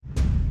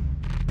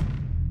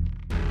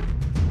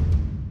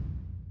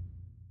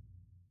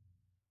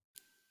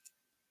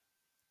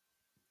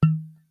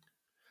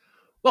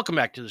Welcome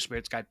back to the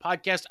Spirits Guide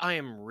podcast. I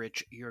am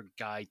Rich, your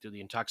guide through the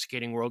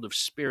intoxicating world of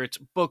spirits,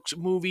 books,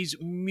 movies,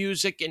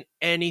 music, and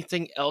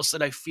anything else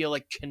that I feel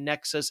like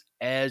connects us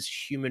as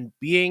human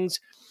beings.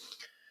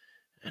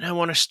 And I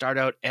want to start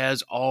out,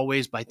 as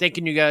always, by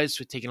thanking you guys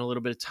for taking a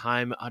little bit of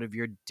time out of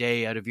your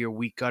day, out of your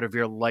week, out of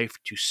your life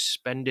to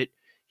spend it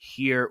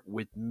here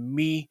with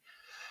me.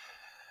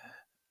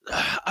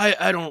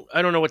 I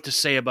don't know what to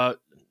say about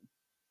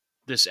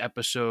this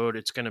episode.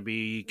 It's going to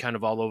be kind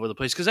of all over the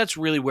place because that's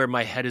really where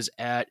my head is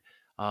at.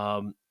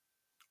 Um,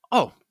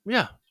 oh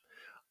yeah,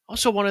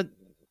 also want to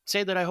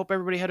say that I hope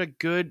everybody had a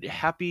good,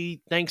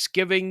 happy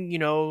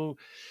Thanksgiving.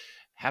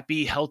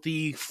 Happy,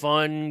 healthy,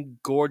 fun,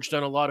 gorged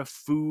on a lot of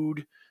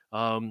food.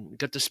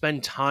 Got to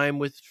spend time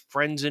with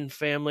friends and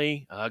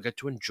family. Got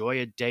to enjoy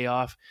a day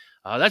off.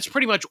 That's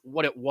pretty much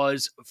what it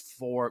was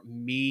for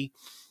me.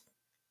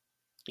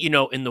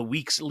 In the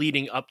weeks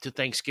leading up to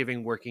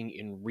Thanksgiving, working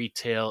in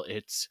retail,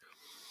 it's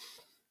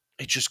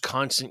just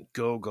constant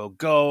go, go,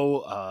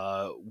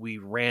 go. We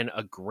ran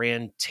a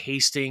grand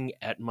tasting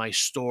at my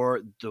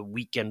store the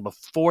weekend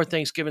before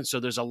Thanksgiving. So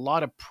there's a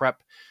lot of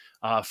prep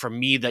for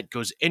me that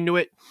goes into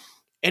it.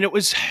 And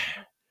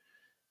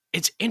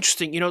it's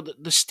interesting,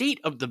 the state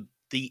of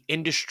the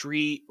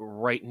industry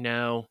right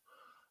now.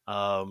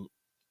 Um,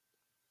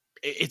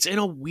 it's in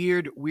a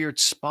weird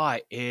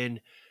spot. And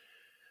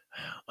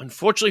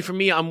unfortunately for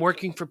me, I'm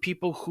working for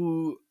people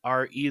who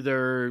are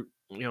either,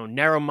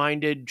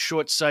 narrow-minded,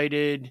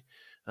 short-sighted,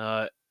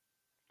 uh,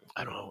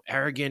 I don't know,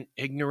 arrogant,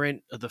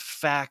 ignorant of the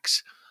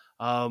facts.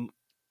 Um,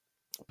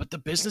 but the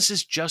business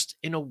is just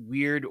in a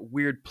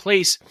weird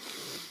place.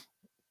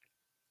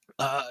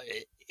 Uh,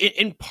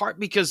 in part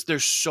because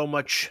there's so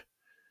much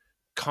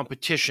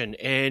competition,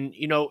 and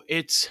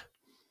it's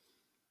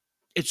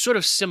sort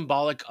of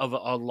symbolic of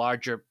a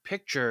larger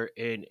picture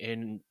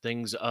in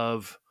things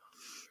of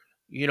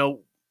you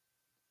know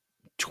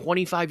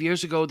 25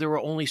 years ago there were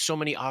only so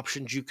many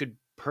options you could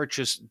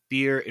purchase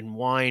beer and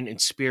wine and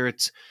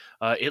spirits,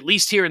 at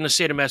least here in the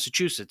state of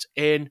Massachusetts.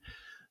 And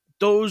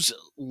those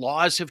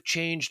laws have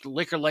changed.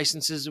 Liquor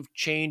licenses have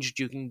changed.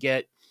 You can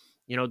get,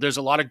 there's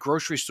a lot of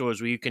grocery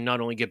stores where you can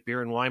not only get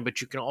beer and wine, but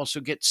you can also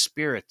get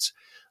spirits.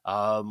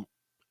 Um,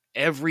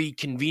 every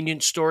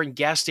convenience store and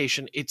gas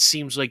station, it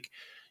seems like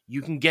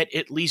you can get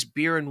at least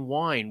beer and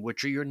wine,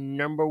 which are your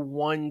number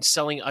one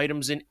selling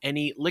items in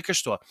any liquor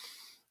store.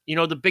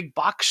 The big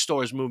box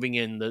stores moving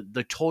in,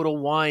 the Total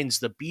Wines,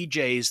 the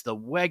BJ's, the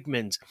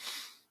Wegmans.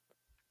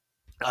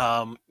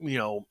 Um, you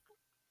know,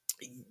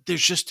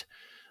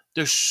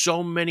 there's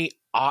so many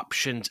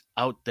options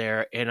out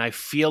there, and I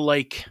feel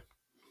like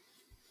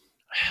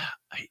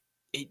I,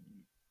 it,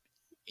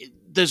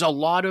 there's a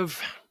lot of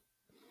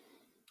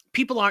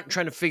people aren't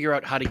trying to figure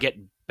out how to get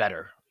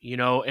better,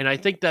 and I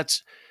think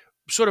that's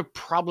sort of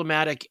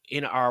problematic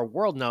in our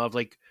world now of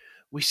like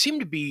we seem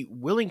to be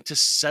willing to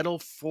settle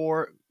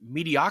for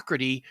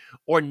mediocrity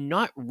or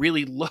not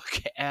really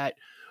look at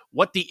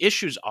what the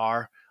issues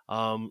are,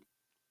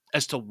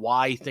 as to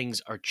why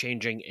things are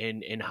changing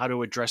and how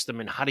to address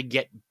them and how to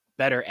get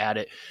better at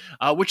it,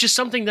 which is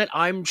something that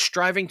I'm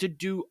striving to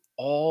do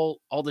all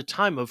the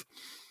time. Of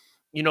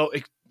you know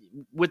it,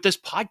 with this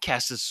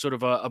podcast is sort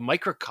of a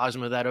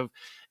microcosm of that. Of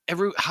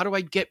how do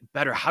I get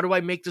better? How do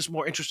I make this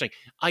more interesting?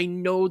 I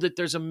know that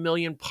there's a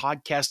million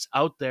podcasts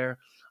out there,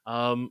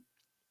 um,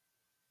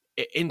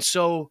 and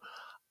so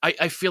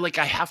I feel like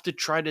I have to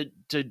try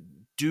to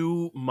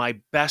do my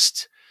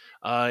best,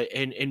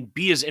 and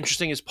be as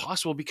interesting as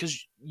possible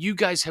because you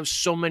guys have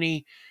so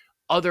many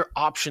other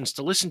options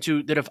to listen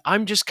to that if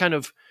I'm just kind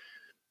of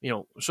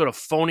sort of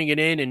phoning it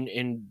in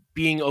and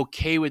being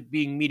okay with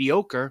being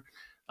mediocre,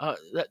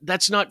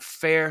 that's not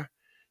fair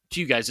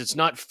to you guys. It's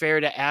not fair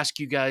to ask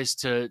you guys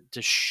to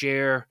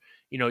share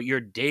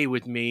your day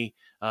with me,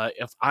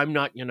 if I'm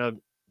not gonna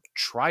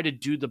try to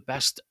do the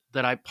best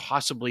that I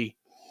possibly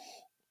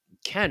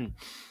can.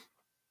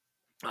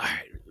 All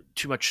right,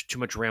 too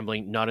much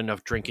rambling, not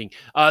enough drinking.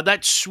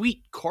 That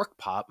sweet cork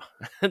pop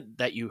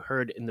that you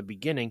heard in the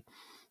beginning,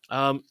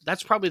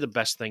 that's probably the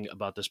best thing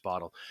about this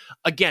bottle.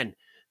 Again,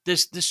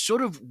 this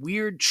sort of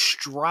weird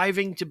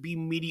striving to be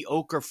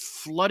mediocre,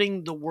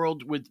 flooding the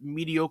world with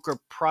mediocre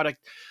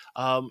product.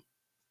 Um,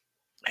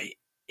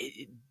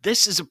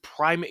 this is a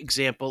prime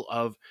example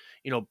of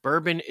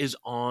bourbon is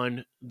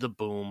on the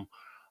boom.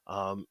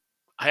 Um,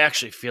 I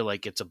actually feel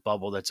like it's a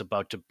bubble that's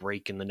about to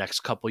break in the next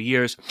couple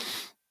years.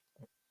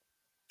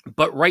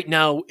 But right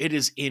now, it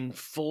is in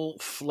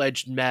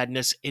full-fledged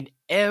madness, and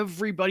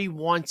everybody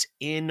wants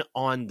in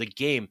on the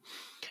game.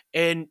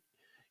 And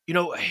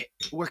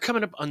we're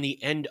coming up on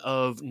the end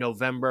of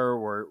November.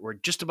 We're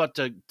just about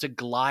to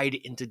glide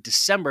into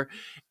December,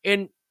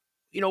 and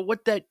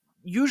what that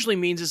usually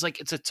means is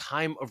like it's a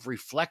time of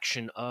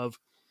reflection of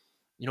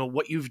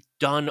what you've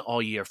done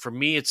all year. For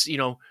me, it's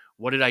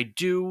what did I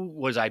do?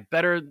 Was I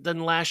better than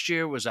last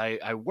year? Was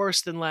I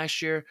worse than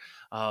last year?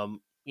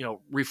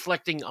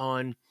 Reflecting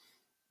on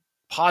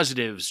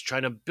positives,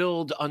 trying to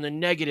build on the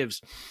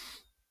negatives.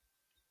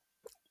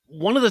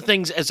 One of the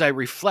things as I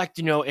reflect,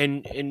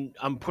 and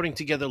I'm putting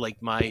together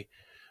like my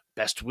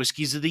best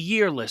whiskeys of the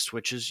year list,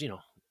 which is,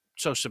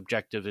 so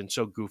subjective and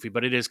so goofy,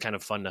 but it is kind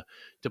of fun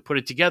to put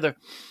it together.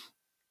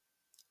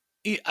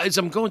 As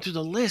I'm going through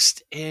the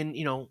list, and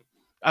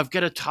I've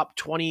got a top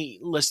 20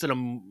 list,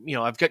 and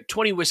I've got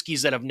 20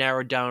 whiskeys that I've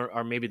narrowed down,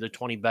 or maybe the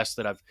 20 best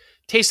that I've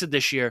tasted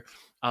this year.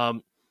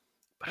 But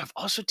I've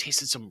also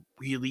tasted some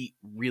really,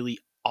 really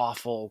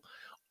awful,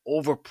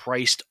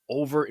 overpriced,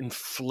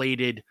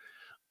 overinflated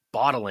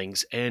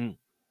bottlings. And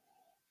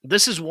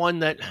this is one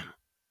that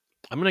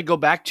I'm going to go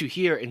back to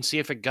here and see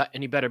if it got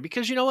any better.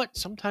 Because you know what?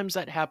 Sometimes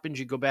that happens.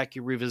 You go back,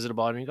 you revisit a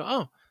bottle, and you go,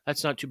 oh,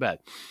 that's not too bad.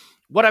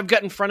 What I've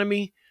got in front of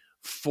me,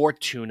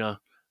 Fortuna.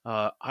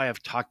 I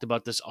have talked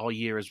about this all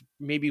year, is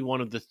maybe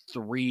one of the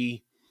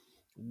 3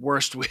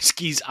 worst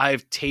whiskeys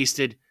I've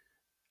tasted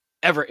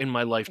ever in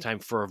my lifetime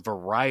for a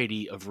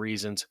variety of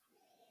reasons.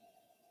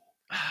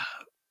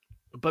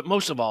 But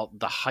most of all,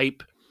 the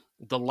hype,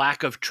 the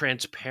lack of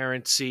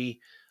transparency.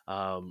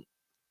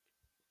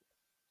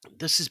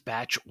 This is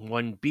batch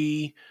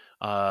 1B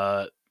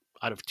out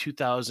of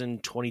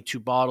 2022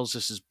 bottles.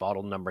 This is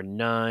bottle number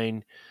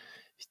 9.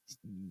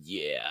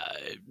 Yeah,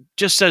 it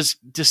just says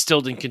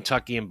distilled in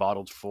Kentucky and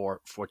bottled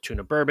for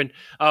Fortuna Bourbon,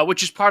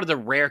 which is part of the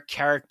Rare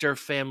Character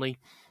family.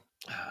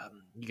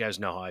 You guys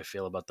know how I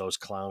feel about those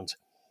clowns.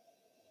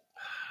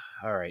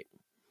 All right.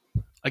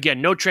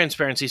 Again, no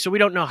transparency, so we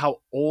don't know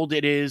how old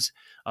it is.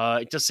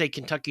 It does say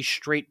Kentucky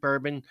Straight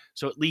Bourbon,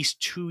 so at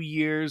least 2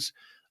 years.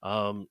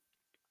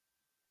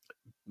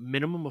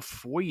 Minimum of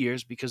 4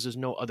 years because there's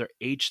no other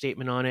age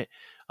statement on it.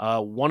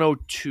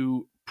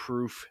 102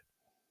 proof.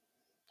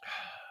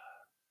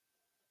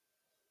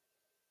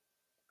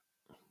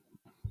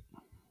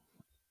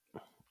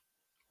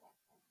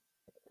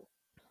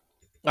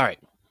 All right.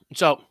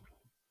 So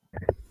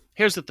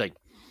here's the thing.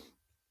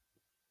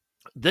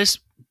 This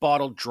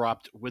bottle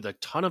dropped with a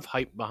ton of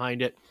hype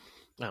behind it.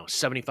 I don't know,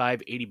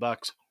 75, 80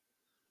 bucks.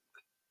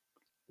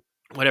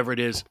 Whatever it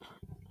is.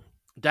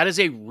 That is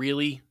a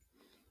really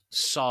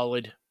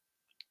solid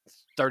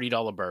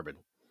 $30 bourbon.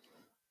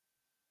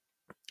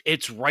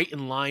 It's right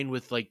in line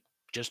with like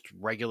just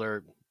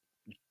regular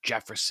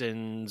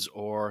Jefferson's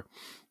or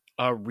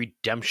a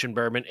Redemption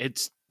bourbon.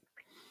 It's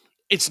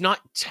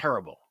not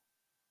terrible,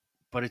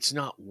 but it's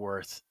not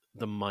worth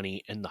the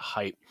money and the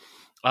hype.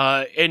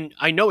 And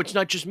I know it's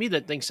not just me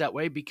that thinks that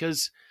way,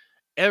 because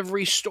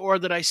every store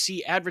that I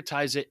see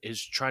advertise it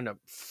is trying to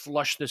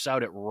flush this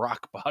out at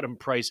rock bottom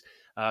price,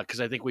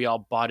 because I think we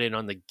all bought in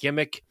on the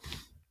gimmick.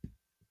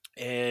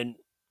 And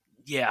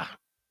yeah,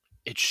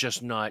 it's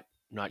just not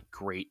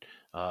great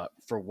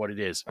for what it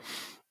is.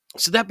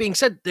 So that being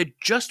said, there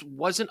just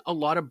wasn't a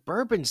lot of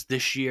bourbons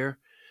this year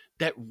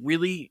that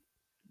really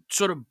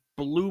sort of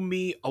blew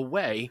me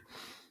away.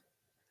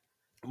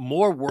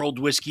 More world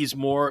whiskeys,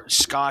 more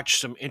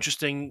Scotch, some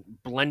interesting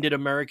blended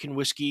American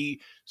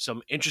whiskey,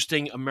 some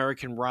interesting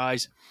American rye,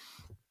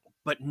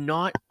 but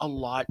not a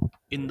lot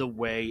in the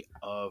way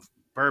of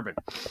bourbon.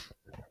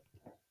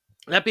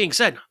 That being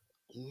said, a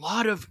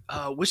lot of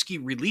whiskey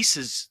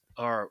releases,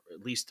 or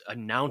at least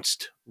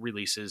announced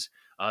releases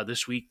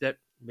this week, that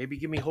maybe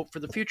give me hope for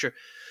the future.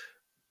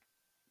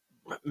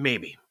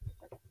 Maybe.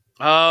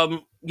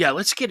 Yeah,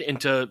 let's get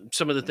into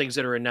some of the things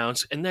that are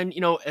announced, and then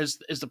as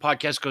the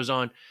podcast goes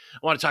on, I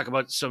want to talk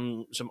about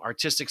some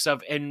artistic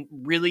stuff, and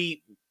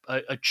really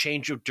a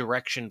change of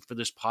direction for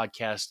this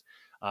podcast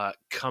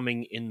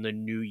coming in the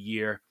new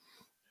year.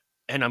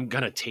 And I'm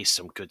gonna taste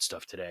some good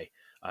stuff today.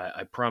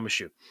 I promise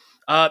you.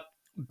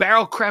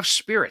 Barrel Craft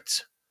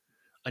Spirits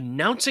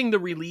announcing the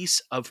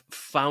release of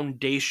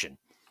Foundation.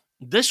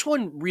 This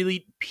one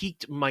really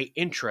piqued my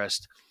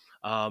interest.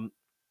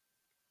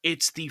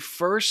 It's the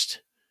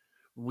first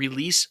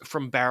release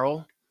from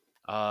Barrel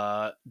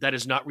that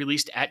is not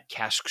released at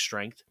cask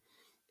strength.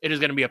 It is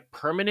going to be a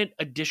permanent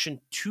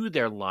addition to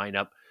their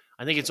lineup.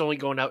 I think it's only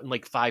going out in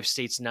like 5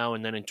 states now,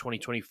 and then in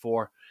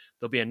 2024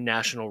 there'll be a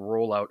national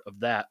rollout of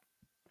that.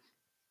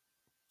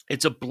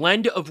 It's a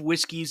blend of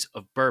whiskeys,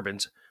 of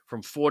bourbons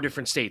from 4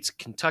 different states: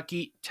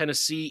 Kentucky,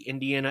 Tennessee,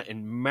 Indiana,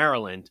 and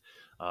Maryland.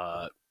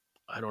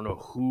 I don't know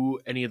who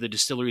any of the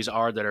distilleries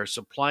are that are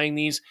supplying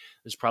these.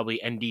 There's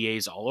probably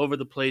NDAs all over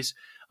the place.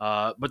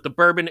 But the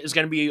bourbon is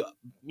going to be,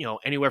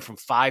 anywhere from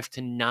 5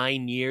 to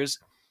 9 years.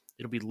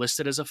 It'll be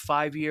listed as a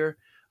 5-year.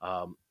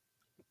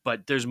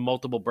 But there's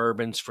multiple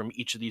bourbons from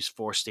each of these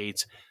 4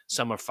 states.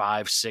 Some are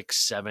 5, 6,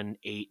 7,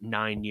 8,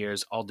 9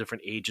 years, all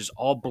different ages,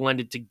 all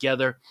blended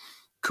together.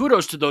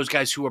 Kudos to those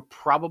guys who are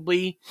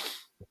probably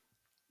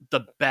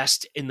the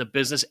best in the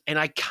business. And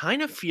I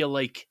kind of feel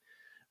like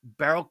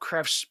Barrel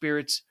Craft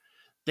Spirits,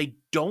 they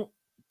don't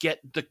get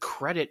the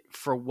credit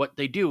for what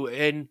they do.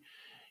 And,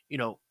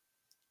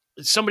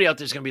 somebody out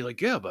there is going to be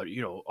like, yeah, but,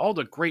 all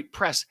the great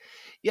press.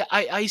 Yeah,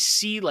 I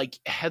see like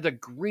Heather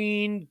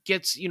Green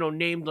gets,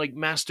 named like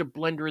Master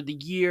Blender of the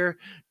Year.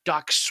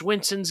 Doc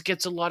Swinson's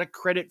gets a lot of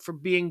credit for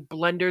being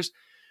blenders.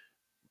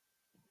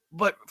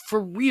 But for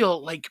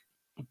real, like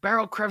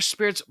Barrel Craft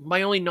Spirits,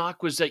 my only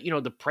knock was that,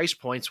 the price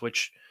points,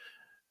 which,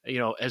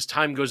 as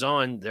time goes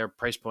on, their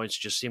price points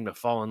just seem to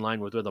fall in line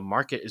with where the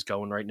market is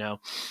going right now.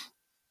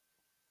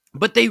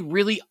 but they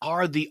really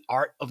are the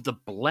art of the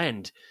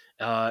blend.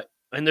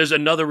 And there's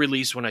another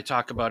release when I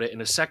talk about it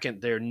in a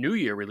second, their New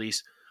Year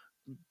release.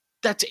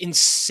 That's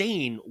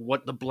insane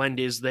what the blend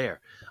is there.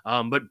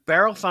 But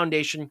Barrel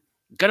Foundation,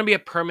 going to be a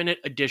permanent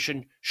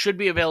edition, should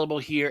be available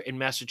here in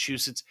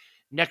Massachusetts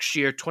next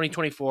year,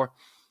 2024.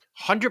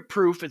 100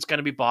 proof, it's going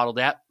to be bottled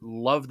at.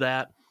 Love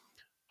that.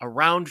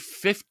 Around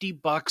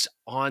 $50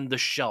 on the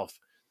shelf.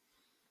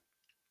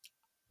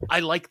 I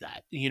like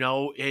that.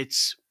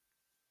 It's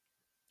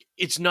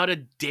not a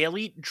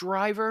daily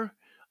driver,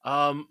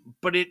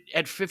 but it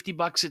at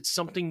 $50, it's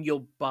something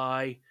you'll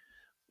buy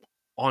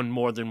on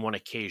more than one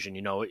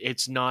occasion.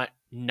 It's not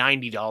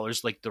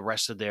 $90 like the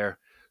rest of their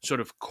sort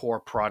of core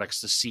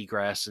products, the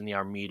Seagrass and the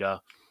Armida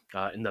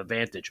and the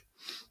Vantage.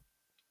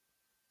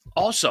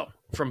 Also,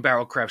 from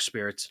Barrel Craft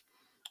Spirits,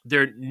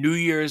 their New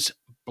Year's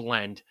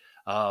blend.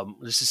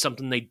 This is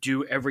something they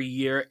do every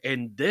year,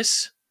 and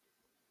this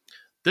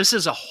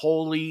is a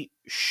holy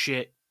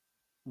shit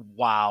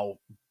wow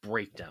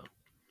breakdown.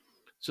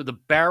 So the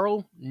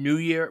Barrel New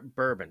Year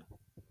Bourbon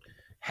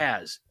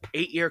has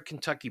 8-year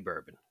Kentucky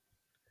bourbon,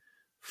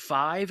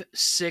 5,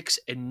 6,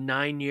 and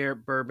 9-year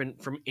bourbon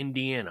from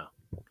Indiana,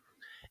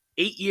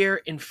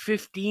 8-year and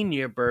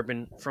 15-year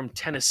bourbon from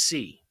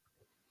Tennessee,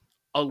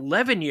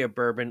 11-year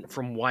bourbon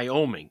from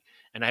Wyoming,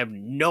 and I have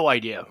no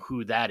idea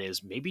who that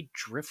is. Maybe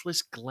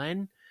Driftless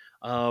Glen.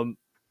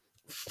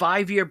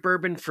 5-year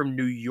bourbon from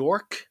New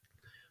York,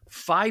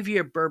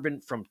 5-year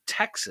bourbon from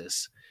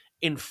Texas,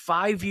 and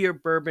 5-year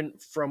bourbon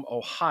from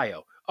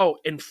Ohio. Oh,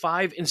 and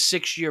 5 and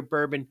 6-year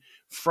bourbon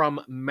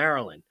from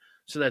Maryland.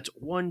 So that's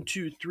 1,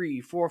 2,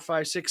 3, 4,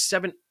 5, 6,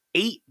 7,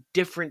 8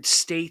 different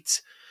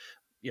states.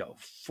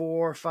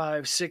 4,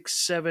 5, 6,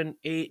 7,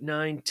 8,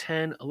 9,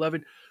 10,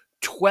 11,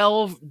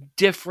 12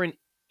 different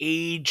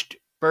aged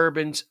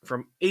bourbons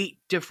from 8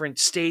 different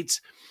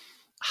states.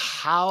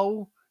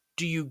 How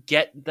do you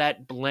get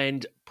that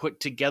blend put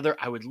together?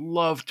 I would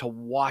love to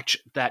watch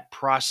that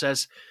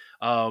process.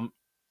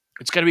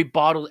 It's going to be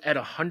bottled at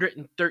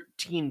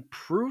 113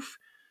 proof,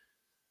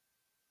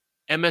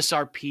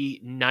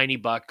 MSRP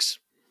 $90.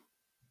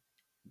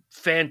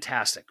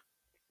 Fantastic.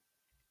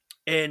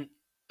 And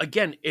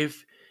again,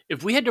 if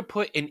we had to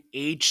put an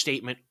age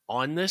statement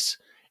on this,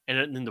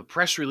 and in the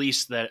press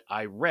release that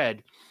I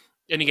read,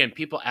 and again,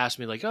 people ask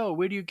me like, "Oh,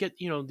 where do you get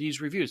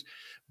these reviews?"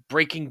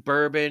 Breaking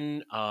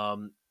Bourbon,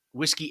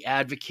 Whiskey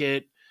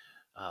Advocate,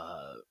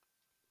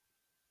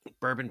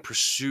 Bourbon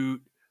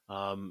Pursuit,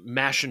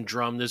 Mash and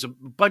Drum. There's a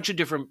bunch of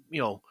different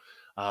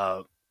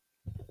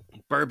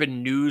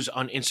bourbon news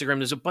on Instagram.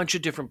 There's a bunch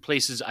of different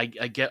places I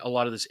get a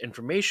lot of this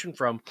information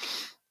from.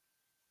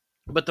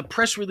 But the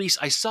press release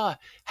I saw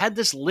had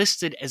this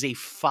listed as a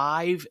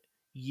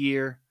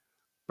 5-year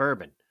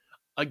bourbon.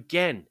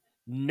 Again,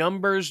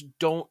 numbers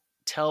don't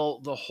tell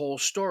the whole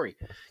story.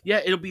 Yeah,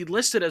 it'll be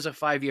listed as a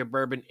 5-year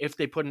bourbon if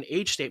they put an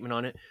age statement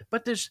on it,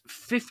 but there's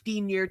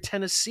 15-year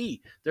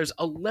Tennessee, there's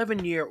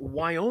 11-year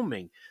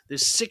Wyoming,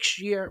 there's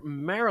 6-year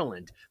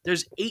Maryland,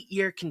 there's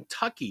 8-year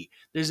Kentucky,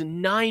 there's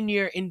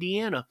 9-year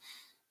Indiana.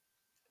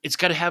 It's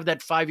got to have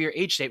that 5-year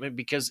age statement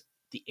because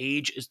the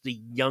age is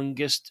the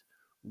youngest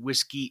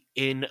whiskey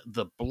in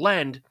the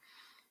blend.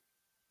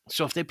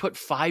 So if they put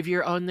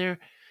 5-year on there,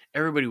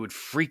 everybody would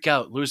freak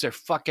out, lose their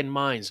fucking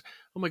minds.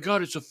 Oh my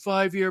God, it's a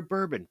 5-year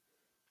bourbon.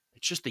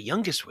 It's just the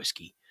youngest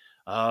whiskey.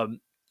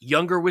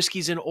 Younger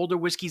whiskeys and older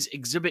whiskeys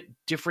exhibit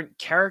different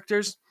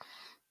characters.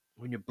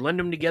 When you blend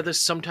them together,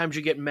 sometimes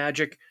you get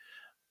magic.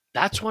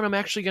 That's what I'm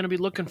actually going to be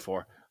looking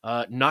for.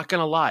 Not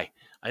going to lie.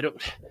 I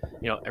don't,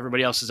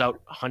 everybody else is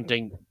out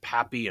hunting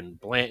Pappy and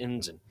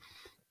Blanton's, and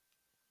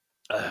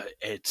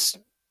it's,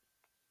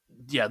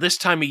 this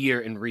time of year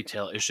in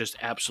retail is just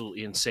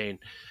absolutely insane.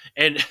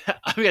 And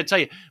I'm going to tell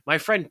you, my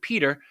friend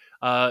Peter,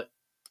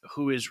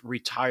 who is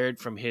retired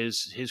from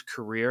his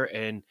career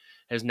and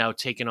has now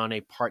taken on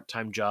a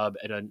part-time job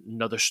at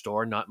another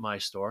store, not my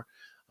store.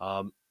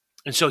 And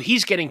so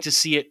he's getting to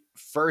see it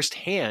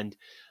firsthand.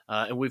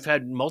 And we've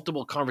had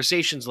multiple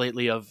conversations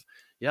lately of,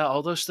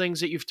 all those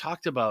things that you've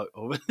talked about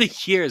over the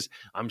years,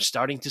 I'm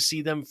starting to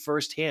see them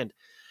firsthand.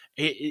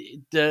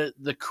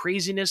 The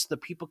craziness, the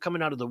people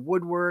coming out of the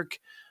woodwork,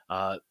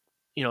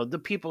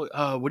 the people,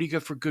 what do you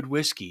get for good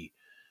whiskey?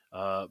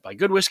 By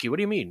good whiskey, what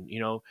do you mean?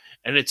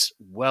 And it's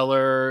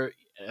Weller,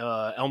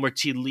 Elmer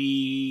T.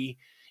 Lee,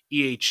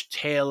 E.H.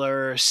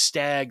 Taylor,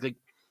 Stagg. Like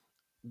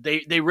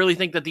they really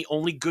think that the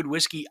only good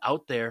whiskey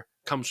out there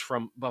comes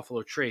from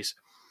Buffalo Trace,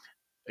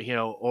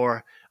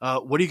 or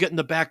what do you get in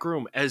the back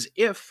room? As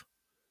if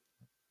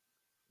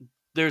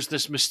there's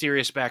this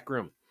mysterious back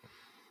room.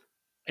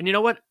 And you know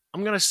what?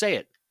 I'm going to say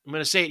it. I'm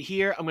going to say it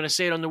here. I'm going to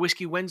say it on the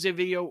Whiskey Wednesday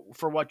video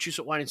for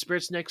Wachusett Wine and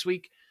Spirits next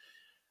week.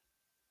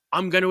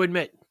 I'm going to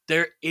admit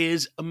there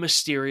is a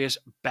mysterious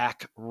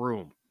back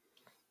room.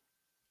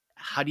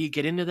 How do you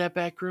get into that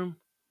back room?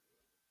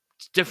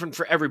 It's different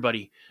for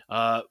everybody,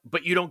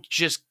 but you don't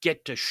just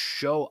get to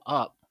show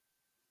up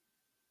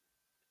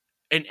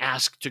and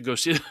ask to go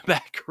see the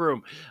back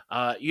room.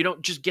 You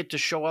don't just get to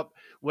show up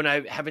when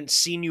I haven't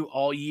seen you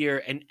all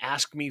year and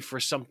ask me for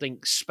something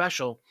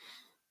special.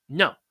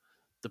 No.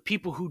 The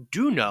people who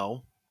do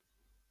know,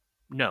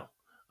 no.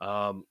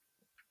 Um,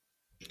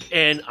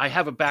 and I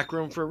have a back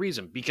room for a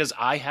reason, because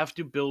I have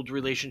to build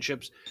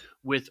relationships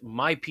with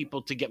my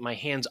people to get my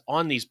hands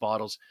on these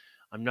bottles.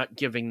 I'm not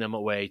giving them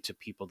away to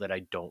people that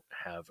I don't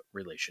have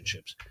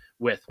relationships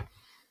with.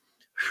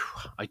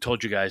 Whew, I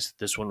told you guys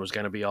this one was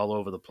going to be all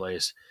over the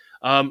place.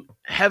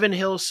 Heaven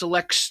Hill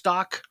Select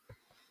Stock.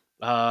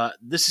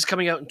 This is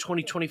coming out in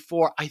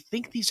 2024. I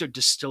think these are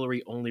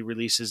distillery only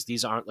releases.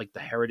 These aren't like the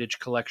Heritage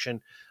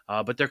Collection,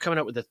 but they're coming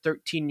out with a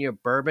 13-year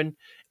bourbon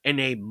and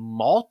a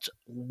malt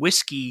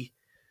whiskey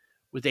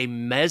with a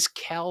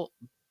mezcal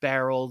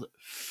barreled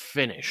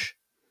finish.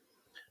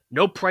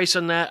 No price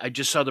on that. I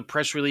just saw the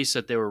press release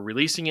that they were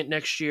releasing it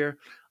next year,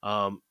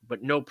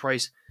 but no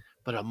price.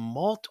 But a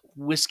malt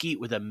whiskey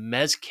with a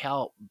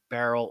mezcal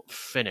barrel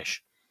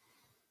finish.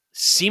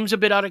 Seems a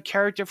bit out of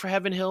character for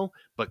Heaven Hill,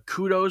 but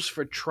kudos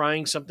for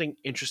trying something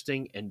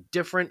interesting and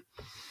different.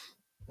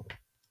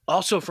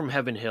 Also from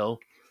Heaven Hill,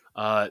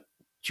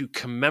 to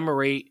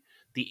commemorate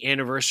the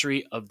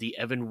anniversary of the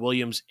Evan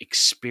Williams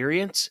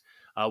Experience,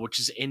 which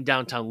is in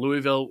downtown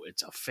Louisville.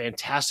 It's a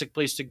fantastic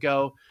place to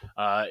go.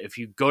 If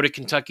you go to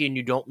Kentucky and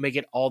you don't make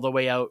it all the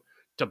way out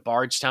to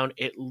Bardstown,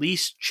 at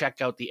least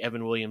check out the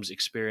Evan Williams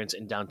Experience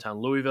in downtown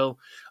Louisville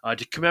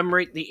to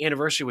commemorate the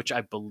anniversary, which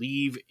I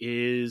believe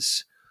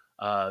is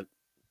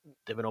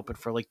they've been open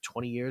for like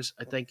 20 years,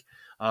 I think.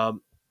 A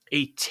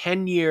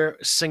 10-year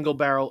single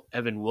barrel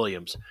Evan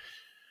Williams.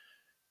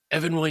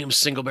 Evan Williams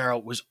single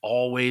barrel was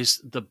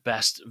always the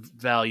best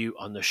value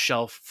on the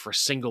shelf for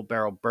single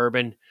barrel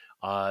bourbon.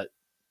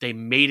 They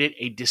made it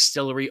a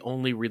distillery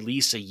only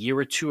release a year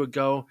or two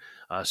ago,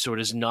 so it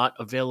is not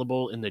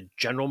available in the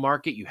general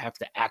market. You have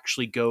to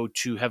actually go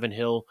to Heaven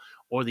Hill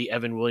or the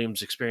Evan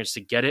Williams Experience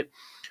to get it.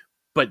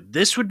 But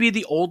this would be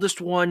the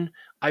oldest one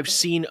I've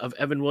seen of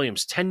Evan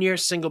Williams. 10-year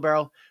single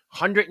barrel,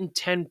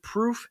 110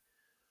 proof,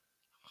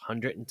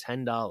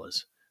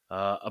 $110.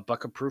 A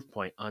buck a proof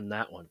point on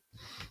that one.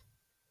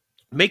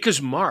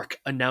 Maker's Mark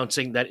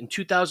announcing that in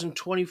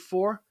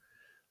 2024,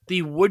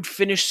 the Wood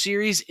Finish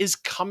series is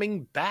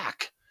coming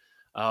back.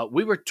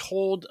 We were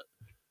told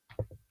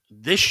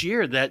this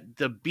year that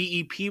the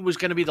BEP was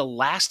going to be the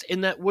last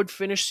in that Wood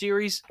Finish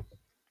series.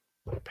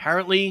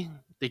 Apparently,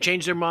 they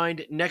changed their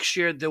mind. Next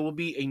year, there will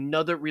be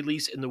another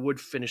release in the Wood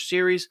Finish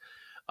series.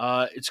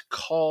 It's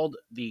called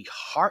the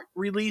Heart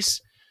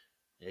Release.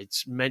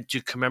 It's meant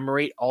to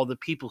commemorate all the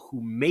people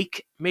who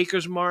make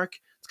Maker's Mark.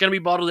 It's going to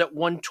be bottled at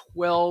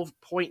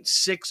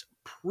 112.6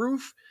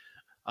 proof.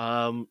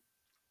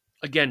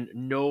 Again,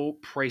 no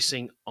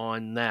pricing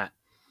on that.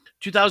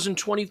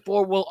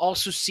 2024 will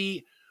also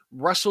see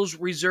Russell's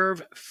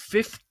Reserve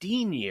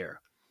 15-year.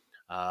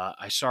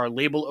 I saw a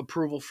label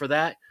approval for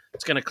that.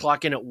 It's going to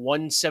clock in at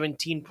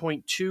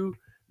 117.2.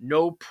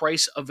 No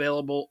price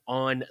available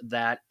on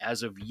that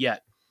as of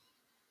yet.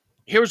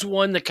 Here's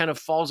one that kind of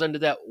falls under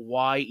that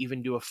why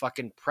even do a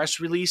fucking press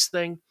release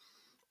thing.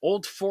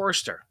 Old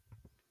Forester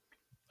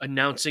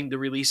announcing the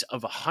release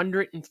of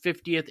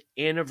 150th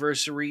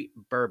anniversary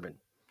bourbon.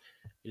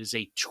 It is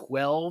a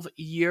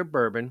 12-year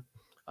bourbon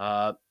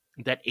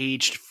that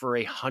aged for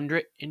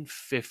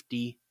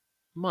 150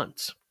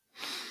 months.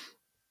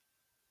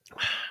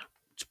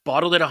 It's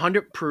bottled at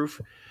 100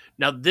 proof.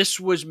 Now, this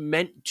was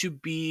meant to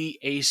be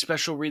a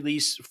special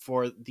release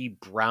for the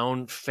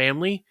Brown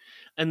family,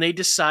 and they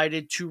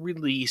decided to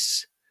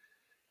release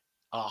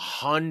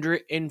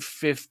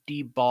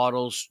 150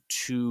 bottles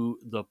to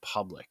the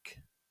public.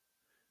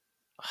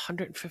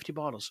 150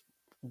 bottles.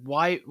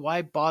 Why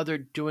bother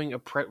doing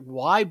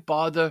why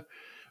bother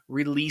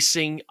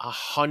releasing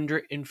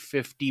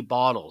 150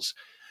 bottles?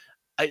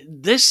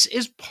 This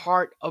is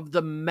part of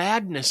the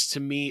madness to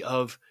me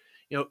of,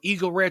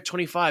 Eagle Rare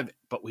 25,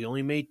 but we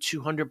only made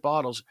 200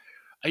 bottles.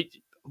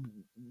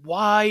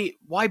 Why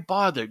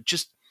bother?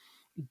 Just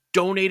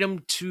donate them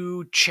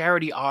to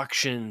charity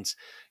auctions.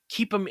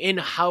 Keep them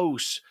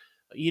in-house.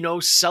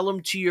 Sell them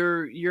to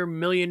your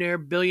millionaire,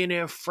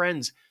 billionaire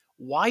friends.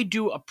 Why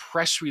do a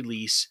press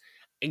release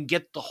and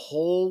get the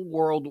whole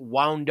world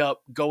wound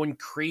up going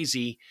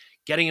crazy,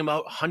 getting them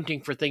out hunting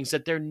for things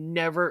that they're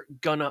never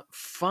gonna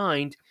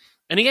find?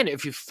 And again,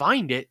 if you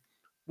find it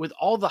with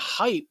all the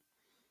hype,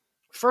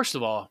 first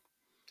of all,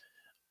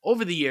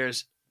 over the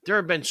years, there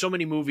have been so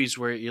many movies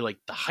where you're like,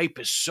 the hype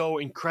is so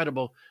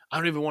incredible, I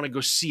don't even want to go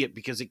see it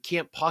because it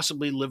can't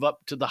possibly live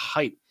up to the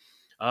hype.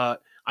 I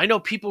know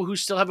people who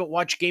still haven't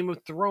watched Game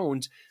of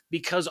Thrones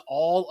because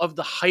all of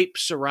the hype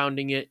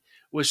surrounding it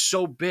was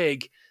so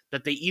big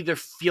that they either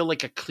feel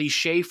like a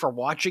cliche for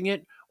watching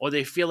it or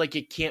they feel like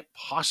it can't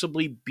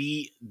possibly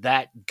be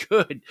that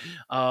good.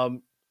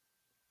 And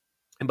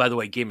by the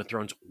way, Game of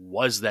Thrones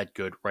was that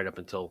good right up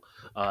until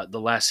the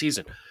last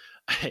season.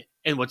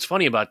 And what's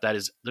funny about that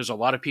is there's a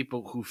lot of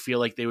people who feel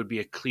like they would be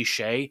a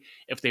cliche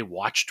if they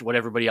watched what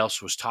everybody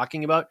else was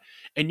talking about.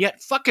 And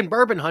yet fucking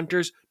bourbon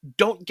hunters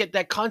don't get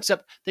that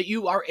concept that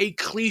you are a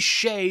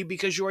cliche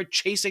because you are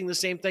chasing the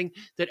same thing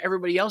that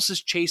everybody else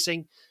is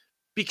chasing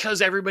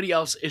because everybody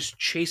else is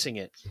chasing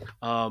it.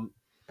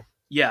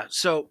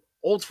 So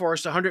Old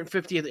Forest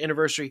 150th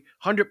anniversary,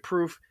 100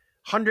 proof,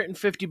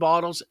 150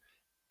 bottles,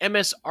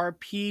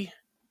 MSRP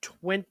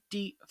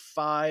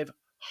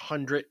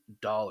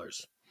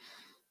 $2,500.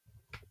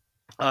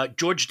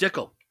 George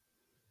Dickel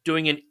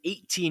doing an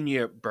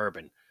 18-year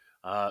bourbon.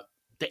 The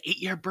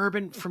 8-year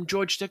bourbon from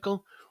George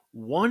Dickel,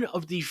 one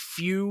of the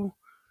few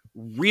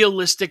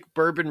realistic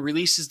bourbon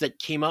releases that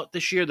came out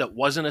this year that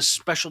wasn't a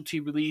specialty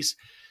release.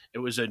 It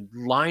was a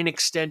line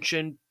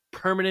extension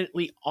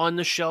permanently on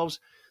the shelves.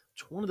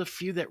 It's one of the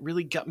few that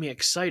really got me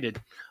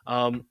excited.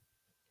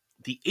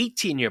 The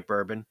 18-year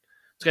bourbon,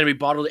 it's going to be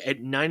bottled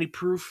at 90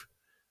 proof.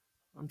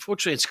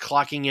 Unfortunately, it's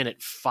clocking in at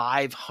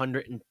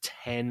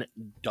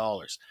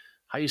 $510.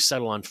 How you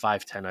settle on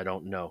 510, I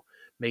don't know.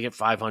 Make it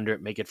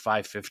 500, make it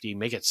 550,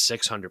 make it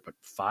 600, but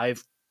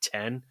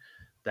 510,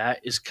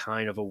 that is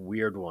kind of a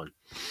weird one.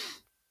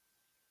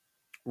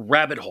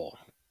 Rabbit Hole.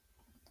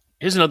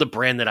 Here's another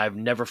brand that I've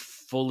never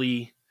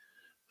fully,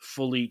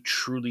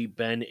 truly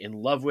been in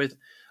love with.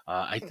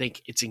 I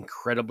think it's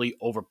incredibly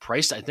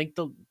overpriced. I think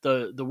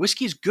the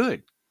whiskey is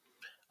good.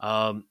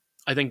 I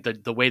think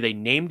the way they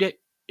named it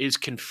is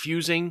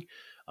confusing.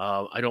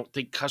 I don't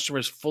think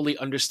customers fully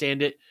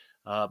understand it,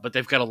 but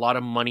they've got a lot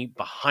of money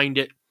behind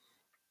it.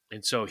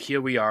 And so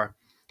here we are.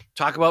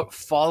 Talk about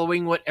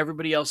following what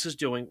everybody else is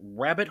doing.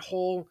 Rabbit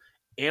Hole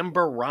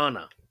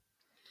Amberana.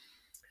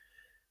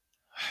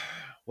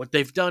 What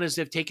they've done is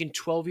they've taken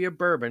 12-year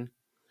bourbon.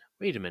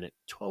 Wait a minute,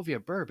 12-year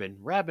bourbon?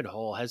 Rabbit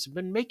Hole has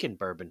been making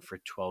bourbon for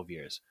 12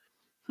 years.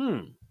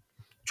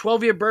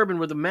 12-year bourbon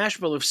with a mash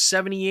bill of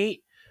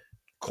 78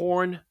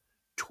 corn,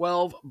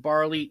 12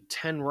 barley,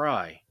 10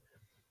 rye.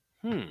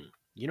 You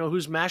know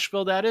whose mash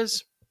bill that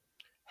is?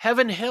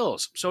 Heaven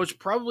Hills. So it's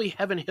probably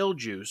Heaven Hill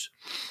juice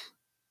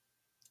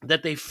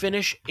that they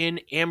finish in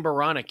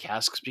Amberana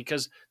casks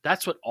because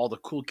that's what all the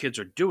cool kids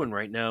are doing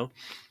right now.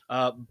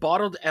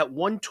 Bottled at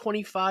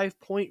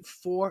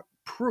 125.4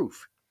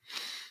 proof.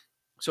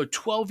 So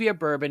 12-year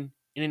bourbon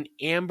in an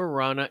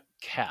Amberana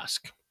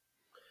cask.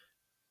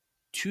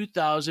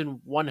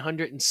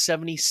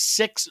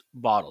 2,176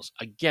 bottles.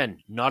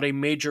 Again, not a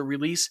major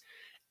release.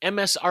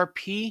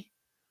 MSRP,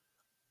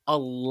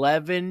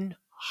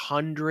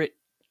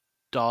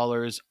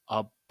 $1,100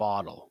 a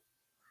bottle.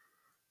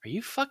 Are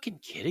you fucking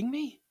kidding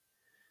me?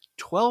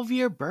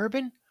 12-year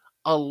bourbon,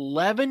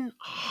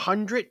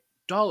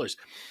 $1,100.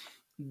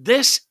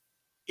 This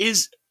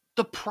is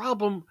the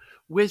problem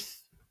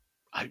with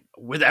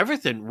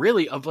everything,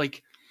 really, of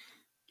like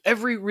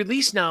every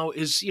release now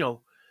is,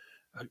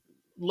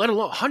 let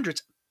alone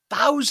hundreds,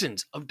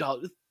 thousands of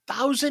dollars,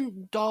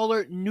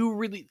 $1,000 new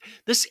release.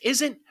 This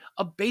isn't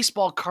a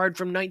baseball card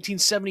from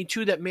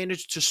 1972 that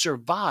managed to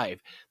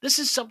survive. This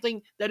is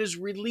something that is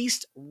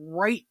released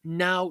right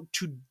now,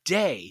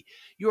 today.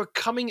 You are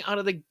coming out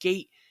of the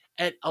gate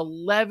at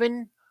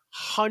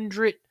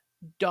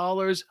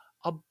 $1,100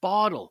 a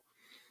bottle.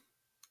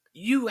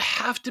 You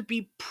have to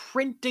be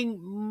printing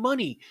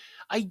money.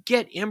 I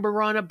get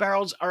Amberana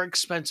barrels are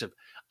expensive.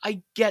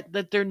 I get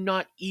that they're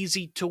not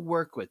easy to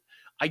work with.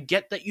 I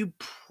get that you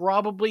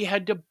probably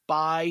had to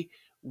buy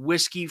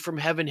whiskey from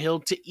Heaven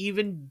Hill to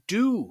even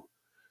do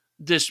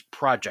this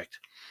project.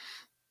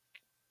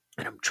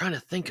 And I'm trying to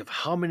think of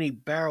how many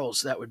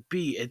barrels that would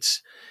be.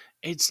 It's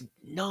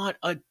not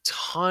a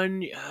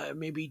ton,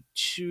 maybe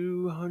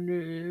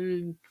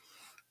 200,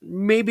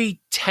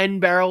 maybe 10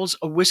 barrels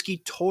of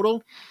whiskey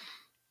total.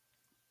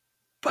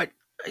 But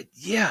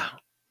yeah,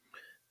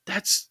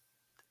 that's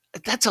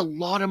a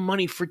lot of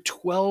money for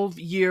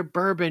 12-year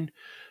bourbon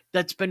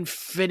that's been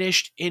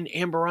finished in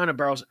Amberana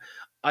barrels.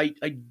 I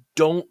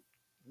don't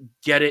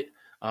get it.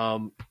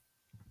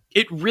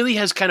 It really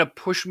has kind of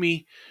pushed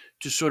me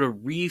to sort of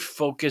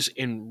refocus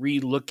and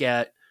relook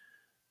at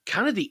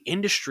kind of the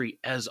industry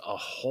as a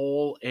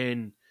whole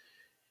and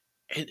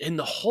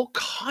the whole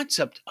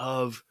concept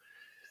of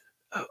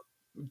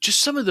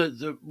just some of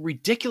the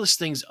ridiculous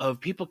things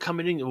of people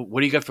coming in.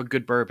 What do you got for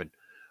good bourbon?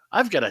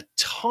 I've got a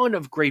ton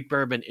of great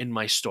bourbon in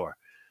my store.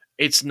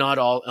 It's not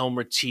all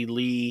Elmer T.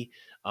 Lee,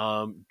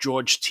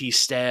 George T.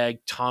 Stagg,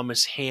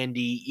 Thomas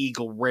Handy,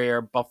 Eagle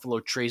Rare, Buffalo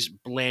Trace,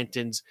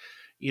 Blanton's.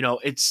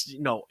 It's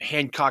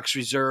Hancock's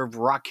Reserve,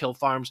 Rock Hill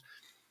Farms.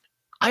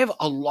 I have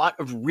a lot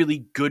of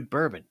really good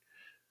bourbon.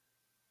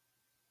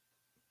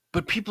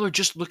 But people are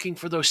just looking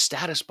for those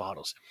status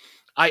bottles.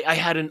 I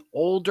had an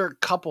older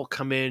couple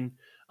come in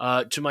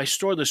to my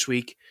store this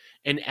week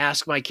and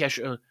ask my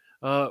cashier,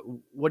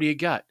 what do you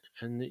got?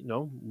 And,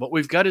 what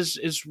we've got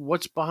is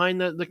what's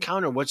behind the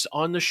counter, what's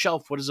on the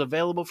shelf, what is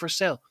available for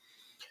sale.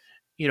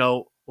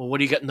 Well, what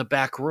do you got in the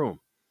back room?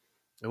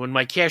 And when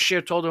my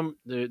cashier told them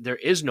there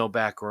is no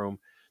back room,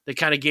 they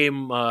kind of gave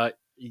him,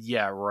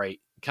 yeah, right,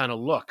 kind of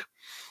look.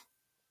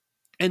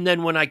 And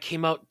then when I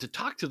came out to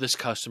talk to this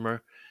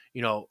customer,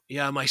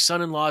 yeah, my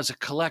son-in-law is a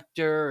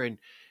collector and,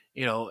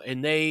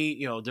 and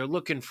they, they're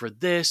looking for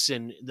this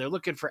and they're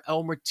looking for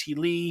Elmer T.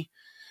 Lee.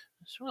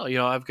 So,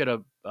 well, I've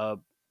got a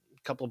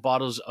couple of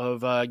bottles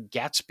of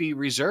Gatsby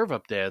Reserve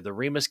up there, the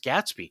Remus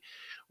Gatsby,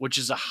 which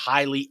is a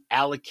highly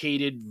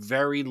allocated,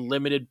 very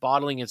limited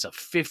bottling. It's a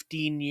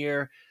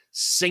 15-year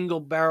single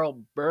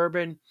barrel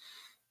bourbon,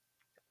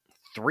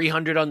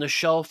 300 on the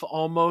shelf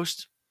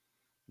almost.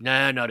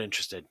 Nah, not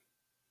interested.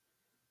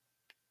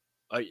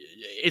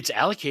 It's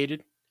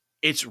allocated.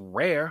 It's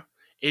rare.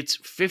 It's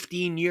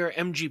 15-year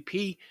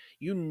MGP.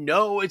 You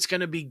know it's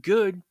going to be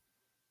good.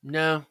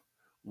 No.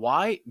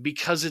 Why?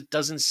 Because it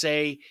doesn't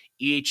say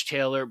E.H.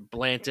 Taylor,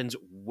 Blanton's,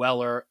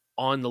 Weller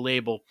on the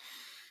label.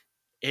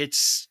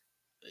 It's,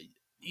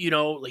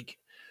 like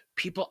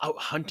people out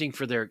hunting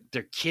for their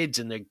kids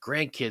and their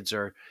grandkids,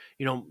 or,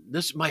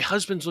 this, my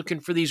husband's looking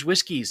for these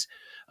whiskeys.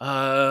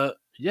 Yeah,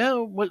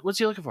 what's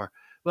he looking for?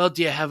 Well,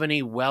 do you have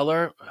any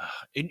Weller?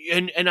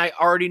 And I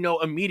already know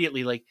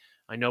immediately, like,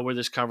 I know where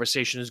this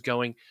conversation is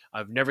going.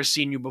 I've never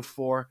seen you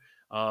before.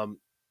 Um,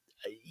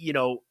 you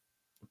know,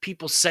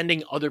 People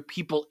sending other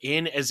people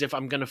in as if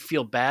I'm going to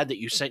feel bad that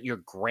you sent your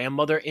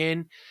grandmother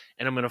in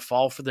and I'm going to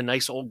fall for the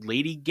nice old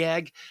lady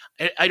gag.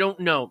 I don't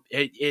know.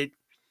 It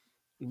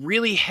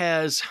really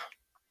has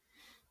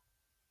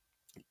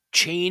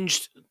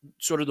changed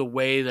sort of the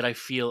way that I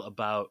feel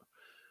about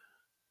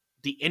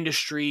the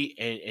industry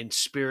and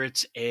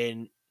spirits,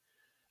 and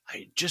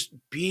just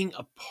being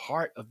a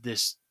part of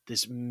this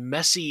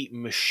messy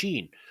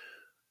machine.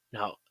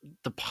 Now,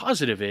 the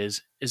positive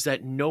is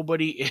that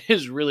nobody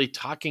is really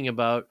talking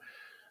about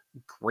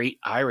great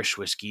Irish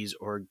whiskeys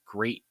or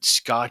great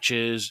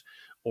scotches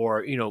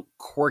or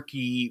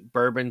quirky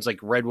bourbons like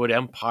Redwood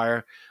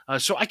Empire.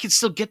 So I can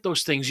still get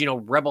those things.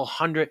 Rebel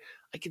 100.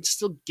 I can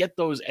still get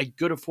those at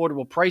good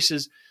affordable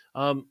prices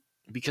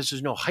because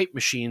there's no hype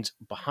machines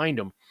behind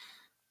them.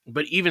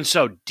 But even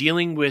so,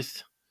 dealing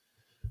with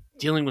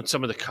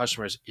some of the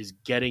customers is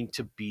getting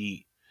to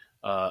be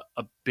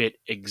a bit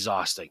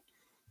exhausting.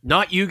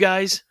 Not you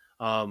guys.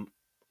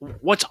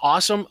 What's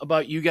awesome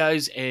about you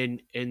guys and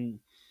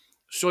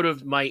sort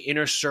of my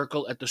inner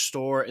circle at the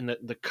store and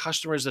the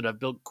customers that I've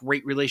built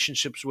great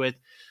relationships with,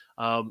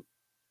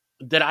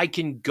 that I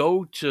can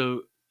go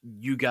to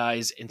you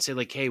guys and say,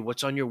 like, hey,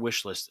 what's on your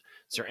wish list?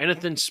 Is there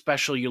anything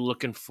special you're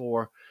looking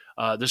for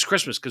this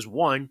Christmas? Because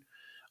one,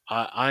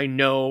 I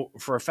know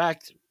for a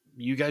fact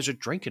you guys are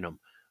drinking them.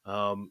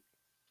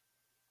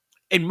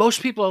 And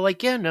most people are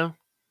like, yeah, no.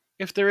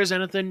 If there is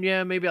anything,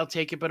 yeah, maybe I'll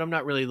take it, but I'm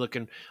not really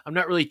looking. I'm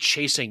not really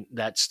chasing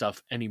that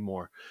stuff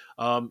anymore.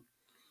 And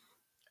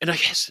I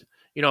guess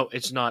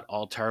it's not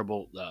all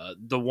terrible.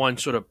 The one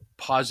sort of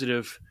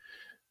positive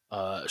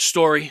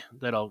story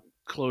that I'll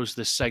close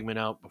this segment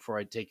out before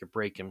I take a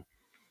break and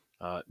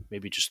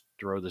maybe just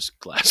throw this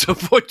glass of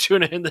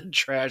Fortuna in the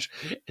trash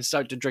and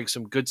start to drink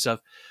some good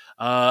stuff.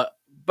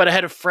 But I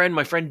had a friend,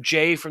 my friend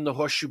Jay from the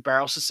Horseshoe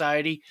Barrel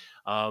Society.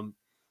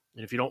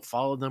 And if you don't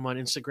follow them on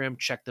Instagram,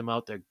 check them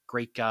out. They're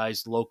great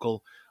guys,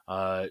 local.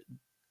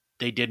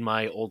 They did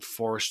my old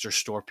Forester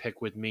store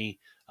pick with me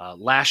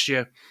last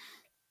year.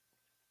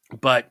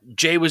 But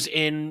Jay was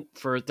in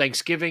for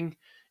Thanksgiving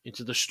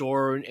into the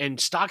store and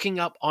stocking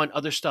up on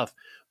other stuff.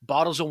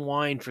 Bottles of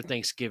wine for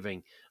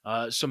Thanksgiving,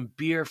 some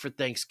beer for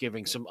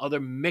Thanksgiving, some other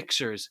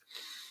mixers,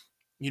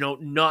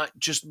 not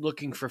just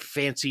looking for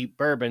fancy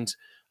bourbons.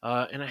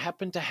 And I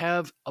happened to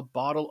have a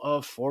bottle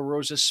of Four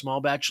Roses Small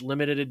Batch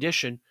Limited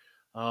Edition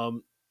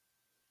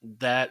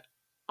that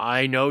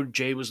I know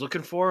Jay was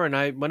looking for. And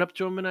I went up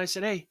to him and I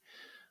said, hey,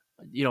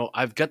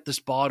 I've got this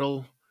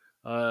bottle.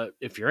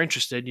 If you're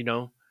interested,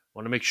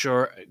 want to make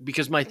sure,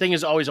 because my thing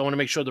is always I want to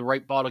make sure the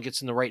right bottle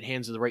gets in the right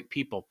hands of the right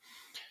people.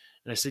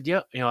 And I said,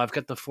 yeah, I've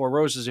got the Four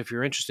Roses if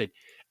you're interested.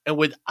 And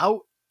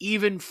without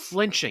even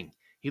flinching,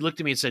 he looked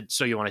at me and said,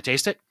 so you want to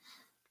taste it?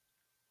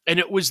 And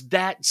it was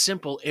that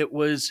simple. It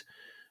was,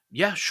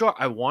 yeah, sure,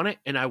 I want it.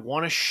 And I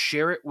want to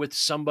share it with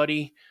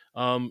somebody.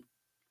 And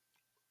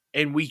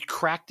we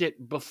cracked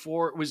it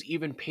before it was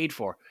even paid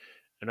for.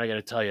 And I got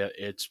to tell you,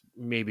 it's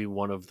maybe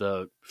one of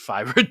the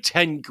 5 or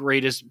 10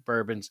 greatest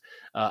bourbons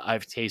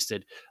I've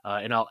tasted.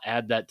 And I'll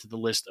add that to the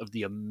list of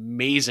the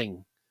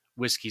amazing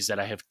whiskeys that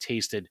I have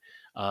tasted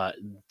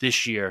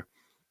this year,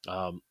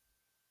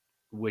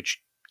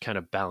 which kind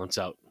of balance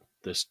out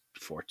this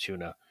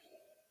Fortuna.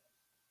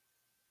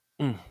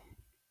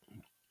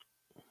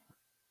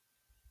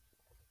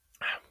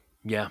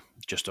 Yeah,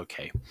 just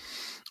okay.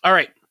 All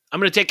right, I'm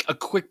going to take a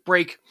quick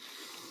break.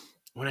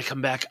 When I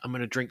come back, I'm going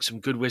to drink some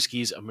good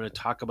whiskeys. I'm going to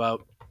talk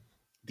about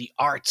the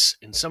arts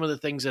and some of the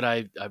things that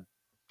I've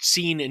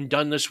seen and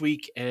done this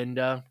week. And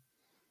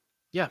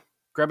yeah,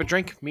 grab a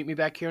drink. Meet me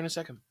back here in a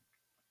second.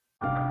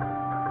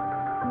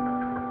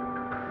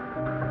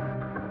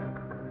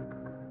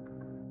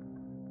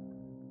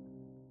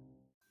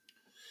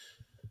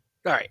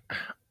 All right,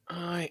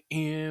 I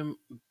am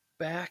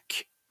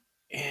back,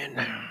 and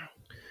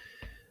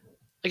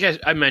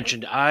like I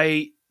mentioned,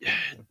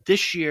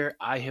 this year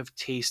I have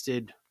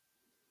tasted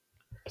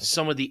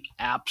some of the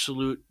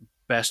absolute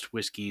best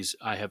whiskeys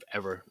I have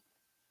ever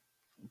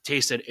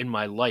tasted in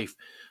my life,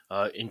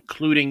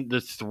 including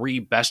the 3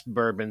 best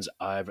bourbons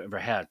I've ever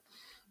had.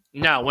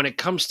 Now, when it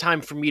comes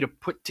time for me to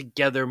put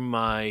together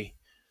my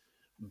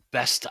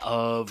best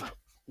of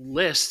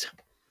list,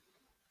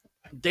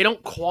 they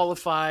don't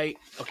qualify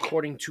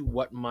according to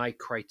what my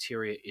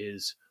criteria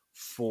is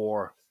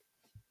for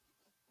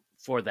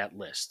for that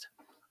list.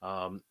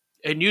 And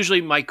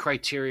usually my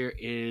criteria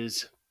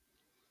is,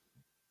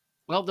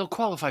 well, they'll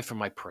qualify for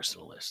my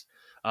personal list.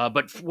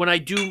 But when I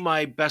do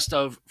my best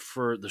of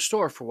for the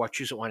store for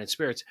Wachusett Wine and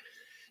Spirits,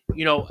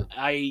 you know,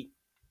 I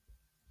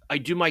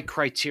do my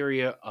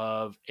criteria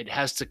of it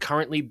has to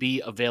currently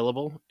be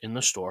available in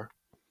the store.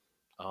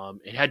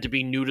 It had to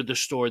be new to the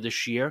store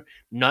this year,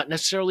 not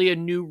necessarily a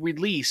new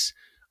release,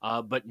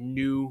 but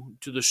new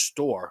to the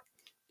store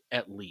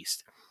at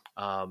least.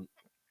 Um,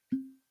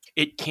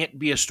 it can't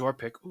be a store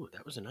pick. Ooh,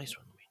 that was a nice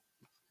one.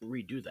 Let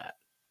me redo that.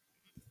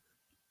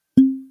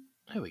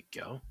 There we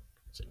go.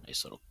 It's a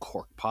nice little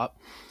cork pop.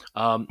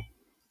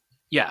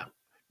 Yeah,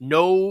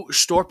 no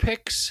store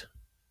picks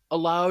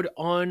allowed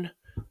on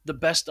the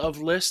best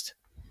of list,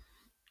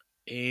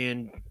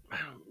 and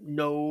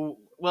no.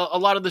 Well, a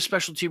lot of the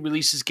specialty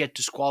releases get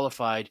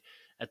disqualified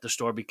at the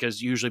store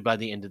because usually by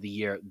the end of the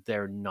year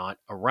they're not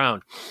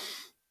around.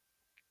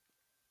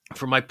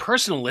 For my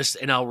personal list,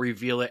 and I'll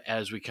reveal it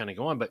as we kind of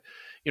go on, but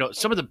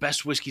some of the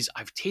best whiskeys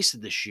I've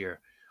tasted this year: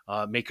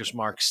 Maker's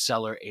Mark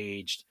Cellar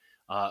Aged,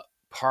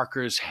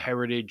 Parker's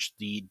Heritage,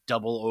 the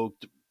double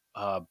oaked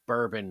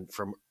bourbon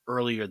from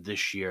earlier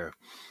this year,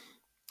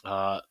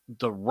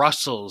 the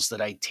Russells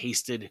that I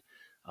tasted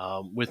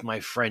with my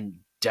friend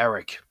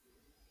Derek.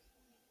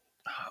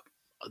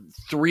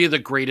 Three of the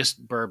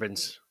greatest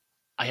bourbons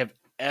I have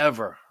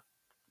ever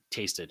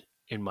tasted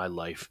in my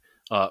life.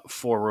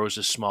 Four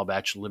Roses Small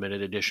Batch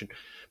Limited Edition,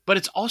 but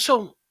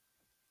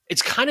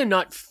it's kind of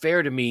not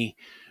fair to me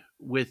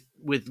with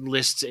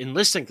lists and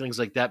listing things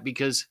like that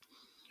because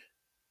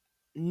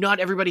not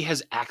everybody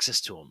has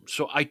access to them.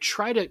 So I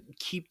try to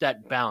keep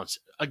that balance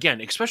again,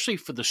 especially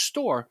for the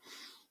store,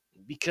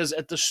 because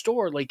at the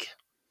store, like,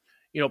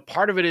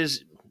 part of it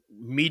is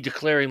me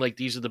declaring like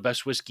these are the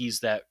best whiskeys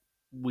that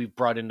we've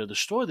brought into the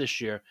store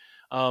this year.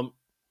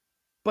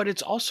 But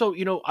it's also,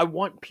 I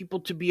want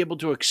people to be able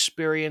to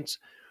experience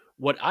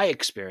what I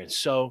experienced.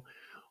 So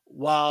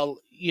while,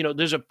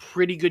 there's a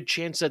pretty good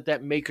chance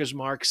that Maker's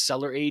Mark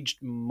Cellar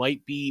Aged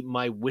might be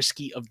my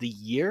whiskey of the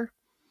year,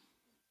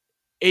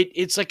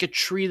 it's like a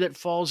tree that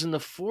falls in the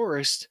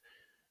forest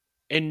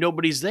and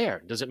nobody's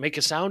there. Does it make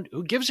a sound?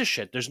 Who gives a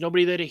shit? There's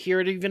nobody there to hear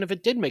it, even if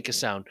it did make a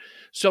sound.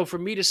 So for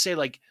me to say,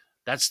 like,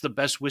 that's the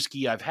best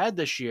whiskey I've had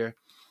this year,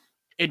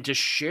 and to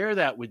share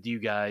that with you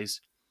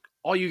guys,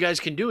 all you guys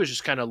can do is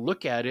just kind of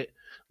look at it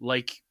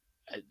like,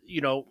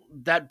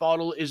 that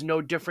bottle is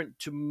no different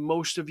to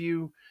most of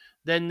you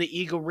than the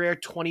Eagle Rare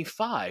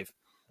 25.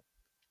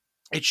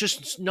 It's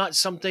just not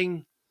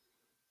something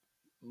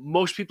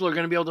most people are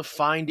going to be able to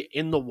find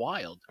in the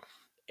wild.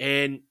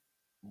 And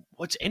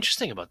what's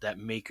interesting about that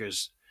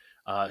Maker's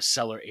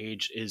Cellar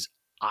Age is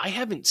I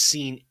haven't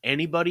seen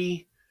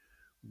anybody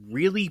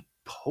really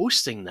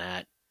posting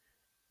that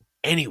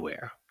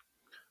anywhere.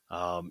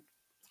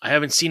 I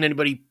haven't seen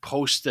anybody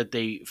post that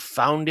they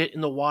found it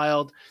in the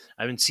wild.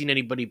 I haven't seen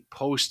anybody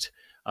post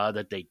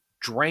that they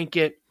drank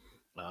it.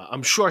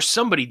 I'm sure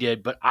somebody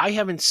did, but I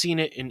haven't seen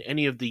it in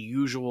any of the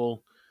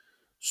usual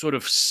sort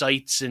of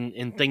sites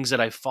and things that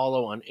I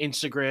follow on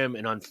Instagram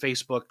and on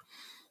Facebook.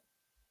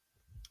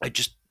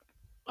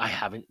 I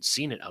haven't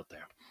seen it out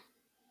there.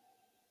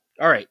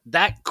 All right,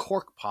 that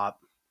cork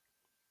pop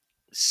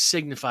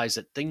signifies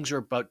that things are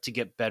about to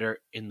get better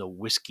in the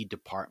whiskey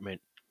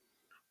department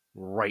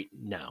right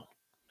now.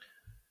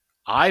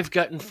 I've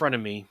got in front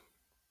of me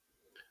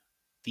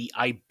the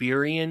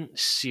Iberian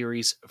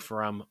series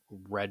from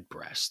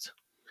Redbreast.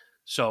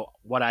 So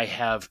what I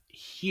have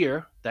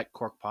here, that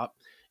cork pop,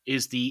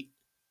 is the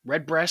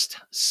Redbreast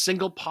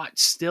single pot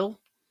still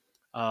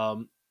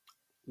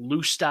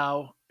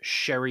Lustau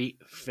Sherry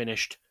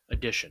Finished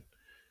Edition.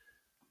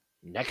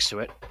 Next to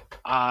it,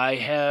 I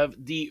have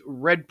the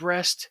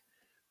Redbreast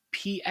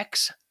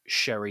PX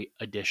Sherry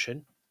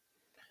Edition.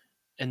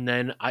 And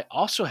then I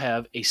also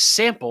have a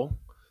sample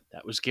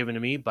that was given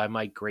to me by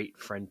my great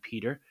friend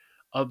Peter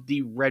of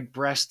the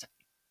Redbreast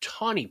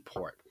Tawny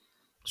Port.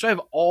 So I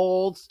have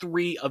all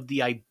three of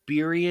the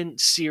Iberian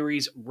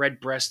series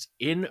Redbreast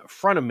in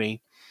front of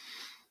me.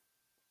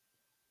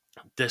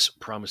 This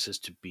promises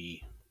to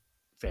be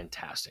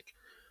fantastic.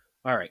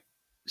 All right,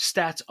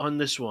 stats on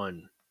this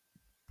one.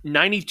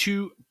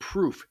 92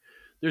 proof.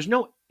 There's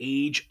no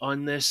age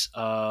on this, but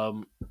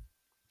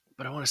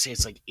I want to say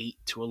it's like 8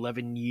 to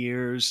 11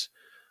 years.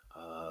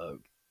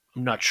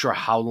 I'm not sure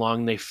how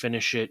long they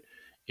finish it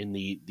in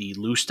the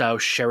Lustau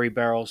sherry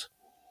barrels.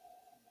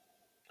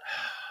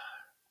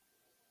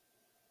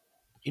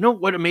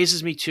 What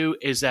amazes me too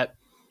is that,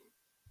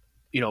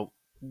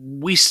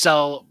 we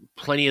sell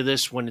plenty of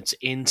this when it's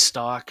in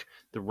stock,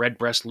 the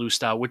Redbreast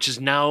Lustau, which is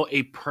now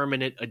a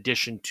permanent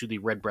addition to the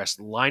Redbreast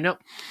lineup.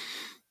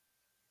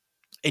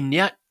 And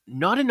yet,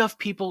 not enough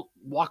people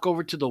walk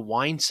over to the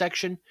wine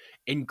section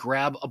and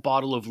grab a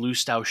bottle of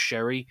Lustau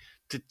sherry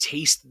to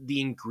taste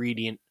the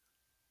ingredient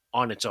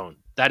on its own.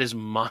 That is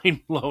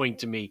mind-blowing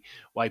to me,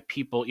 why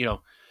people,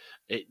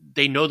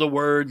 they know the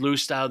word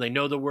Lustau, they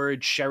know the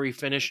word sherry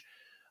finish,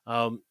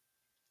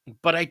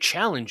 but I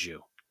challenge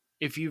you,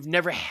 if you've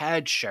never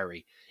had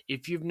sherry,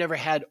 if you've never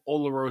had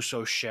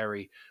Oloroso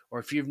sherry, or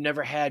if you've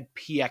never had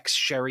PX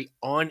sherry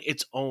on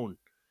its own,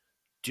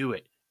 do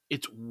it.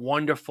 It's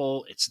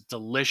wonderful. It's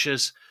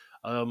delicious.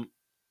 Um,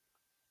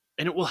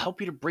 and it will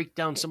help you to break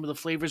down some of the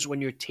flavors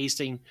when you're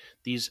tasting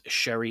these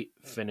sherry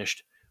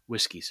finished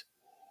whiskeys.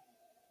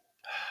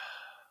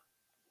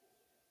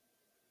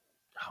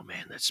 Oh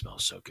man, that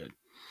smells so good.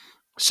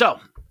 So,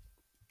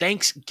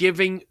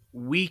 Thanksgiving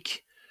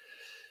week,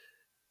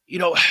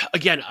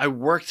 again, I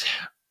worked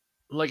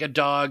like a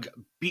dog,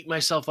 beat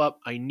myself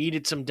up. I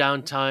needed some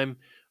downtime.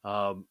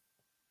 Um,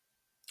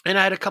 and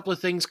I had a couple of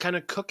things kind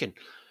of cooking.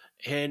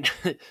 And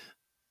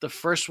the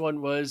first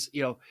one was,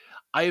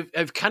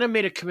 I've kind of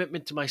made a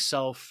commitment to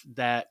myself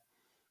that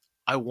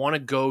I want to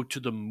go to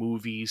the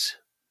movies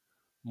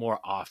more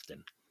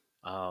often.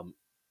 Um,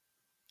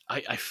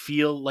 I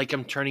feel like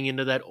I'm turning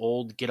into that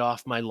old get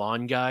off my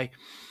lawn guy,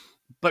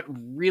 but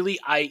really,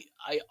 I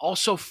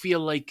also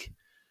feel like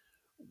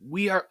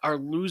we are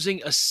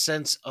losing a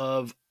sense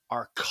of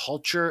our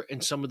culture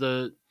and some of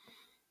the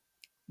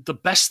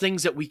best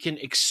things that we can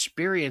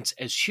experience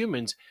as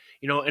humans.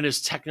 And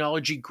as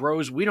technology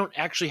grows, we don't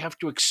actually have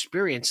to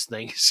experience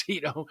things.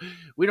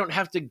 We don't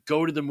have to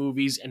go to the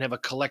movies and have a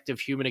collective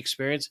human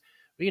experience.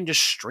 We can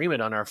just stream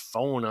it on our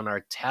phone, on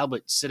our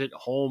tablet, sit at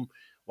home,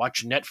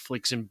 watch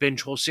Netflix and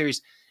binge whole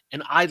series.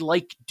 And I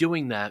like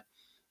doing that,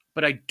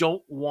 but I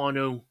don't want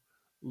to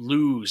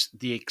lose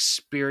the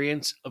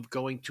experience of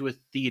going to a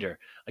theater.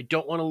 I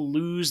don't want to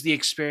lose the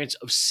experience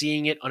of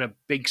seeing it on a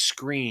big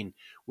screen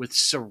with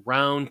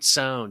surround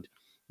sound,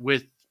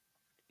 with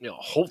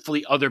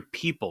hopefully other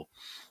people.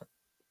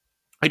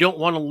 I don't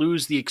want to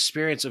lose the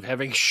experience of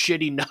having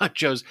shitty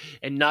nachos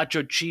and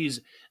nacho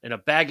cheese and a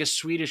bag of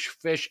Swedish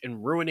fish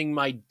and ruining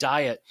my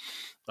diet,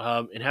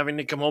 and having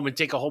to come home and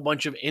take a whole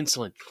bunch of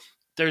insulin.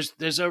 There's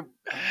there's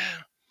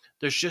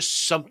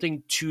just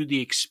something to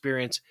the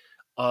experience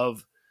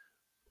of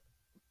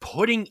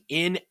putting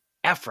in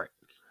effort.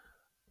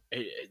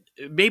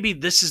 Maybe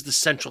this is the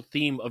central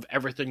theme of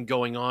everything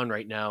going on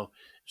right now,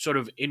 sort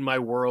of in my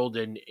world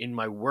and in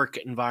my work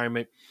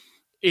environment,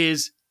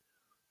 is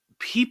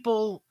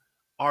people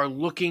are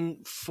looking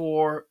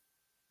for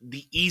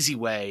the easy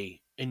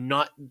way and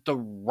not the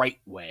right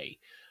way.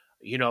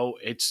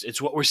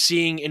 It's what we're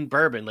seeing in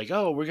bourbon. Like,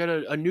 oh, we got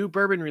a new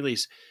bourbon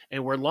release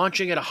and we're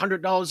launching at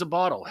 $100 a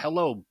bottle.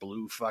 Hello,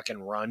 Blue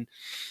fucking Run,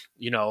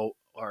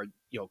 or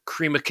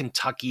Cream of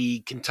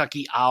Kentucky,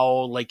 Kentucky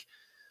Owl. Like,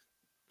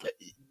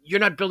 you're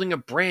not building a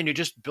brand, you're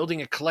just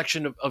building a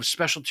collection of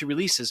specialty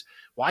releases.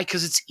 Why?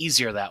 Because it's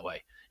easier that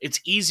way.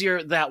 It's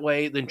easier that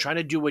way than trying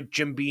to do what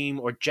Jim Beam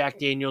or Jack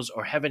Daniels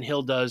or Heaven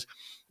Hill does,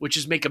 which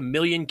is make a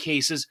million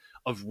cases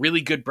of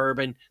really good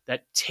bourbon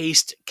that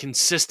taste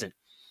consistent.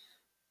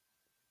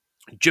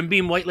 Jim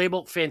Beam White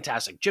Label,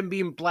 fantastic. Jim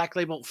Beam Black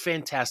Label,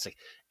 fantastic.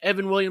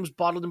 Evan Williams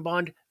Bottled and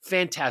Bond,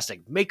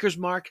 fantastic. Maker's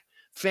Mark,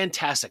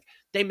 fantastic.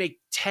 They make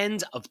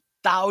tens of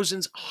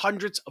thousands,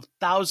 hundreds of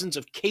thousands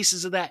of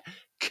cases of that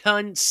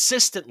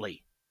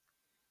consistently,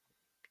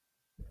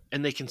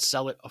 and they can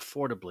sell it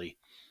affordably.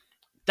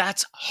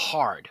 That's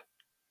hard.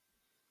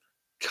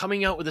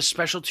 Coming out with a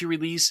specialty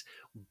release,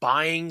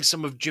 buying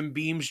some of Jim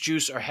Beam's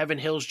juice or Heaven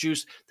Hill's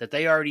juice that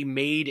they already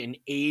made and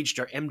aged,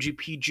 or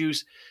MGP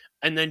juice,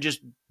 and then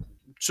just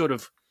sort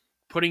of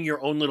putting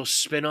your own little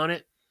spin on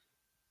it.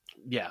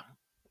 Yeah,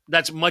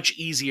 that's much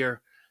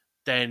easier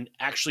than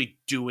actually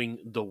doing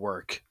the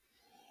work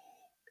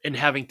and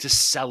having to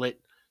sell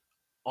it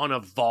on a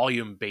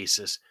volume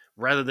basis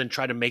rather than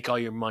try to make all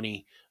your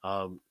money,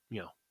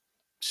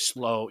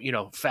 slow,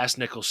 fast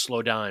nickels,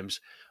 slow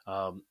dimes.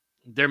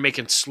 They're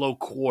making slow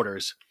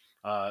quarters,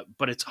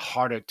 but it's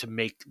harder to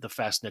make the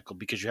fast nickel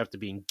because you have to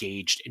be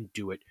engaged and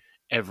do it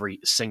every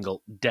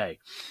single day.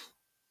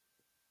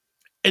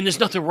 And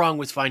there's nothing wrong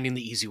with finding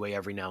the easy way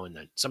every now and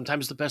then.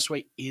 Sometimes the best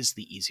way is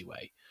the easy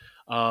way.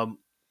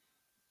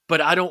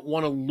 But I don't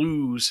want to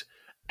lose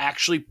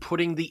actually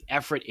putting the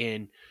effort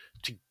in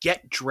to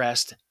get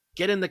dressed,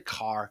 get in the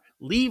car,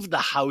 leave the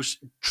house,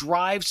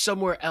 drive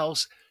somewhere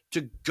else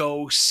to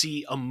go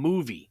see a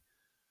movie.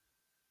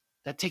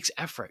 That takes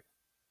effort.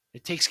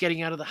 It takes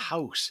getting out of the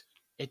house.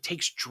 It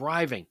takes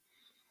driving.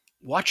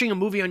 Watching a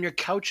movie on your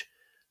couch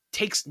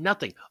takes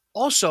nothing.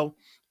 Also,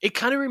 it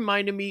kind of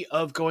reminded me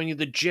of going to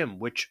the gym,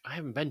 which I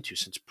haven't been to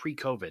since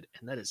pre-COVID,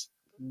 and that is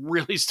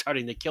really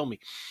starting to kill me.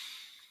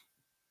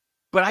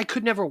 But I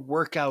could never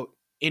work out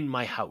in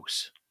my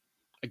house.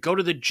 I go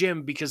to the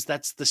gym because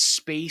that's the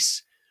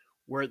space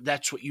where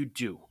that's what you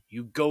do.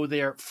 You go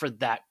there for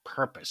that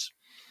purpose.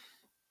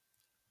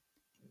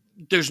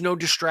 There's no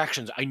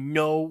distractions. I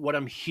know what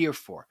I'm here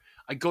for.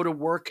 I go to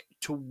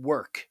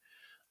work.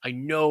 I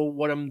know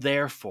what I'm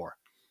there for.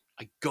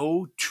 I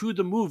go to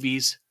the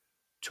movies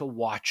to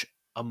watch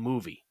a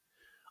movie.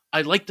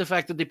 I like the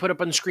fact that they put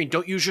up on the screen,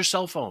 don't use your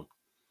cell phone,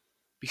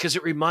 because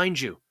it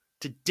reminds you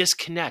to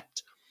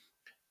disconnect.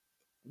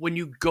 When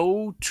you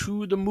go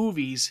to the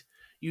movies,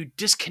 you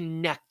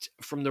disconnect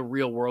from the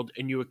real world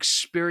and you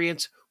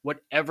experience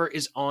whatever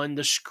is on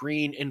the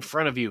screen in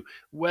front of you,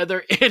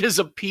 whether it is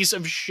a piece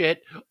of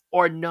shit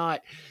or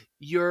not.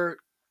 You're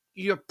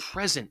You're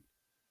present.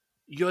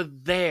 You're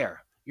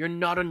there. You're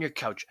not on your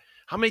couch.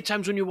 How many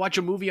times when you watch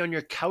a movie on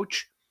your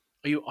couch,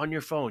 are you on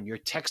your phone? You're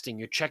texting,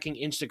 you're checking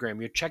Instagram,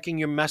 you're checking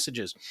your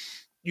messages.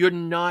 You're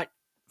not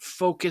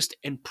focused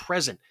and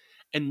present.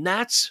 And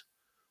that's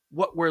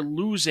what we're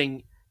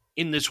losing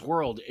in this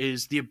world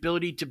is the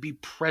ability to be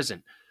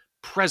present.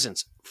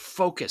 Presence,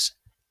 focus,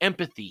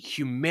 empathy,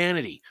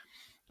 humanity.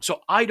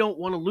 So I don't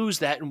want to lose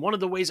that. And one of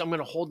the ways I'm going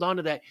to hold on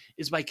to that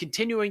is by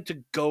continuing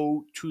to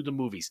go to the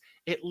movies.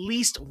 At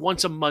least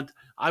once a month,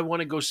 I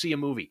want to go see a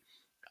movie.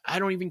 I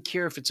don't even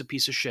care if it's a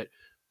piece of shit,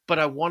 but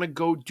I want to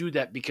go do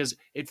that because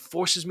it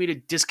forces me to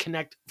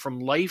disconnect from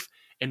life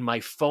and my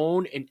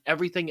phone and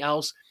everything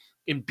else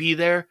and be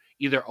there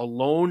either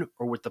alone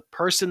or with the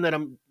person that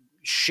I'm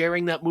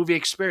sharing that movie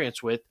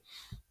experience with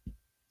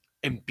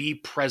and be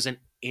present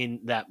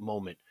in that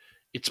moment.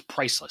 It's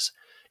priceless.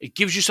 It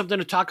gives you something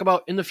to talk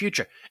about in the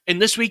future.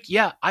 And this week,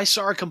 yeah, I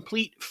saw a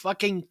complete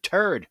fucking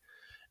turd. It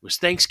was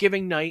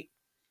Thanksgiving night.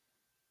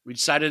 We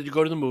decided to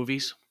go to the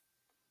movies.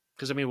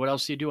 Because, I mean, what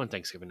else do you do on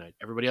Thanksgiving night?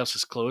 Everybody else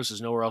is closed. There's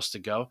nowhere else to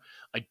go.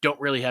 I don't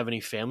really have any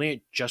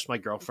family, just my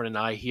girlfriend and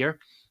I here.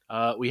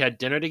 We had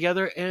dinner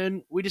together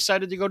and we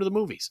decided to go to the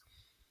movies.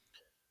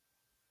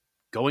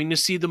 Going to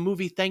see the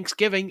movie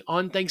Thanksgiving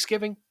on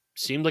Thanksgiving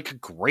seemed like a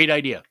great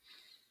idea.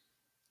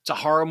 It's a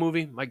horror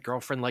movie. My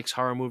girlfriend likes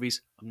horror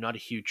movies. I'm not a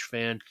huge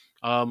fan.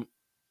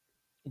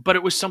 But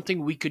it was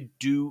something we could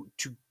do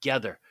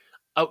together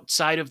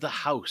outside of the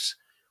house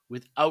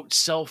without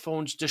cell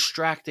phones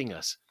distracting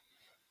us.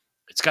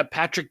 It's got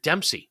Patrick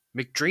Dempsey,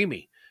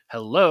 McDreamy.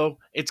 Hello.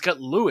 It's got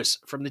Lewis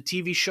from the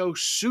TV show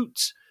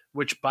Suits,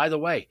 which, by the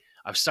way,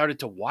 I've started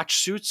to watch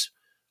Suits.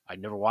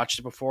 I'd never watched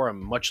it before.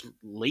 I'm much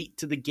late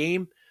to the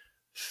game.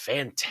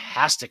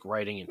 Fantastic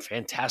writing and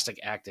fantastic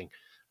acting.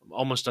 I'm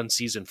almost on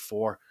season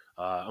 4.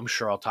 I'm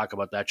sure I'll talk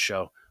about that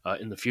show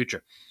in the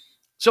future.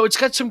 So it's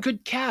got some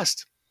good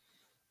cast.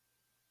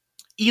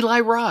 Eli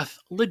Roth,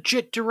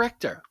 legit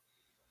director.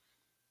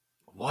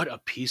 What a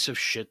piece of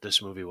shit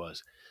this movie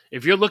was.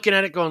 If you're looking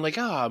at it going like,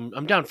 oh,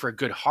 I'm down for a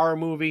good horror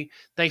movie,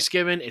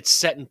 Thanksgiving, it's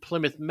set in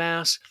Plymouth,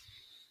 Mass.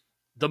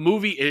 The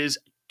movie is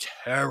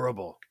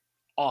terrible.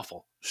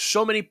 Awful.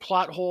 So many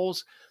plot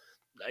holes.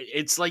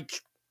 It's like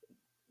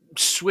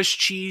Swiss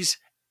cheese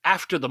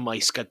after the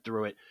mice got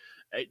through it.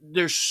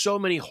 There's so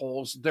many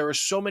holes. There are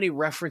so many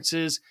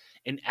references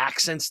and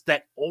accents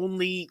that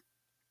only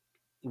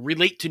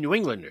relate to New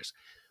Englanders.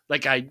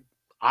 Like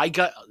I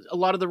got a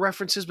lot of the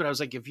references, but I was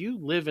like, if you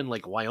live in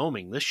like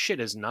Wyoming, this shit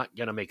is not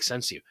gonna make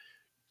sense to you.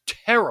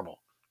 Terrible,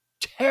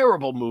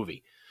 terrible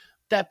movie.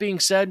 That being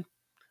said,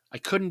 I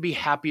couldn't be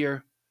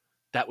happier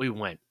that we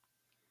went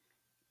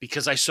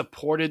because I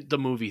supported the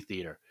movie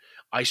theater.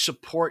 I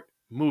support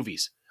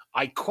movies.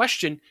 I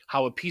question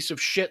how a piece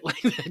of shit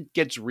like that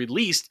gets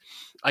released.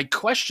 I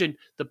question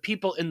the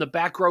people in the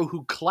back row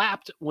who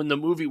clapped when the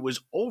movie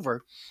was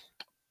over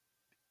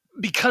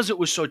because it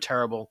was so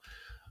terrible.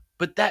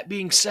 But that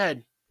being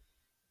said,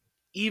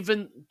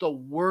 even the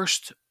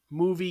worst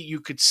movie you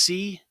could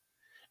see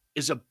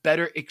is a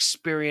better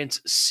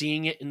experience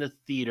seeing it in the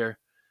theater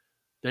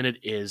than it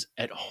is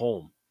at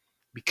home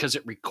because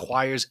it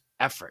requires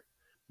effort,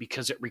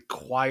 because it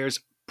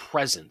requires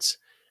presence,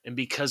 and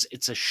because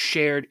it's a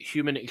shared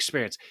human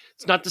experience.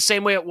 It's not the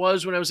same way it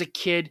was when I was a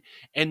kid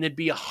and there'd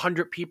be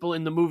 100 people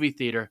in the movie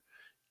theater,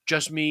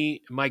 just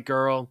me, my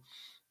girl,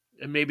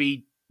 and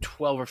maybe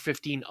 12 or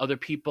 15 other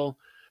people.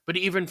 But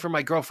even for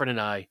my girlfriend and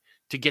I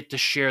to get to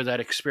share that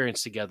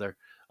experience together,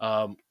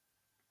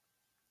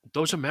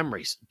 those are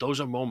memories.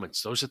 Those are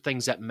moments. Those are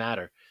things that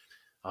matter.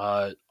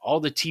 All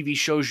the TV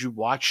shows you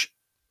watch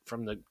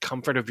from the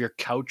comfort of your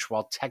couch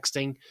while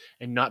texting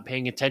and not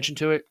paying attention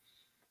to it,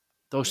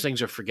 those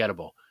things are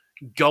forgettable.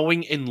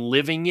 Going and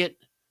living it,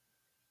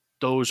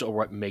 those are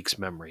what makes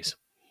memories.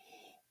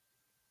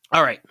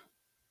 All right.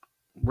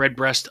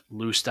 Redbreast,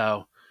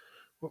 Lustau.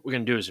 What we're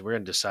going to do is we're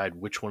going to decide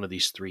which one of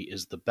these 3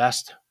 is the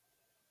best.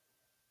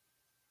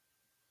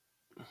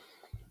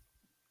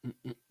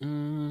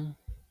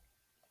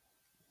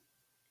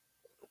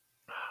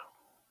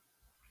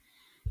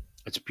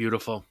 It's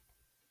beautiful.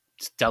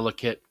 It's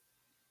delicate,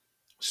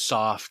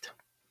 soft.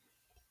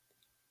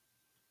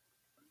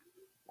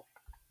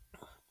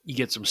 You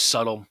get some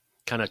subtle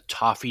kind of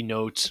toffee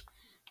notes,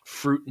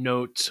 fruit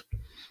notes.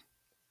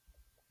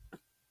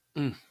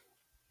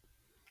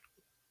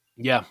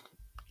 Yeah,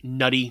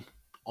 nutty,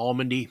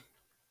 almondy.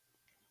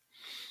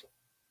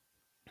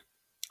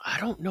 I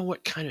don't know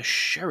what kind of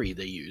sherry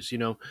they use.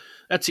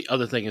 That's the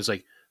other thing is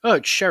like, oh,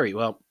 it's sherry.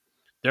 Well,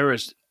 there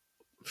is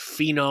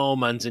Fino,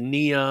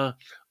 Manzanilla,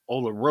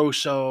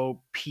 Oloroso,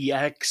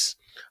 PX,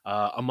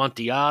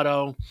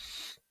 Amontillado,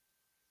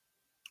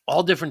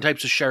 all different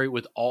types of sherry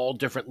with all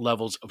different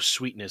levels of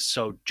sweetness.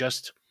 So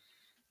just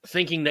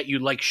thinking that you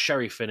like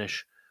sherry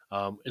finish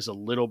is a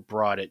little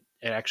broad. It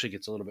actually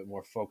gets a little bit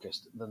more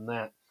focused than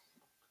that.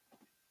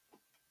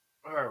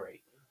 All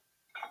right.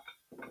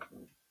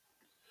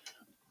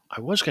 I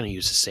was going to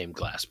use the same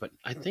glass, but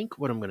I think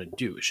what I'm going to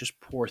do is just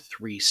pour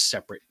 3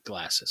 separate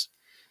glasses.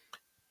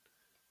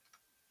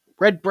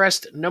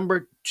 Redbreast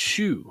number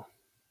 2.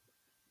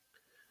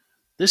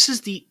 This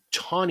is the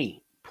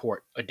Tawny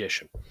Port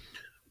edition,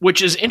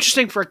 which is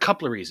interesting for a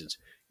couple of reasons.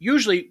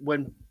 Usually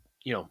when,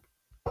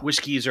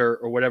 whiskeys or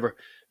whatever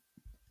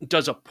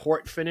does a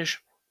port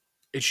finish,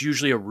 it's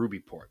usually a ruby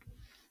port.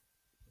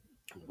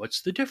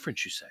 What's the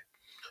difference, you say?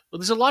 Well,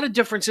 there's a lot of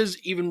differences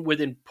even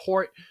within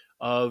port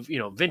of,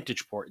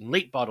 vintage port and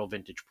late bottle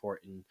vintage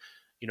port and,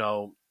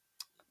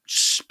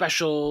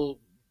 special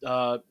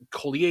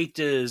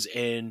colliatas.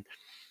 And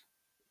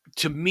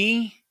to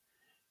me,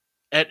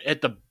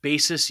 at the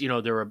basis,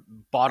 there are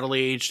bottle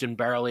aged and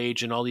barrel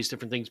aged and all these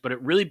different things, but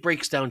it really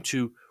breaks down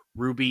to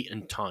ruby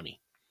and tawny.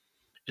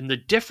 And the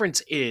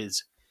difference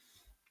is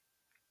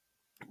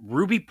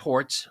ruby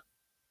ports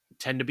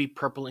tend to be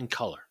purple in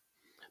color.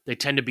 They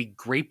tend to be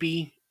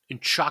grapey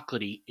and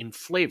chocolatey in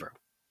flavor.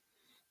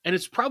 And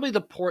it's probably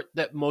the port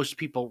that most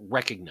people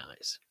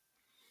recognize.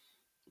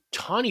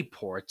 Tawny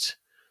ports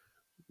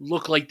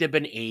look like they've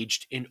been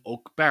aged in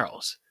oak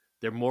barrels.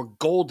 They're more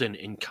golden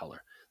in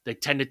color. They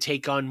tend to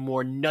take on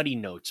more nutty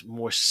notes,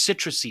 more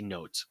citrusy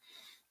notes.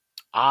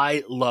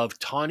 I love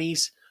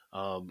tawnies.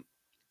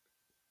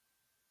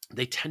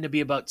 They tend to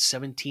be about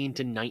 17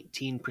 to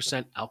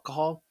 19%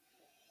 alcohol.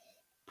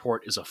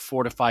 Port is a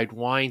fortified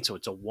wine, so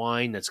it's a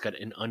wine that's got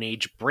an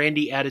unaged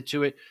brandy added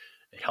to it.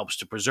 It helps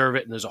to preserve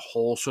it, and there's a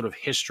whole sort of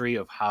history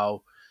of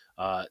how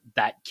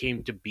that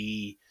came to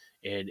be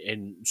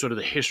and sort of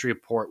the history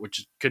of port,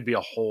 which could be a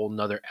whole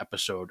nother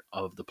episode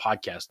of the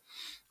podcast.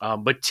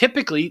 But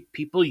typically,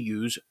 people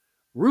use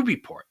ruby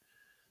port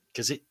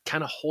because it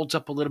kind of holds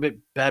up a little bit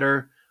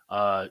better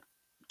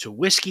to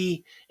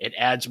whiskey. It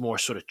adds more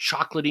sort of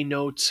chocolatey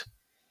notes.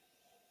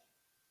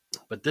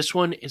 But this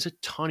one is a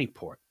tawny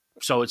port.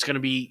 So it's going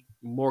to be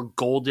more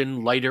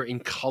golden, lighter in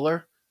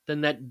color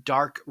than that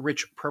dark,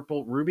 rich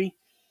purple ruby.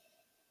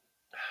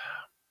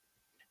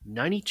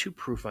 92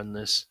 proof on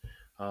this.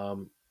 I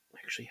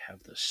actually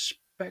have the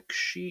spec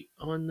sheet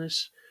on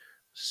this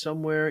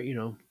somewhere.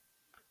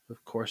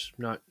 Of course,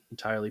 not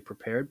entirely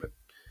prepared, but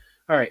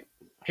all right.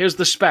 Here's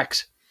the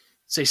specs.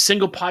 It's a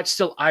single pot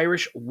still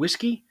Irish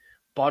whiskey,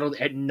 bottled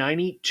at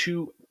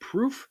 92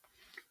 proof.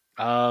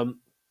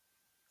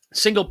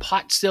 Single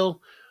pot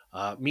still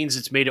means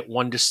it's made at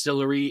one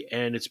distillery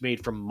and it's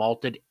made from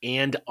malted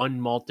and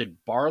unmalted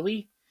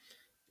barley.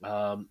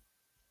 The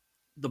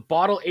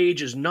bottle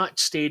age is not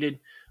stated,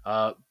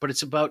 but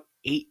it's about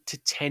 8 to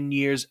 10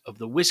 years of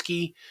the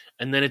whiskey,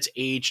 and then it's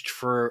aged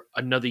for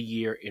another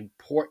year in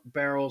port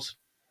barrels.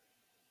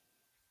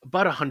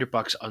 About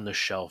 $100 on the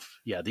shelf.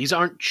 Yeah, these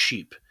aren't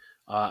cheap.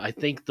 I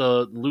think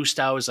the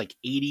Lustau is like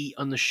 80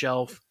 on the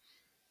shelf.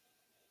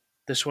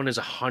 This one is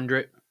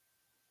 100.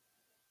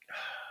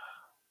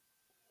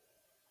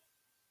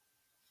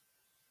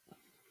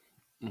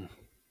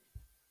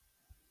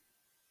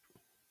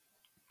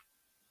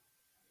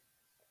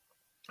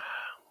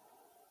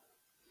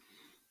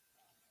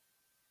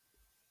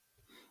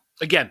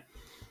 Again,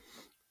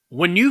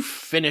 when you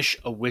finish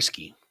a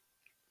whiskey,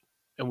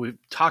 and we've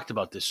talked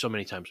about this so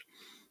many times,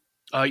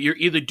 you're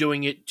either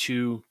doing it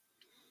to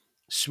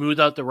smooth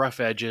out the rough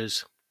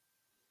edges,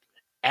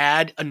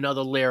 add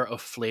another layer of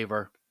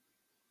flavor,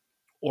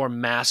 or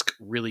mask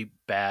really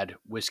bad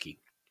whiskey.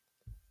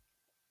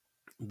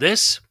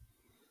 This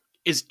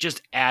is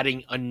just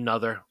adding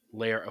another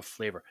layer of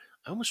flavor.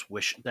 I almost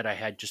wish that I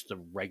had just the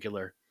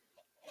regular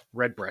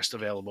Redbreast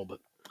available,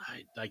 but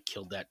I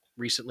killed that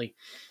recently.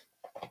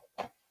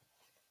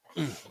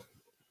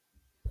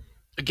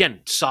 Again,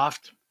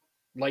 soft,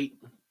 light,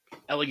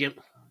 elegant.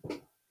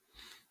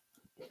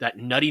 That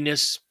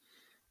nuttiness,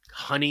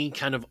 honey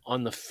kind of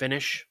on the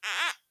finish.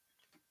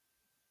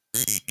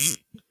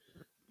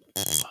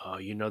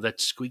 That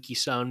squeaky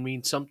sound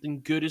means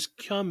something good is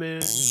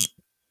coming.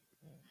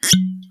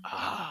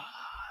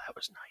 That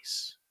was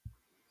nice.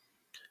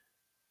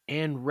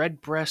 And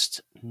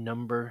Redbreast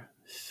number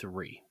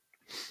 3.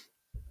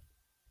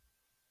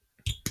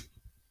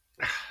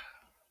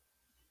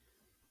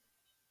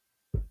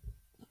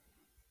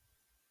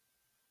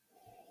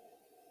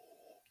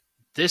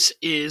 This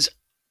is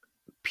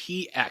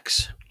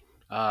PX,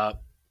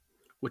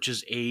 which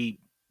is a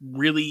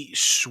really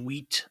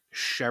sweet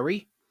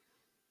sherry.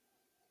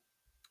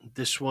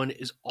 This one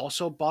is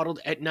also bottled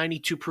at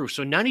 92 proof.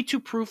 So 92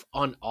 proof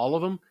on all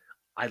of them.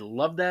 I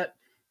love that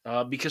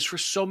because for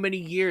so many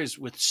years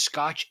with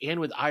Scotch and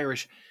with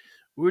Irish,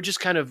 we were just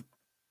kind of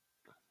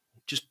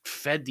just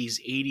fed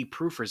these 80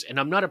 proofers. And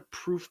I'm not a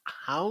proof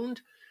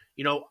hound.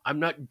 I'm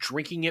not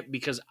drinking it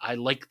because I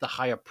like the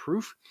higher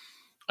proof.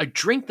 I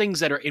drink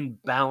things that are in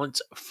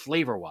balance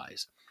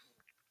flavor-wise.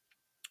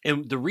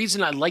 And the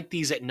reason I like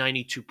these at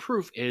 92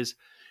 proof is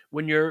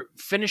when you're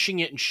finishing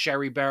it in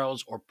sherry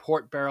barrels or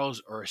port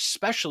barrels or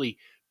especially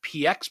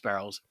PX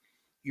barrels,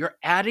 you're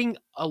adding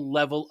a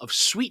level of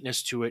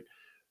sweetness to it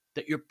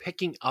that you're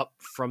picking up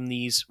from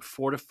these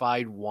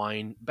fortified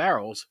wine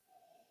barrels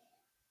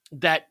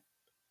that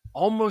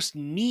almost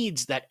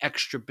needs that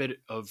extra bit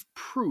of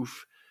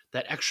proof,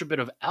 that extra bit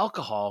of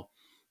alcohol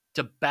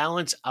to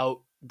balance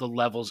out the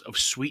levels of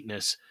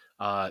sweetness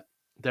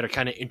that are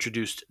kind of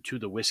introduced to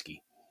the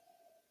whiskey.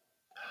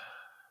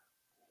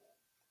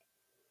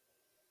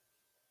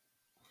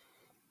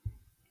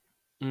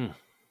 Mm,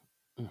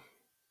 mm,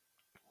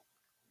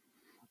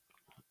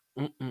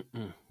 mm, mm,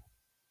 mm.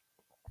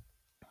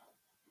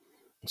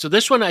 So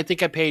this one, I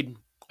paid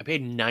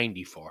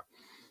 90 for.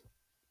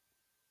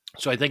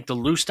 So I think the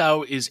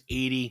Lustau is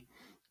 80,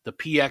 the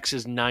PX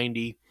is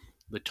 90,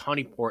 the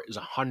Tawny Port is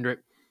 100.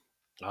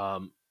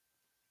 Um,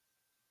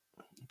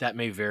 that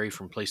may vary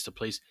from place to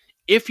place.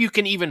 If you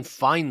can even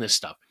find this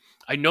stuff,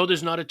 I know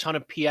there's not a ton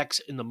of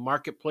PX in the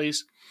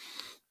marketplace.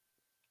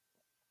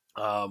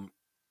 Um,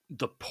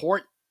 the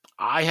port,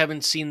 I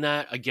haven't seen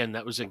that. Again,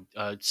 that was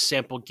a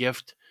sample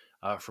gift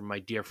from my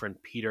dear friend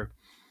Peter.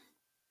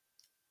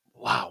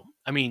 Wow.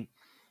 I mean,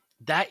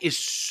 that is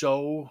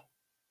so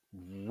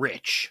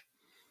rich.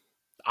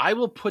 I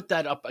will put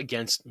that up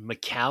against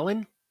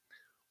Macallan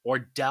or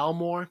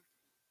Dalmore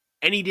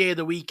any day of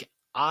the week.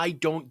 I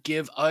don't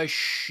give a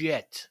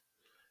shit.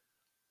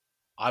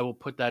 I will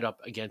put that up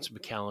against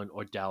Macallan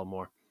or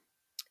Dalmore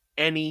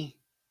any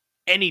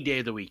day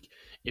of the week.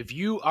 If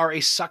you are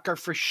a sucker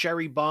for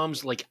sherry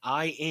bombs like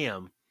I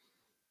am,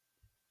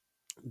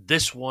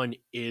 this one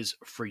is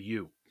for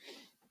you.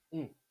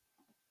 Mm,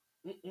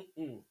 mm, mm,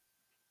 mm.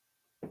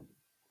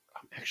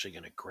 I'm actually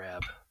going to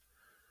grab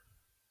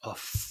a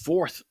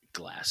fourth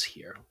glass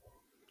here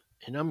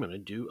and I'm going to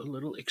do a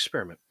little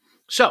experiment.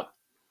 So,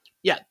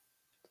 yeah,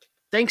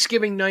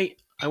 Thanksgiving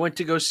night, I went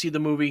to go see the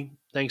movie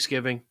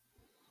Thanksgiving.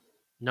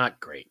 Not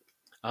great.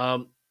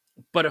 Um,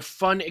 but a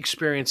fun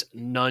experience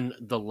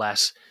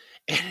nonetheless.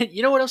 And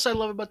you know what else I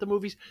love about the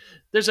movies?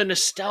 There's a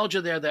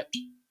nostalgia there that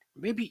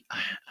maybe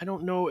I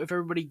don't know if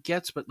everybody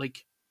gets, but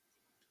like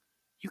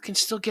you can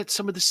still get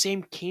some of the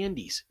same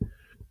candies.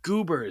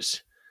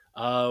 Goobers,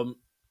 um,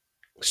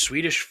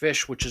 Swedish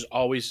Fish, which is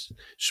always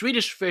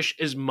Swedish Fish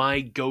is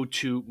my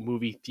go-to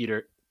movie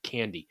theater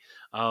candy.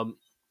 Um,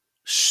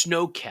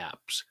 Snow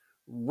caps,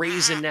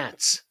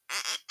 raisinets,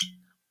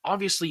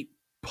 obviously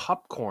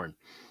popcorn.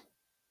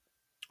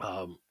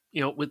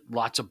 With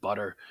lots of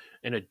butter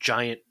and a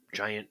giant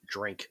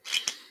drink.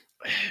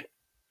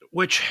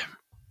 Which,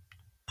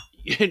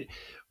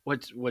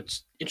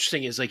 what's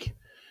interesting is like,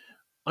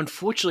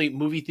 unfortunately,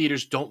 movie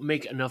theaters don't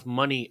make enough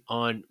money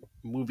on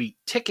movie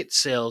ticket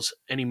sales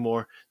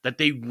anymore. That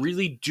they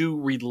really do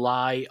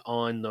rely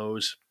on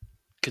those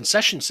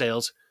concession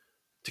sales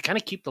to kind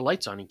of keep the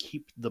lights on and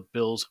keep the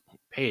bills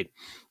paid.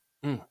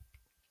 Mm,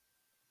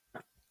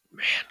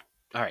 man,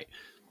 all right.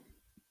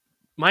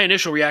 My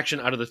initial reaction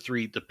out of the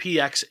three, the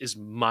PX is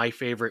my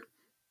favorite,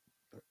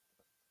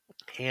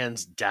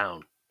 hands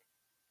down.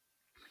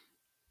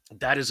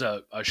 That is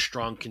a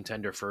strong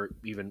contender for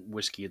even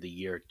whiskey of the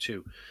year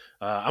too.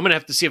 I'm gonna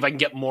have to see if I can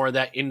get more of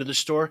that into the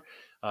store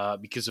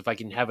because if I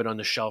can have it on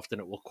the shelf, then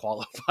it will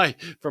qualify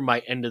for my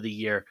end of the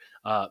year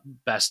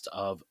best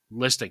of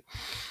listing.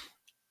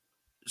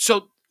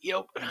 So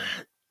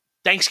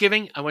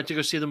Thanksgiving, I went to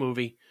go see the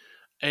movie,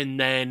 and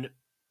then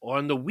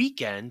on the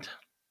weekend,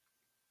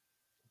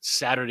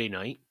 Saturday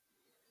night,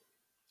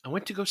 I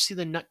went to go see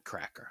the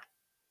Nutcracker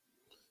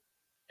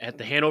at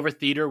the Hanover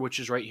Theater, which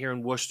is right here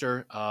in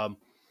Worcester.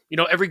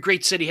 Every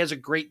great city has a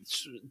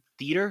great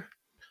theater.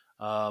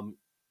 Um,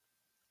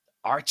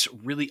 Arts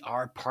really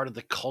are part of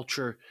the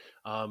culture,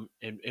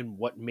 and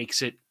what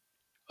makes it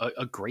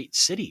a great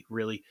city.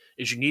 Really,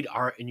 is you need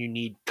art and you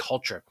need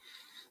culture.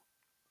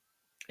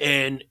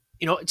 And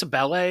it's a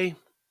ballet,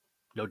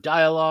 no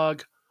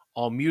dialogue,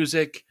 all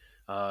music,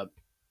 uh,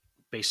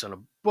 based on a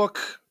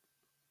book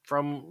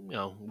from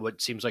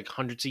what seems like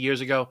hundreds of years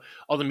ago.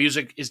 All the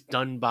music is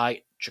done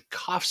by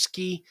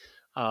Tchaikovsky.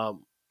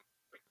 Um,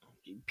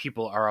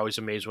 People are always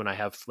amazed when I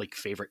have like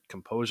favorite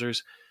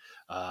composers.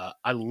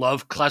 I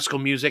love classical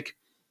music.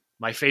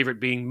 My favorite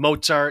being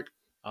Mozart,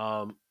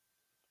 um,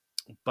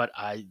 but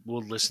I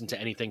will listen to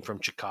anything from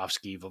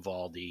Tchaikovsky,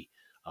 Vivaldi,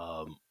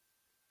 um,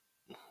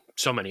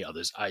 so many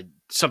others. I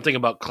something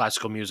about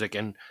classical music,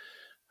 and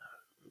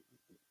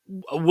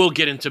we'll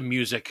get into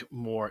music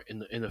more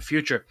in the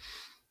future.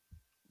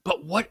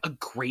 But what a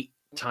great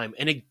time!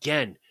 And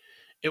again,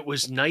 it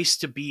was nice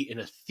to be in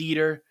a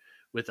theater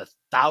with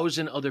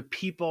 1,000 other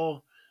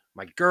people.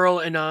 My girl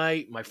and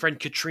I, my friend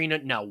Katrina,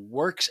 now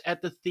works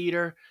at the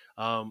theater.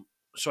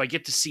 So I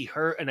get to see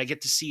her and I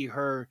get to see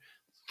her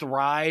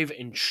thrive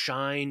and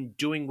shine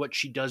doing what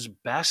she does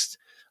best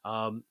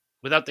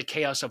without the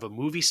chaos of a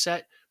movie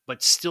set,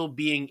 but still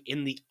being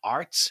in the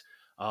arts.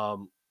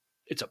 Um,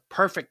 it's a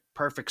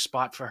perfect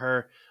spot for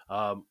her.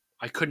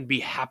 I couldn't be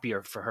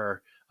happier for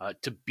her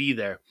to be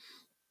there.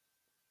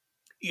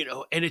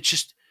 And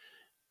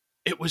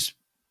it was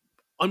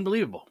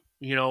unbelievable.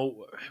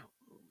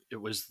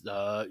 It was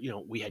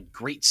we had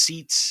great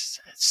seats,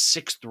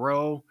 sixth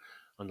row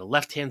on the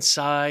left hand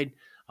side.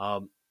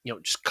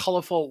 Just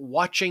colorful,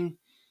 watching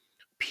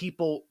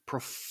people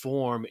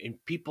perform and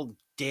people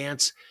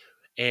dance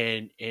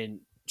and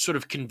sort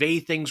of convey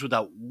things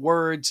without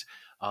words.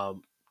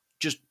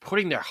 Just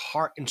putting their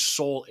heart and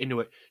soul into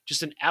it.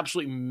 Just an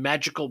absolutely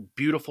magical,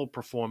 beautiful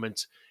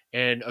performance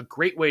and a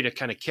great way to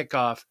kind of kick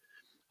off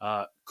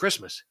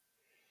Christmas.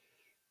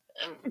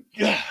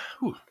 Yeah,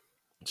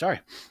 sorry.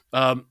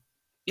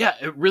 Yeah,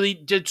 it really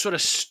did sort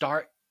of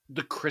start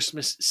the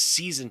Christmas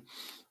season,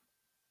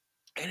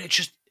 and it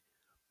just,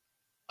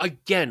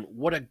 again,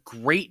 what a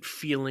great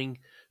feeling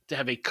to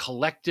have a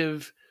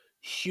collective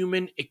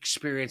human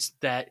experience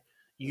that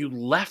you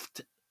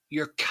left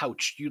your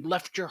couch, you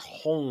left your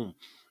home,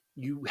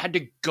 you had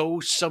to go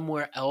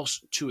somewhere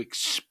else to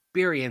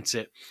experience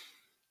it.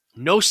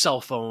 No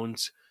cell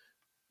phones,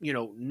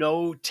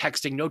 no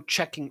texting, no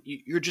checking.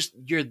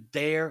 You're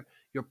there,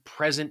 you're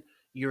present,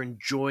 you're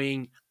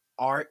enjoying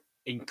art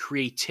and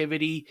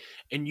creativity,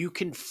 and you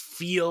can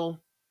feel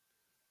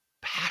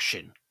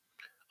passion.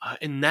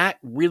 And that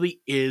really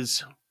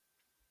is,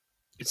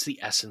 it's the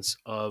essence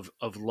of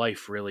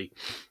life, really,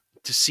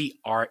 to see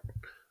art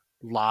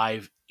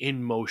live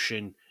in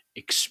motion,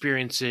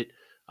 experience it.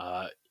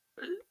 Uh,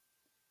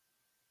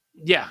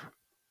 yeah.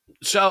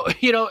 So,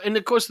 in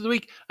the course of the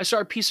week, I saw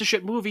a piece of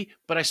shit movie,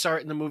 but I saw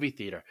it in the movie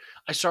theater.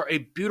 I saw a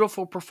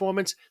beautiful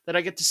performance that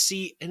I get to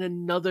see in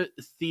another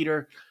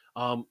theater.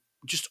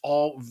 Just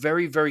all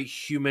very, very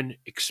human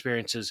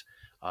experiences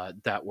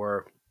that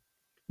were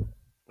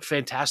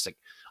fantastic.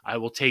 I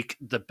will take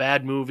the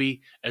bad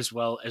movie as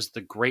well as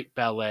the great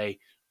ballet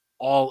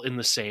all in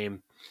the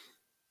same,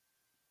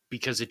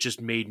 because it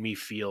just made me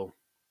feel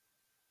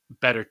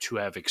better to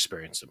have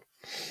experienced them.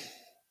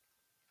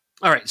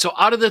 All right, so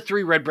out of the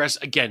three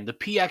Redbreasts, again, the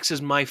PX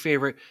is my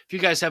favorite. If you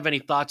guys have any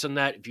thoughts on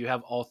that, if you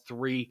have all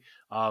three,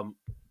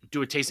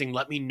 do a tasting.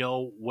 Let me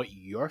know what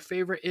your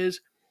favorite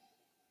is.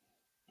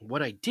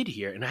 What I did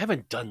here, and I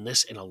haven't done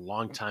this in a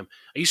long time.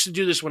 I used to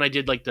do this when I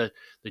did like the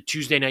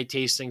Tuesday night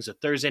tastings, the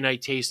Thursday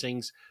night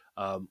tastings,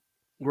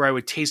 where I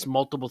would taste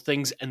multiple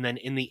things and then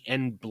in the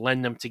end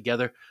blend them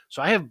together.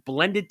 So I have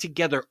blended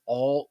together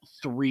all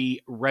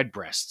three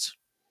Redbreasts: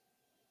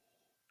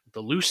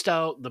 the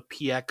Lustau, the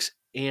PX,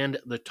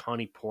 and the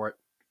Tawny Port.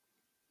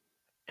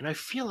 And I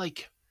feel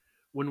like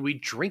when we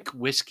drink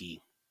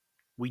whiskey,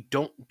 we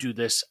don't do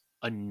this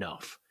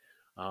enough.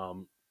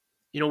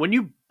 When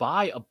you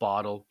buy a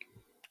bottle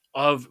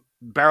of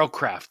Barrel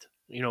Craft,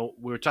 we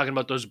were talking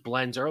about those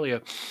blends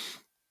earlier.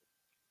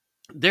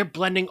 They're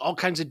blending all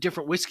kinds of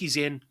different whiskeys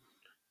in,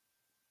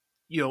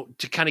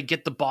 to kind of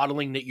get the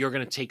bottling that you're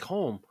going to take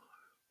home.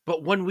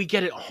 But when we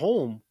get it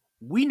home,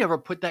 we never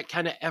put that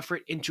kind of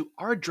effort into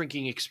our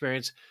drinking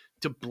experience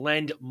to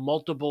blend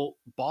multiple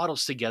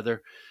bottles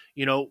together.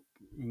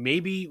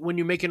 Maybe when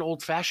you make an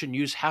old fashioned,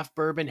 use half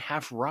bourbon,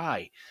 half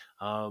rye.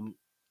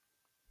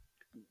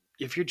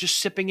 If you're just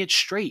sipping it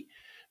straight,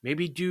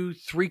 maybe do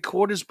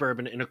 3/4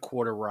 bourbon and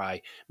 1/4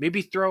 rye.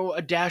 Maybe throw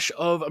a dash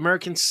of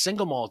American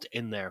single malt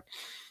in there.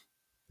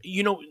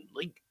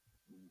 Like,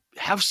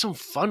 have some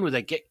fun with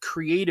it. Get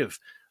creative.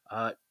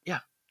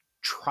 Yeah,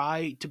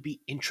 try to be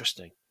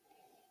interesting.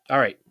 All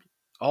right,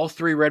 all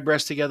three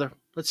Redbreasts together.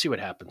 Let's see what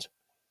happens.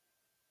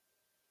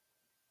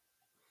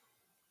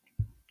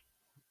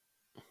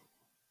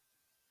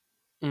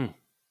 Mm.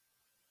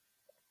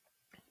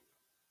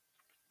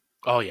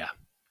 Oh yeah,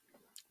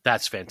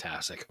 that's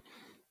fantastic.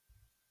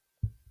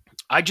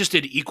 I just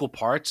did equal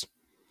parts,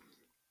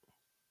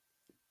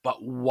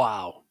 but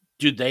wow,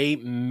 do they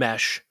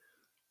mesh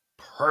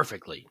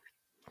perfectly.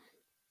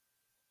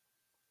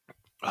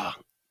 Oh,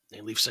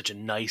 they leave such a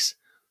nice,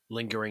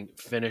 lingering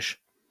finish.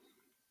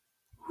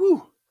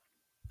 Whew,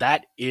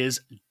 that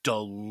is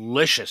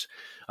delicious.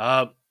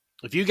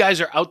 If you guys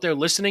are out there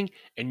listening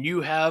and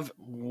you have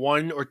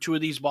one or two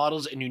of these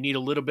bottles and you need a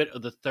little bit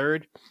of the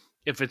third,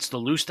 if it's the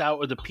Lustau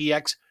or the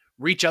PX,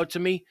 reach out to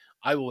me.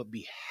 I will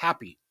be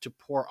happy to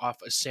pour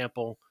off a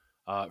sample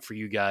for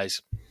you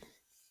guys.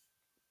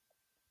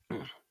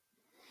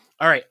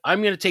 All right,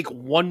 I'm going to take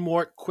one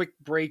more quick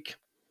break,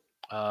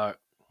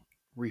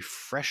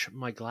 refresh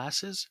my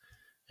glasses,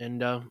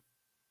 and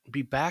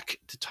be back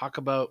to talk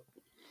about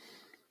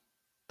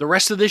the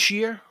rest of this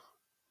year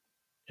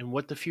and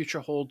what the future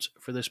holds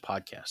for this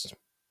podcast.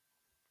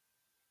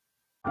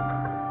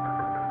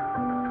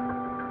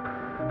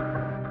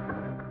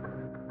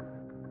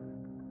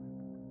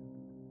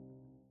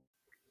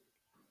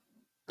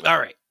 All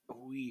right,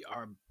 we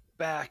are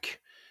back.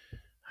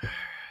 Oh,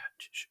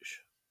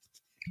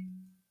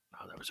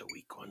 that was a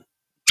weak one.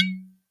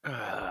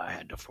 I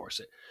had to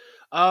force it.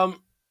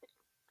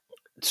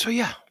 So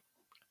yeah,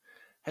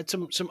 had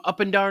some up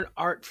and down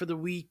art for the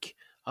week.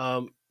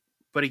 But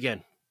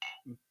again,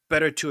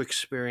 better to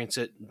experience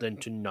it than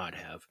to not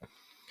have.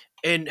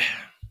 And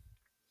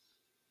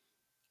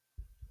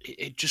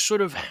it just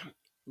sort of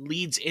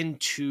leads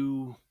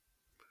into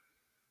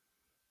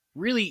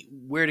really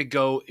where to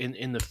go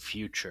in the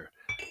future.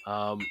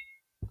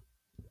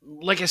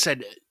 Like I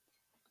said,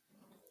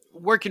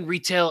 work in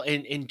retail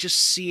and just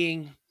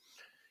seeing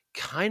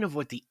kind of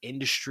what the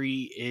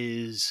industry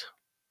is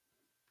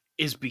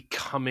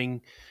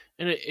becoming,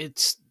 and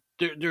it's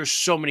there's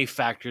so many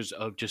factors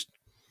of just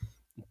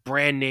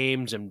brand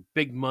names and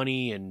big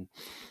money and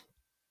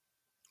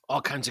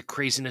all kinds of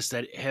craziness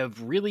that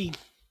have really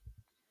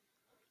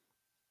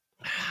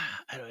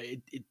I don't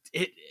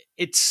know,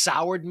 it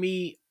soured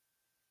me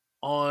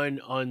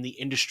on the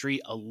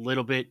industry a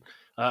little bit.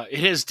 It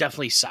has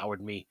definitely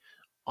soured me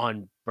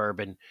on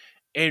bourbon,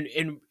 and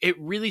it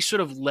really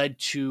sort of led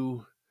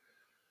to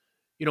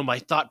my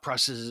thought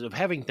processes of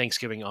having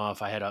Thanksgiving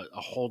off. I had a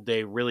whole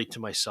day really to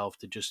myself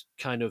to just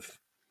kind of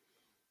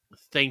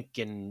think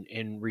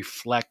and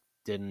reflect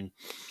and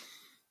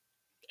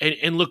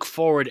look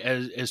forward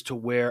as to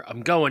where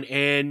I'm going.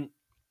 And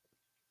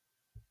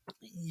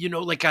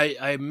like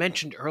I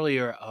mentioned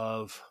earlier,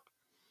 of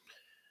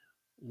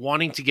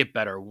wanting to get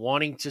better,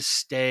 wanting to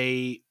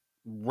stay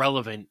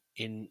relevant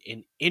and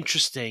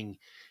interesting,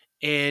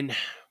 and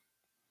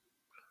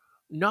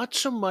not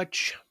so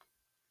much,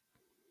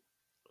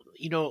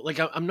 like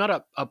I'm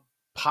not a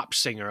pop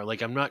singer.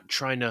 Like, I'm not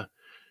trying to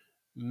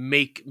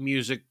make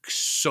music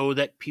so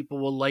that people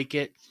will like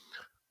it.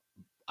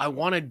 I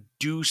want to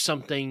do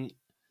something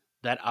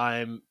that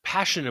I'm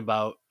passionate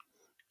about,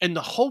 and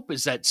the hope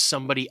is that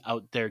somebody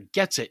out there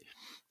gets it.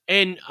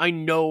 And I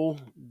know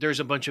there's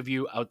a bunch of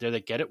you out there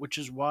that get it, which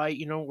is why,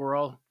 we're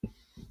all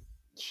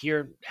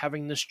here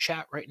having this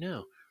chat right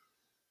now.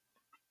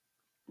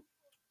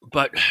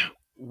 But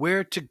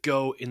where to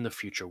go in the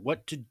future,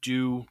 what to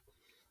do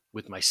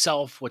with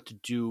myself, what to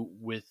do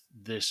with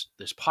this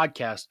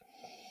podcast,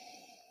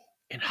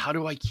 and how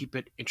do I keep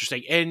it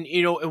interesting? And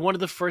one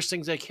of the first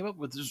things I came up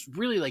with is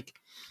really like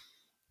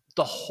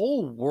the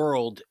whole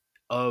world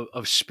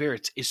of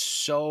spirits is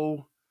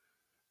so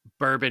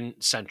bourbon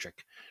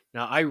centric.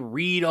 Now, I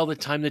read all the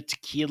time that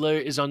tequila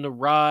is on the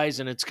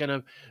rise and it's going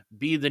to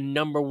be the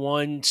number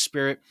one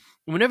spirit.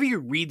 Whenever you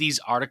read these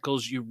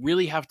articles, you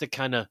really have to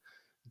kind of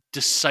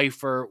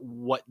decipher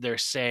what they're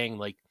saying.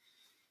 Like,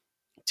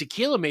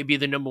 tequila may be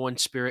the number one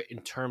spirit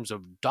in terms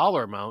of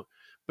dollar amount,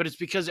 but it's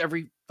because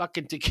every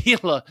fucking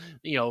tequila,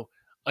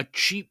 a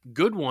cheap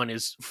good one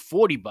is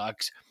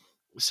 $40.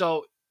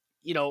 So,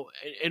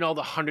 and all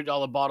the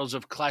 $100 bottles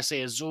of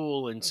Clase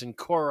Azul and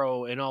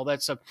Sincoro and all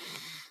that stuff,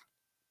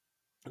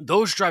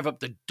 those drive up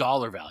the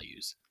dollar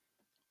values.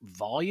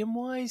 Volume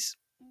wise,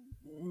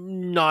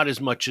 not as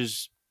much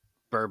as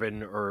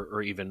bourbon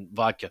or even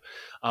vodka.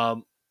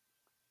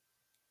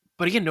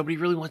 But again, nobody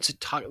really wants to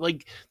talk.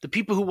 Like, the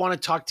people who want to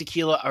talk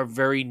tequila are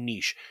very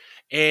niche.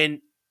 And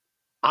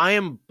I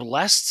am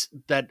blessed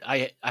that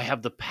I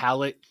have the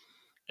palate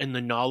and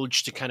the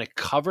knowledge to kind of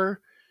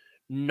cover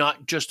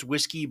not just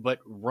whiskey, but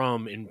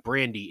rum and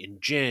brandy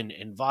and gin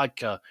and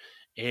vodka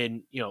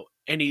and,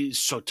 any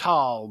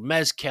Sotol,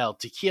 mezcal,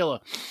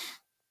 tequila,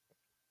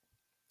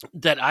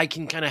 that I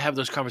can kind of have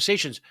those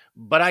conversations.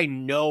 But I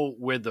know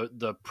where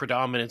the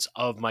predominance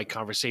of my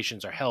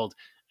conversations are held,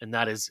 and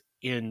that is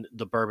in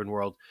the bourbon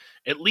world,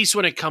 at least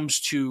when it comes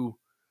to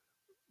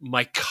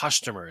my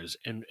customers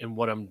and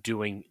what I'm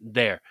doing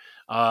there.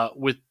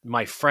 With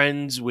my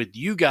friends, with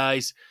you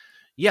guys,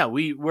 yeah,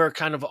 we're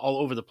kind of all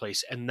over the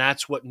place. And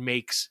that's what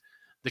makes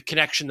the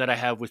connection that I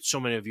have with so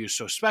many of you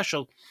so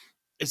special,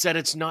 is that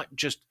it's not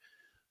just,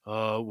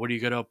 what do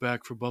you got out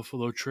back for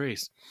Buffalo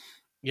Trace?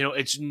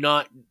 It's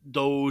not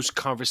those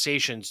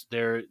conversations.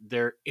 They're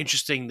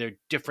interesting, they're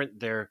different,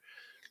 they're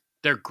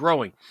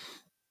growing.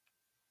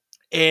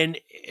 And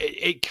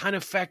it kind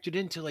of factored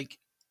into, like,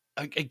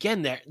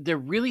 again, there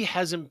really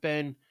hasn't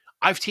been.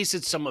 I've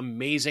tasted some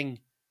amazing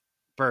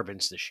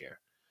bourbons this year,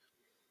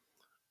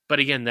 but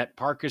again, that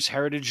Parker's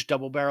Heritage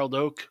Double Barreled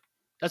Oak,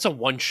 that's a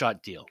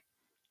one-shot deal.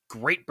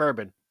 Great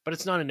bourbon, but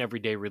it's not an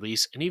everyday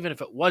release. And even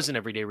if it was an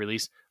everyday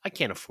release, I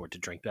can't afford to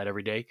drink that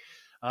every day.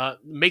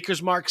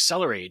 Maker's Mark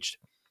Cellar Aged,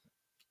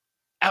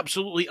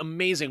 absolutely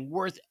amazing,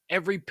 worth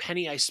every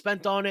penny I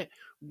spent on it,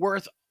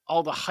 worth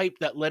all the hype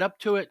that led up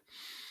to it.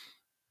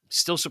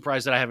 Still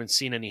surprised that I haven't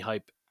seen any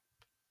hype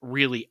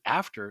really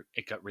after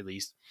it got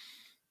released,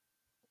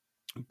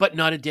 but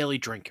not a daily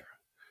drinker.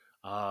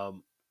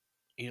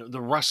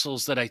 The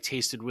Russells that I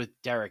tasted with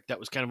Derek, that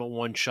was kind of a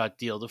one-shot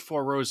deal. The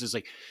Four Roses,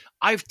 like,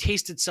 I've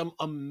tasted some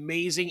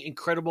amazing,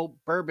 incredible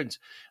bourbons.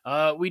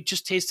 We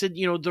just tasted,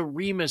 the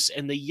Remus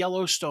and the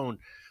Yellowstone,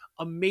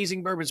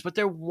 amazing bourbons, but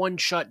they're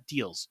one-shot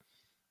deals.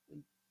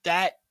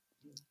 That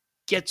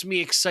gets me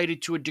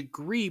excited to a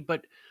degree,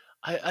 but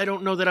I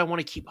don't know that I want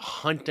to keep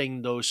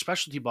hunting those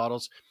specialty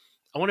bottles.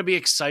 I want to be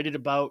excited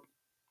about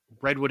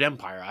Redwood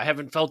Empire. I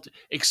haven't felt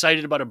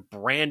excited about a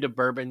brand of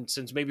bourbon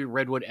since maybe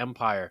Redwood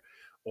Empire,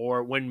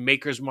 or when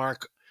Maker's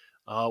Mark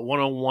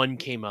 101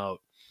 came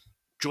out.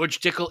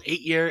 George Dickel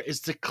 8-year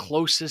is the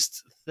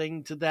closest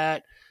thing to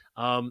that.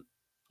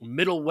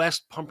 Middle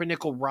West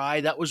Pumpernickel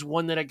Rye, that was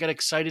one that I got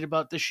excited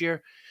about this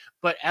year.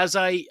 But as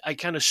I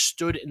kind of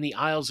stood in the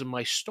aisles in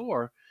my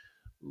store,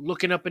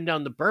 looking up and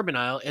down the bourbon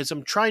aisle, as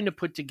I'm trying to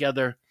put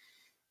together,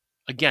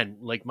 again,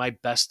 like, my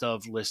best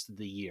of list of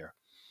the year,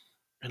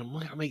 and I'm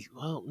like,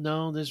 well,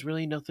 no, there's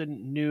really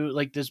nothing new.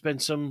 Like, there's been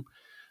some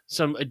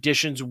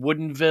additions.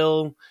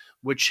 Woodinville,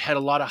 which had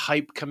a lot of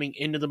hype coming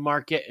into the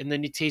market, and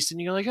then you taste it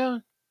and you're like,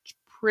 oh, it's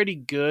pretty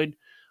good.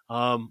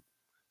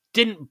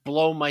 Didn't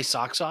blow my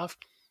socks off,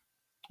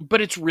 but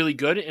it's really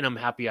good, and I'm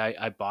happy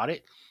I bought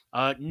it.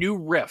 New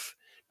Riff.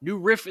 New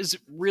Riff is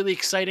really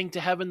exciting to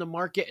have in the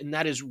market, and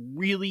that is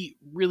really,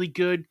 really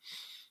good.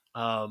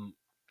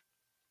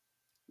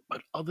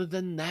 But other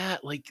than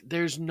that, like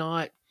there's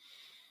not,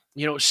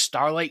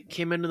 Starlight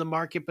came into the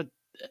market, but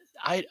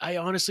I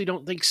honestly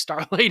don't think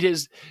Starlight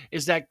is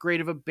that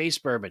great of a base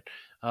bourbon.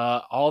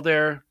 All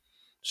their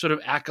sort of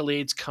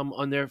accolades come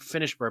on their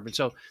finished bourbon.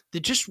 So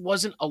there just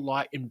wasn't a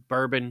lot in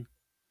bourbon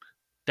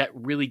that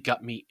really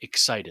got me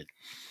excited.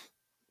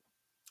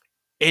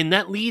 And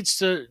that leads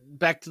to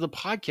back to the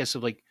podcast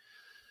of like,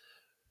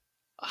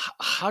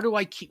 how do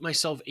I keep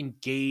myself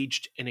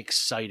engaged and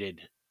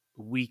excited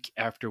week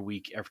after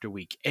week after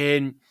week?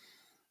 And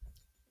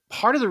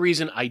part of the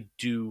reason I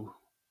do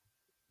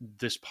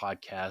this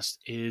podcast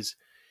is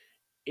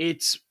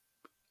it's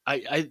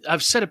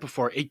I've said it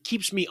before. It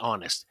keeps me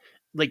honest.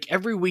 Like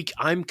every week,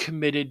 I'm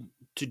committed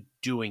to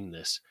doing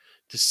this,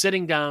 to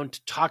sitting down,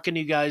 to talking to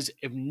you guys.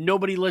 If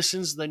nobody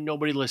listens, then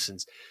nobody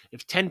listens.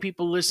 If 10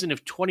 people listen,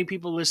 if 20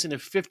 people listen,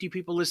 if 50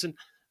 people listen,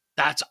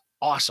 that's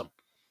awesome.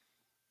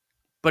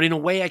 But in a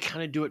way, I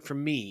kind of do it for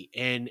me,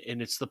 and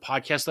it's the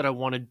podcast that I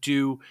want to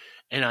do,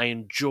 and I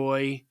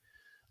enjoy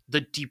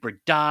the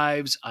deeper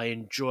dives. I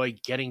enjoy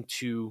getting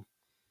to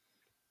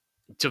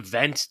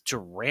vent, to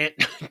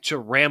rant, to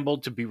ramble,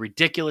 to be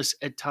ridiculous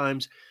at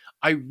times.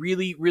 I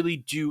really, really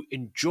do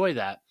enjoy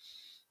that.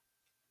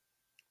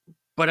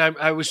 But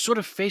I was sort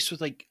of faced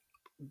with like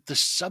the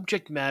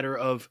subject matter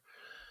of,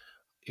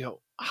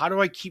 how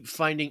do I keep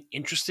finding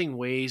interesting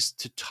ways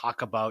to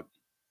talk about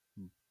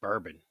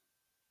bourbon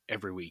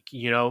every week?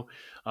 It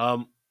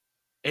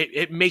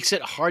makes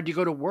it hard to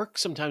go to work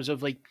sometimes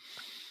of like,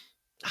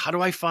 how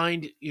do I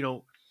find,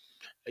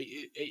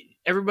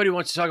 everybody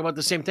wants to talk about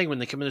the same thing when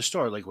they come in the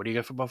store. Like, what do you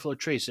got for Buffalo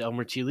Trace,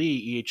 Elmer T.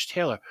 Lee, E.H.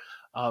 Taylor?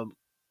 Um,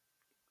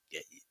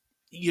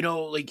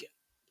 like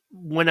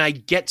when I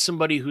get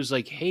somebody who's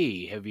like,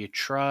 hey, have you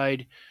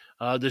tried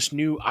this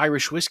new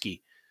Irish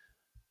whiskey?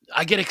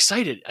 I get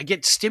excited. I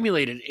get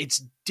stimulated.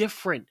 It's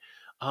different.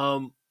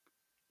 Um,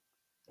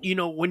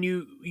 when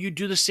you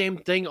do the same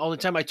thing all the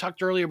time. I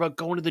talked earlier about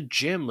going to the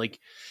gym. Like,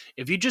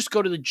 if you just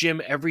go to the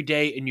gym every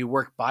day and you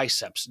work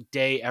biceps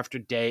day after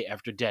day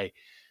after day,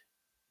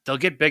 they'll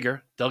get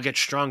bigger, they'll get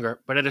stronger,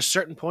 but at a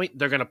certain point,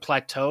 they're going to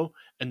plateau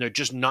and they're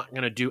just not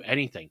going to do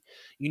anything.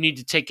 You need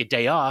to take a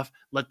day off,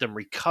 let them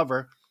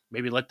recover,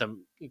 maybe let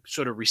them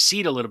sort of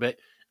recede a little bit,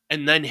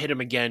 and then hit them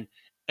again,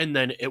 and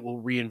then it will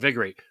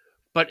reinvigorate.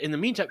 But in the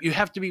meantime, you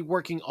have to be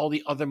working all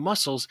the other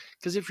muscles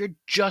because if you're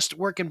just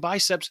working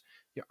biceps,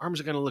 your arms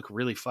are going to look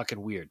really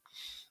fucking weird.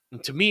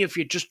 And to me, if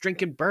you're just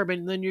drinking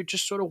bourbon, then you're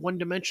just sort of one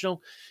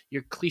dimensional,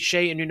 you're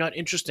cliche, and you're not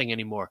interesting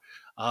anymore.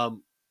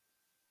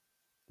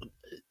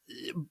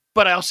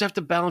 But I also have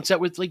to balance that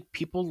with like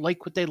people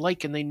like what they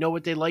like and they know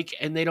what they like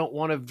and they don't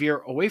want to veer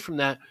away from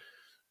that.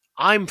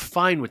 I'm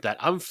fine with that.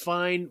 I'm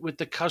fine with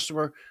the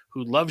customer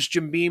who loves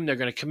Jim Beam. They're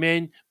going to come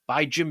in,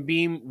 buy Jim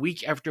Beam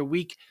week after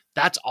week.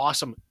 That's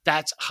awesome.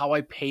 That's how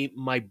I pay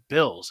my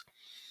bills.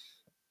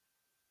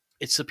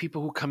 It's the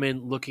people who come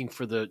in looking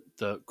for the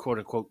quote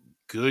unquote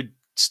good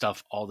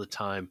stuff all the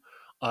time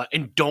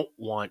and don't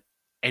want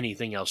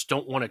anything else,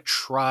 don't want to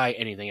try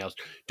anything else,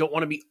 don't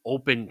want to be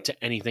open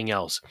to anything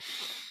else.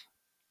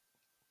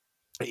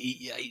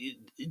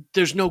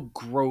 There's no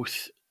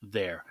growth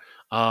there.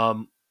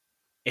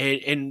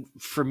 And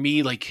for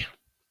me, like,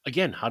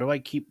 again, how do I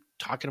keep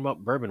talking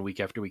about bourbon week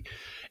after week?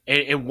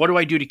 And what do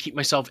I do to keep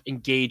myself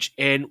engaged?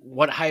 And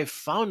what I have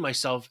found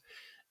myself,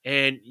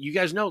 and you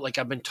guys know, like,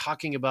 I've been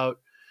talking about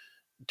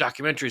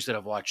documentaries that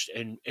I've watched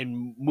and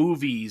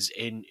movies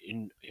and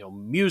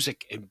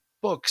music and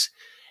books.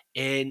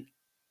 And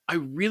I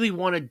really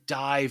want to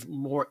dive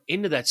more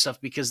into that stuff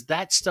because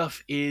that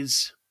stuff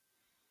is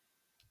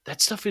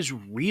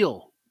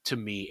real to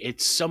me.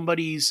 It's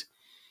somebody's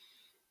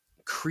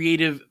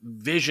creative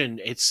vision,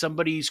 it's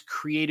somebody's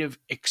creative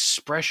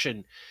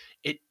expression.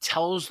 It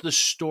tells the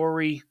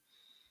story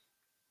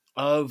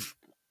of,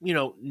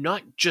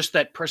 not just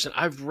that person.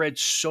 I've read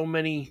so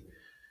many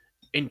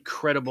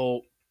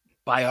incredible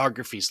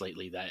biographies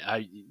lately that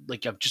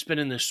I've just been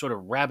in this sort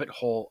of rabbit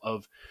hole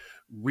of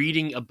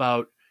reading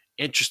about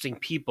interesting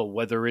people,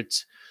 whether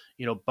it's,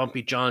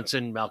 Bumpy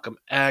Johnson, Malcolm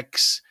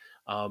X,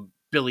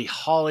 Billie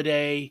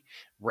Holiday,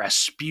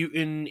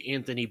 Rasputin,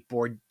 Anthony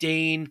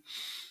Bourdain.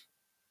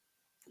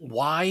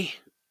 Why?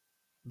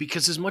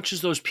 Because as much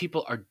as those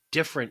people are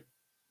different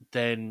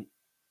than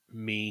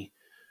me,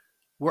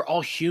 we're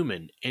all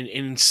human.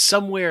 And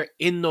somewhere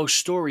in those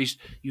stories,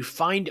 you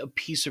find a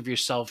piece of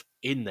yourself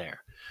in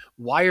there.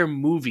 Why are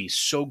movies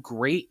so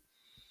great?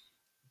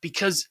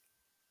 Because,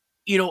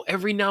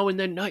 every now and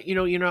then,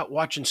 you're not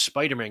watching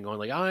Spider-Man going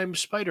like, I'm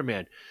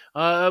Spider-Man.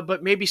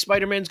 But maybe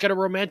Spider-Man's got a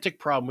romantic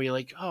problem where you're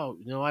like, oh,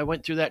 I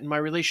went through that in my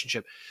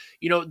relationship.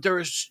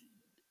 There's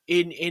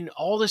in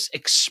all this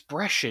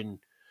expression,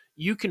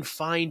 you can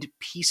find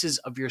pieces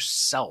of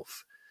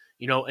yourself,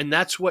 and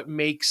that's what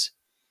makes,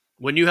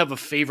 when you have a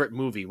favorite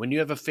movie, when you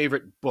have a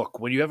favorite book,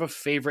 when you have a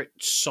favorite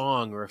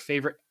song or a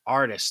favorite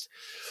artist,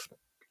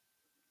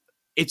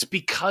 it's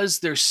because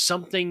there's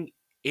something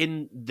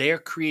in their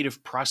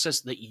creative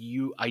process that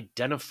you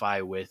identify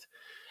with.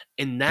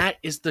 And that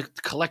is the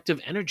collective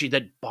energy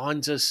that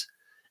bonds us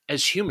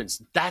as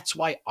humans. That's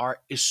why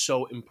art is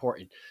so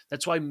important.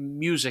 That's why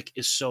music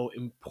is so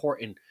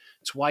important.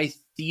 It's why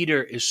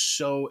theater is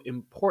so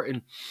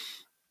important.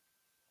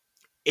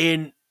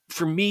 And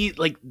for me,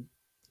 like,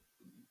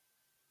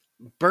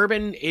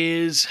 bourbon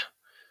is,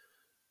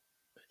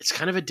 it's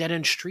kind of a dead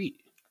end street.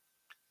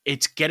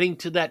 It's getting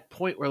to that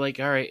point where, like,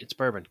 all right, it's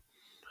bourbon.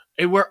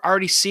 And we're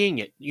already seeing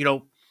it.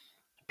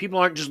 People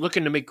aren't just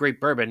looking to make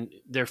great bourbon.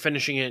 They're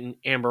finishing it in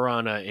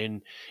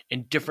Amberana,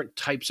 in different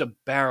types of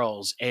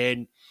barrels.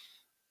 And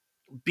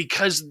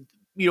because,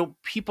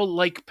 people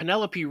like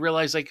Penelope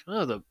realize, like,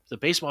 oh, the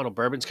base model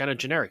bourbon's kind of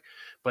generic.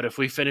 But if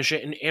we finish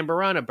it in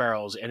Amberana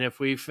barrels, and if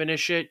we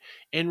finish it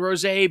in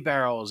rosé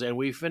barrels, and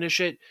we finish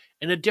it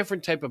in a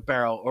different type of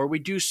barrel, or we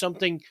do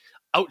something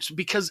out,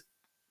 because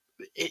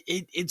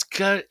it's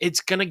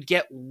gonna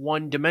get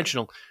one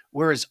dimensional.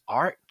 Whereas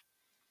art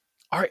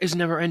is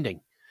never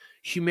ending.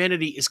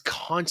 Humanity is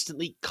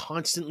constantly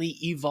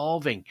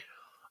evolving.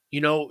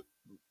 You know,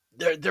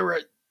 there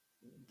are,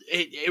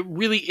 it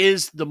really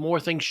is, the more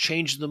things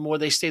change, the more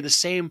they stay the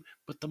same,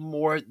 but the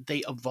more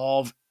they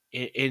evolve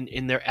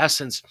in their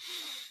essence.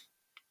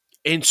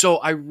 And so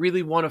I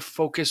really want to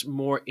focus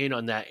more in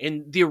on that.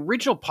 And the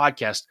original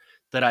podcast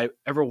that I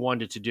ever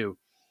wanted to do,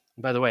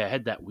 by the way, I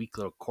had that weak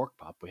little cork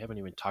pop. We haven't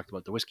even talked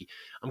about the whiskey.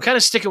 I'm kind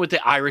of sticking with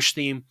the Irish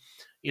theme,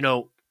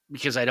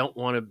 because I don't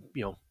want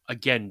to,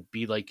 again,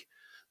 be like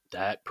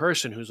that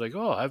person who's like,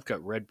 oh, I've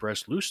got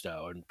Redbreast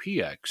Lustau and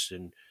PX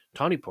and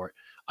Tawny Port.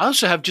 I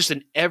also have just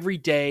an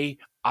everyday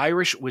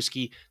Irish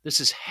whiskey. This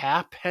is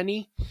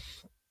Halfpenny,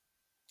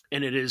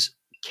 and it is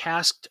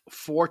casked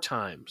 4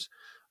 times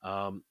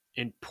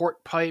in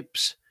port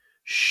pipes,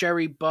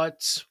 sherry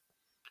butts,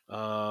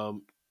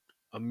 um,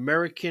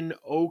 American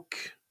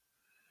oak,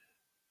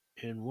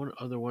 and one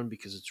other one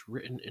because it's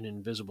written in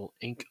invisible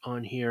ink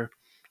on here.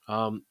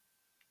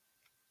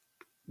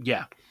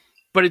 Yeah,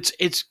 but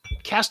it's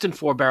cast in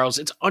 4 barrels.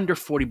 It's under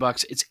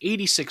 $40. It's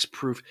 86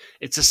 proof.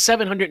 It's a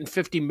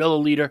 750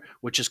 milliliter,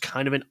 which is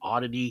kind of an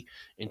oddity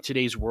in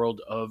today's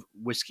world of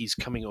whiskeys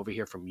coming over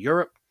here from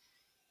Europe,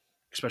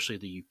 especially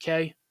the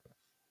UK.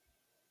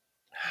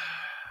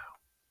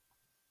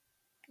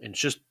 And it's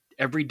just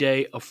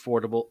everyday,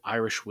 affordable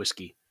Irish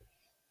whiskey.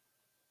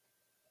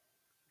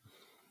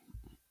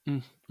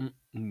 Mm, mm,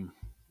 mm.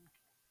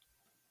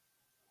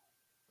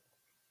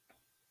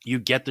 You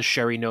get the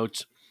sherry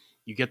notes,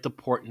 you get the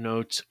port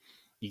notes,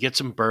 you get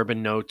some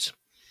bourbon notes.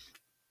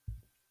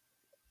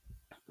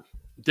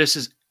 This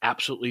is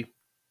absolutely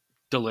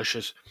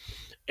delicious.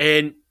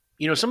 And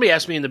somebody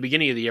asked me in the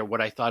beginning of the year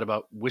what I thought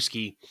about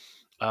whiskey,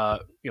 for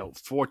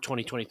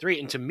 2023,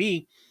 and to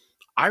me,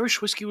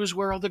 Irish whiskey was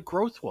where all the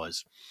growth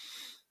was.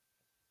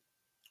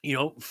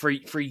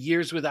 For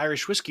years with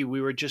Irish whiskey,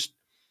 we were just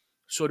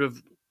sort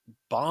of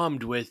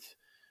bombed with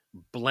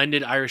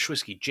blended Irish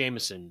whiskey,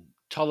 Jameson,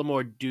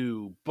 Tullamore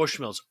Dew,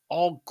 Bushmills,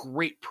 all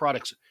great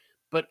products,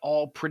 but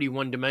all pretty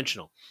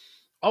one-dimensional.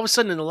 All of a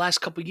sudden, in the last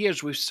couple of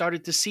years, we've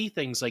started to see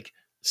things like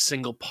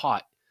single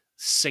pot,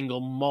 single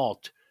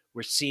malt.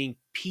 We're seeing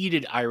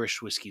peated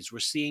Irish whiskeys. We're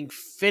seeing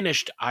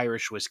finished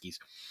Irish whiskeys.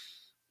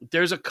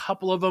 There's a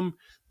couple of them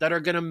that are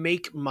going to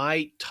make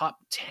my top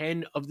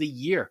 10 of the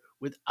year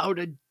without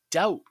a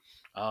doubt.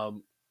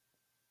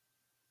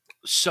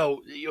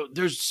 So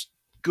there's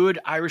good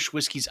Irish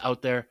whiskeys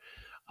out there,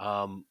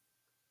 and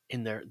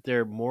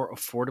they're more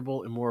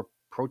affordable and more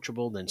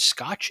approachable than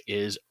Scotch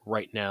is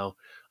right now,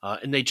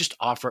 and they just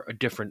offer a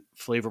different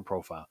flavor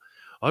profile.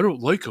 I don't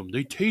like them.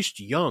 They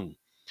taste young.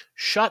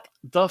 Shut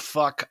the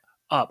fuck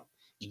up.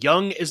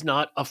 Young is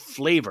not a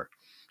flavor.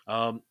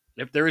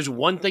 If there is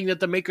one thing that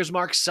the Maker's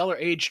Mark Cellar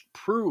Aged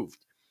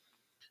proved,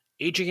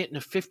 aging it in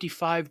a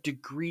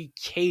 55-degree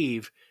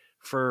cave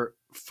for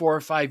 4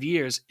 or 5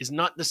 years is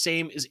not the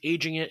same as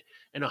aging it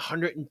in a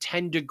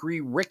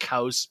 110-degree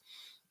rickhouse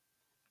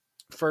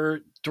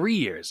for 3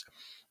 years.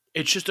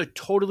 It's just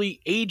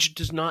age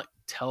does not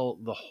tell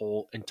the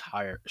whole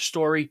entire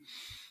story.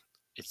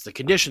 It's the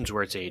conditions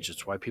where it's aged.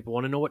 It's why people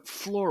want to know what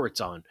floor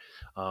it's on.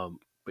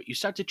 But you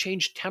start to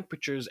change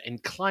temperatures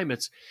and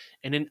climates.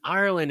 And in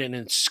Ireland and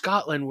in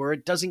Scotland, where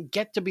it doesn't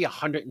get to be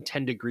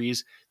 110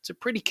 degrees, it's a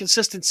pretty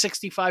consistent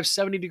 65,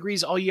 70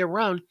 degrees all year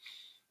round.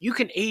 You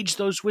can age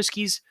those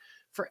whiskeys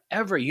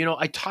forever.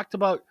 I talked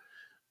about,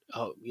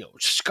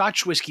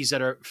 Scotch whiskeys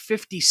that are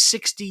 50,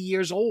 60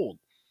 years old.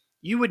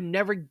 You would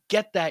never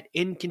get that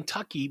in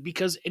Kentucky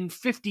because in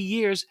 50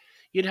 years,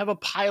 you'd have a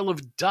pile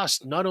of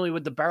dust. Not only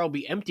would the barrel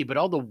be empty, but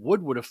all the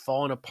wood would have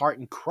fallen apart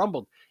and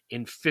crumbled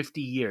in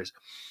 50 years.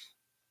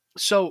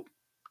 So,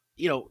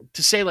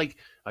 to say, like,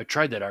 I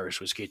tried that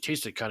Irish whiskey, it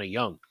tasted kind of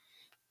young.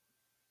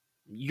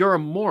 You're a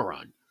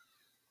moron.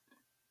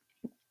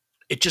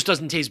 It just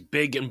doesn't taste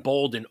big and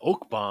bold and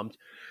oak bombed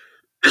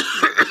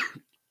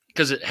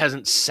because it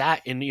hasn't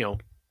sat in,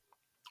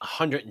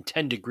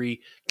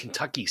 110-degree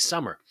Kentucky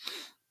summer.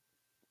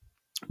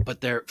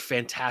 But they're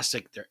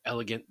fantastic. They're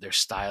elegant. They're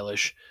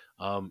stylish.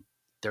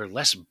 They're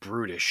less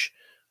brutish,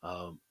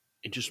 and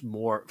just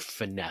more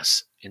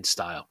finesse in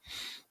style.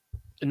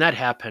 And that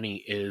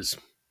Halfpenny is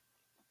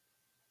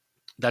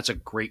That's a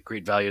great,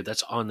 great value.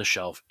 That's on the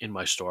shelf in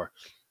my store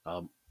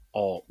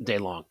all day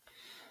long.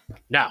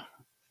 Now,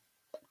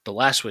 the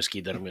last whiskey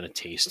that I'm going to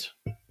taste,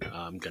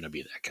 I'm going to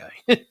be that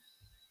guy.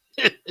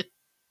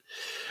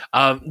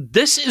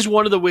 This is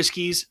one of the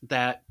whiskeys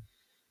that,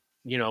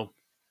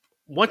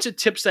 once it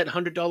tips that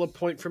 $100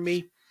 point for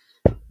me,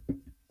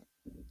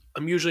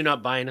 I'm usually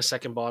not buying a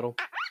second bottle.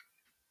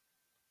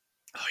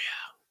 Oh,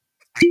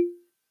 yeah.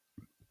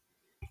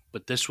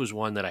 But this was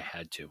one that I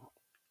had to.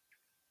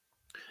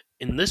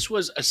 And this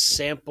was a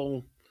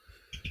sample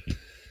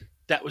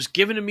that was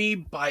given to me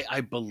by,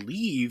 I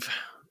believe,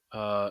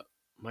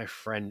 my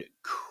friend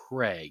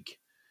Craig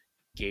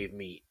gave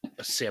me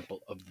a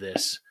sample of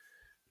this.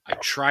 I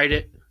tried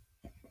it.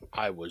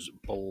 I was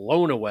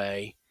blown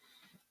away.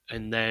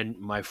 And then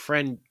my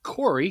friend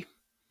Corey,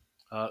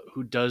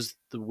 who does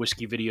the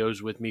whiskey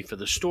videos with me for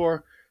the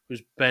store,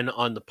 who's been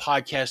on the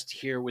podcast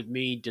here with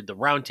me, did the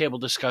roundtable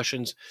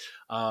discussions,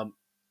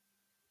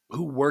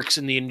 who works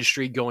in the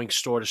industry going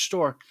store to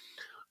store,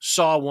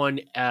 saw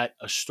one at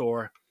a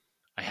store.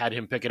 I had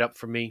him pick it up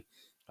for me.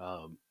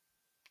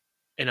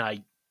 And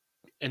I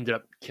ended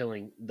up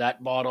killing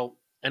that bottle.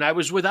 And I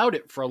was without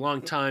it for a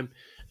long time.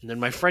 And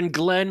then my friend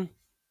Glenn,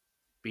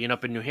 being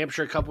up in New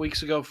Hampshire a couple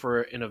weeks ago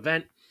for an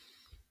event,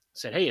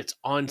 said, hey, it's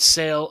on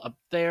sale up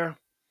there.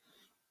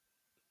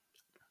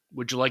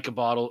 Would you like a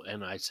bottle?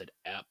 And I said,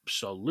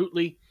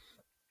 absolutely.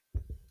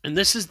 And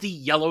this is the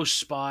Yellow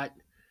Spot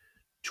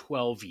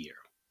 12 year.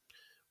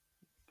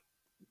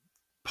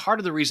 Part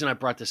of the reason I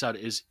brought this out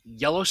is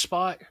Yellow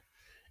Spot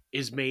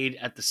is made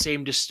at the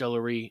same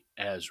distillery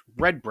as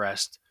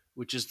Redbreast,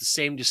 which is the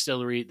same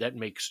distillery that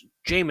makes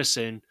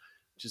Jameson,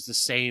 which is the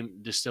same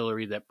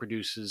distillery that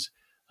produces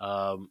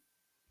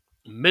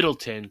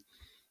Middleton.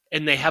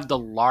 And they have the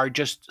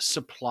largest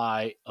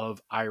supply of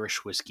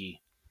Irish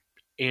whiskey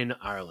in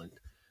Ireland.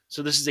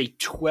 So this is a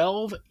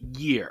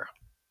 12-year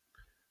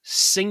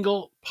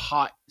single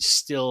pot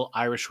still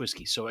Irish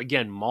whiskey. So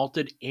again,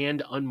 malted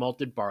and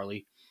unmalted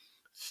barley,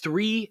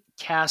 3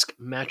 cask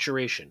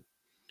maturation,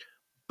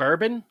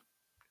 bourbon,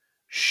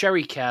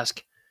 sherry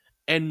cask,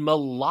 and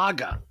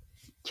Malaga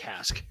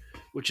cask,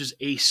 which is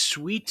a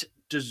sweet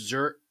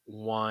dessert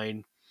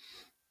wine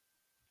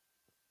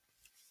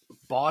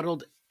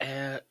bottled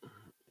at,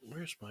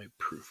 where's my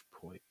proof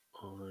point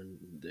on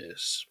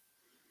this?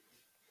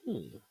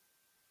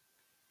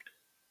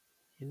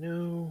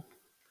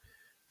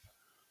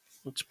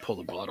 Let's pull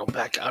the bottle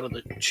back out of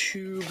the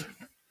tube.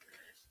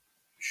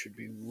 Should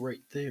be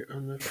right there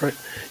on the front.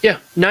 Yeah,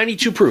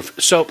 92 proof.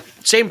 So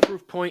same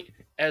proof point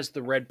as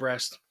the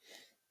Redbreast.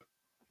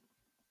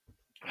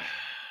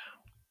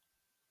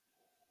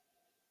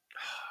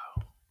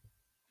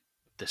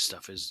 This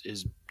stuff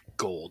is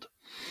gold.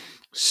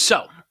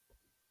 So,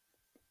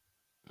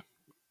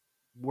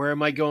 where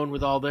am I going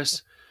with all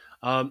this?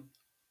 I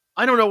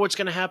don't know what's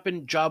going to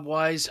happen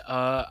job-wise.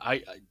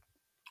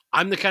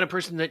 I'm the kind of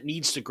person that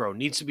needs to grow,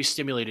 needs to be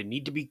stimulated,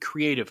 need to be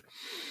creative.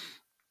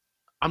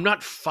 I'm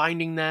not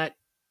finding that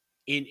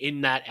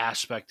in that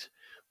aspect,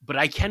 but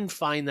I can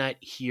find that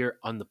here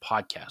on the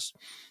podcast.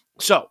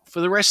 So for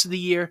the rest of the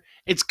year,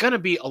 it's going to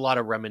be a lot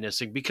of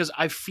reminiscing because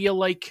I feel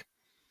like,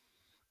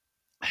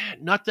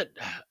 not that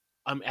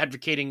I'm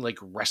advocating like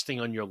resting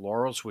on your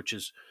laurels, which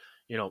is,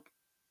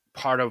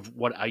 part of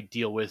what I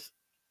deal with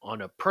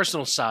on a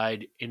personal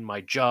side in my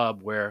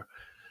job where,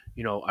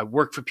 I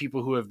work for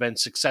people who have been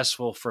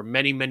successful for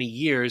many, many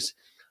years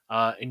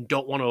and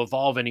don't want to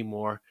evolve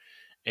anymore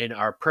and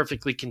are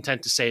perfectly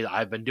content to say that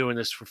I've been doing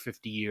this for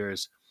 50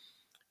 years.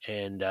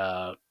 And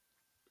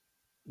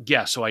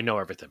so I know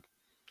everything,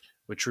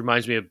 which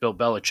reminds me of Bill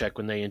Belichick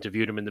when they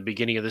interviewed him in the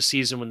beginning of the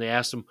season when they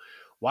asked him,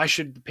 why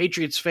should the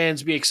Patriots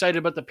fans be excited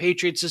about the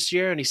Patriots this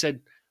year? And he said,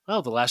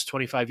 well, the last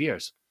 25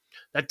 years.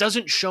 That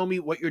doesn't show me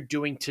what you're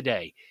doing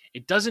today.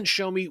 It doesn't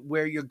show me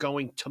where you're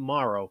going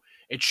tomorrow.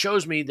 It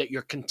shows me that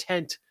you're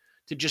content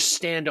to just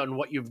stand on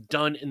what you've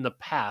done in the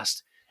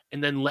past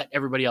and then let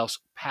everybody else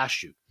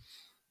pass you.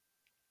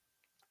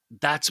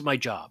 That's my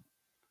job.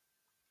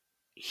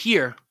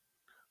 Here,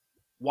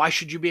 why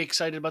should you be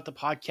excited about the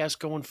podcast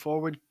going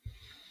forward?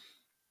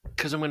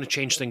 Because I'm going to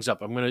change things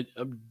up. I'm going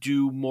to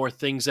do more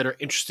things that are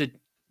interested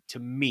to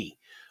me.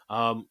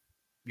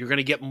 You're going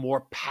to get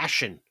more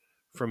passion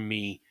from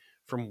me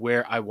from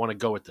where I want to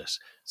go with this.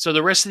 So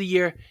the rest of the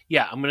year,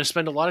 I'm going to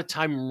spend a lot of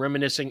time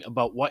reminiscing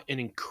about what an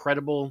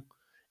incredible,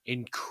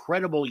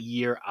 incredible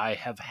year I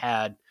have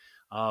had,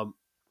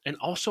 and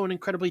also an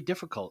incredibly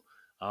difficult.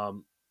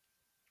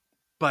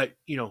 But,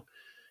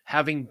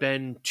 having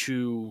been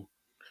to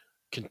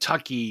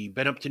Kentucky,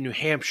 been up to New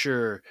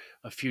Hampshire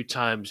a few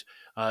times,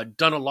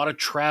 done a lot of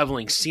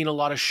traveling, seen a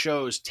lot of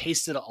shows,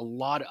 tasted a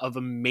lot of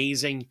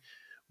amazing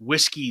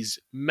whiskeys,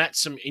 met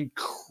some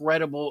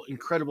incredible,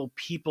 incredible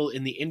people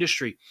in the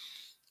industry.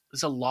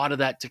 There's a lot of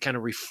that to kind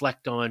of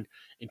reflect on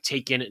and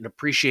take in and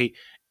appreciate.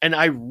 And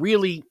I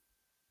really,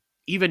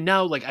 even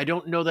now, I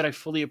don't know that I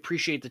fully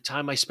appreciate the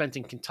time I spent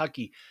in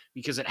Kentucky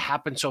because it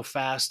happened so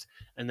fast.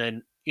 And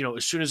then,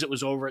 as soon as it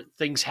was over,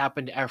 things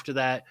happened after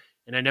that.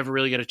 and I never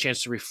really got a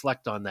chance to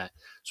reflect on that.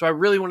 So I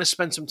really want to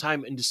spend some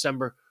time in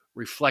December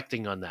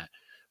reflecting on that.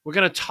 We're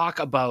going to talk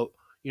about,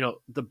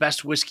 the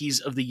best whiskeys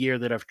of the year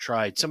that I've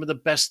tried, some of the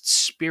best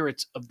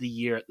spirits of the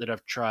year that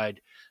I've tried,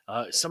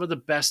 some of the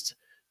best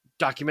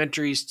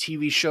documentaries,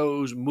 TV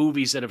shows,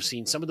 movies that I've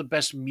seen, some of the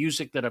best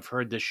music that I've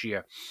heard this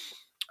year.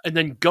 And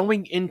then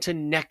going into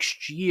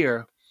next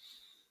year,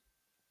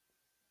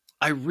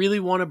 I really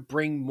want to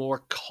bring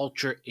more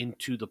culture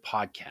into the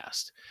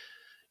podcast.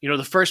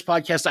 The first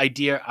podcast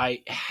idea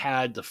I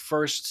had, the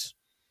first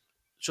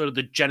sort of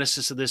the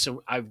genesis of this, and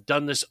I've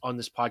done this on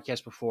this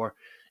podcast before,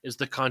 is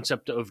the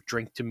concept of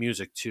drink to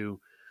music too,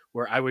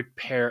 where I would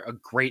pair a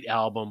great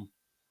album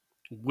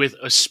with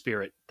a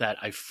spirit that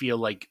I feel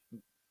like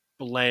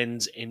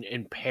blends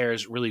and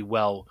pairs really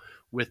well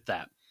with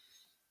that.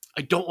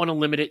 I don't want to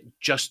limit it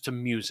just to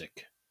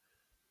music.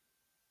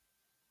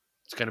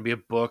 It's going to be a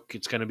book,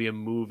 it's going to be a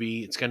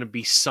movie, it's going to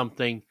be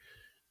something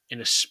in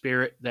a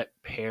spirit that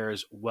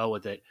pairs well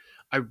with it.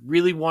 I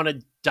really want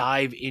to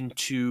dive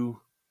into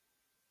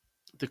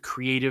the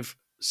creative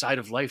side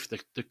of life,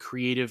 the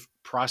creative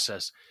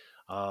process.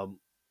 Um,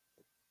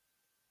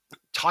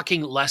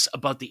 Talking less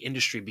about the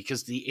industry,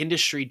 because the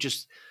industry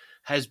just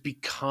has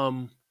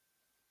become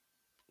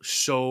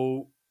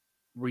so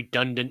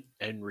redundant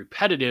and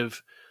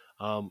repetitive.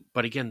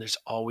 But again, there's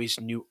always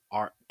new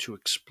art to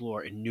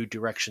explore and new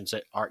directions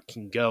that art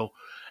can go.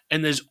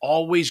 And there's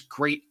always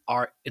great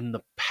art in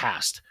the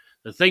past.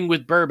 The thing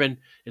with bourbon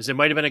is there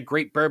might have been a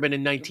great bourbon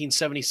in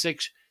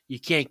 1976. You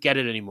can't get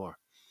it anymore.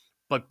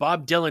 But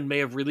Bob Dylan may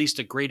have released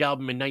a great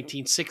album in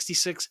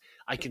 1966.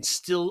 I can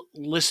still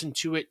listen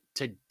to it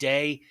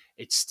today.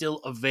 It's still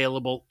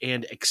available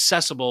and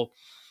accessible.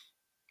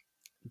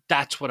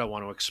 That's what I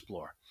want to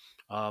explore.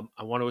 I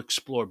want to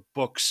explore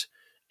books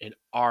and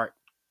art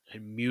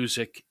and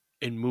music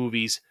and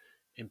movies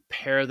and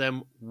pair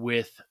them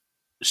with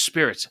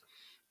spirits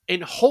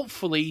and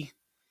hopefully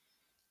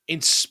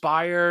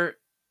inspire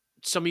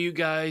some of you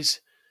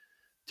guys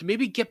to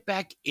maybe get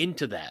back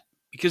into that.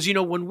 Because,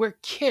 when we're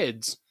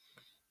kids,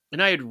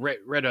 and I had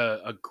read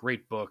a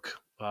great book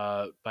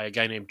by a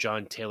guy named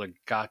John Taylor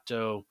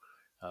Gatto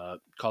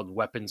called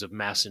Weapons of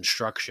Mass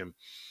Instruction.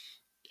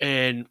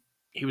 And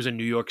he was a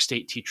New York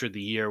State Teacher of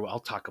the Year. Well,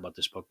 I'll talk about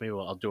this book. Maybe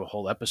I'll do a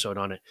whole episode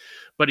on it.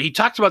 But he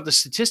talked about the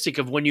statistic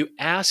of when you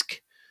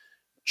ask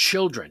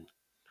children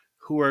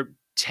who are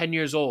 10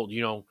 years old,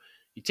 you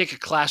take a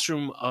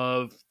classroom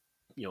of,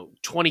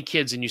 20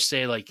 kids and you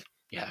say like,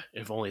 yeah,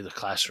 if only the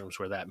classrooms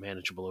were that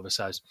manageable of a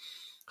size.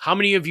 How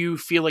many of you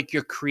feel like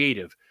you're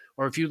creative?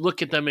 Or if you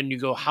look at them and you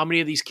go, how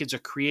many of these kids are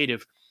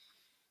creative?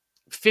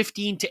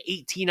 15 to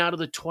 18 out of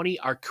the 20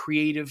 are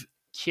creative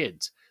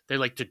kids. They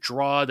like to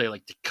draw, they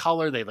like to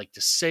color, they like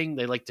to sing,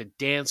 they like to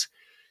dance.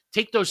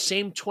 Take those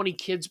same 20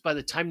 kids by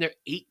the time they're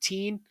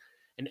 18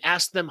 and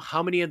ask them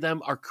how many of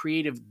them are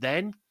creative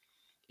then.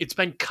 It's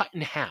been cut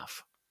in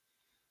half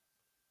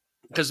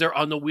because they're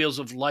on the wheels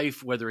of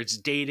life, whether it's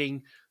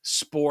dating,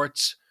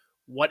 sports,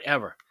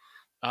 whatever.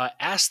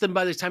 Ask them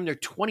by the time they're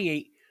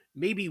 28,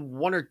 maybe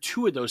one or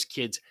two of those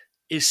kids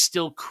is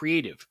still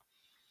creative.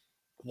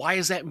 Why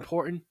is that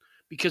important?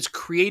 Because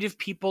creative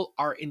people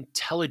are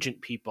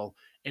intelligent people,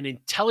 and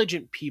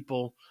intelligent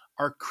people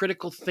are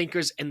critical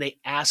thinkers and they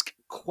ask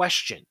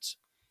questions.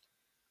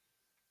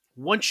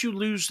 Once you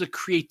lose the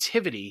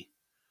creativity,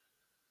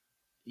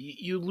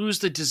 you lose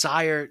the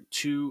desire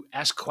to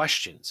ask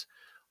questions.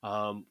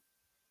 And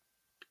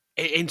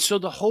so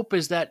the hope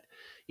is that,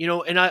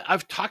 and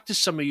I've talked to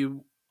some of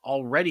you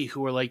already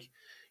who are like,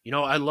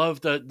 I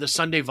love the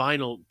Sunday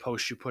Vinyl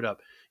post you put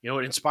up. It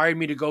inspired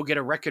me to go get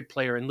a record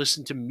player and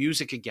listen to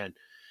music again.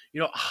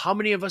 How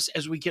many of us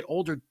as we get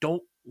older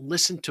don't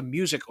listen to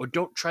music or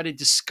don't try to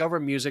discover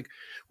music?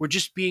 We're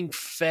just being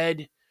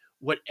fed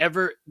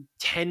whatever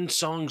 10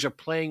 songs are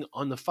playing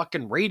on the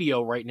fucking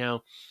radio right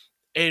now.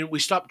 And we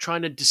stop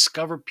trying to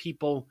discover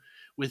people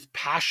with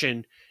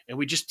passion and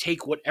we just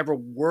take whatever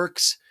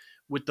works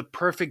with the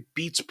perfect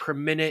beats per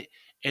minute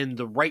and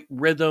the right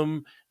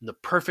rhythm and the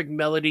perfect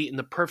melody and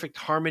the perfect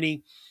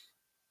harmony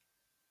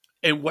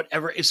and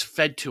whatever is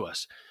fed to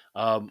us.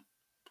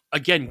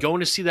 Again,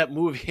 going to see that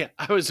movie,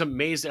 I was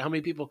amazed at how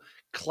many people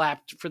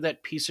clapped for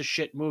that piece of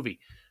shit movie.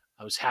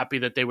 I was happy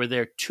that they were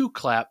there to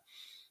clap,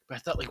 but I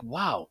thought like,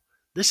 wow,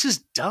 this is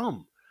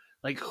dumb.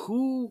 Like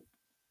who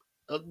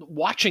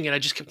watching it, I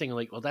just kept thinking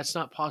like, well, that's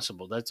not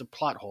possible. That's a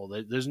plot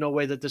hole. There's no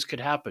way that this could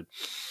happen.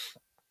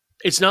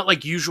 It's not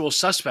like Usual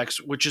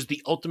Suspects, which is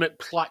the ultimate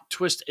plot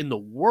twist in the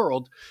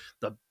world,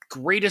 the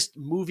greatest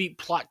movie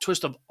plot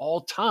twist of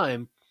all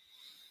time.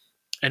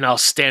 And I'll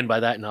stand by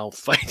that and I'll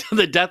fight to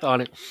the death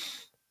on it.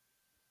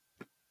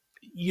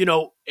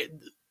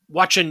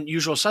 Watching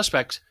Usual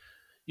Suspects,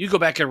 you go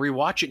back and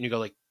rewatch it and you go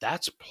like,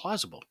 that's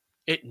plausible.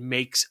 It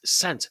makes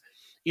sense.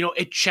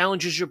 It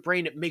challenges your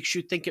brain. It makes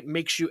you think. It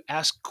makes you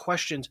ask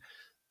questions.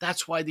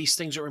 That's why these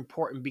things are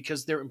important,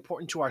 because they're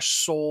important to our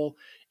soul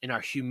and our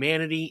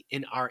humanity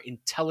and our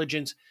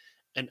intelligence.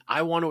 And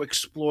I want to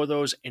explore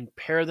those and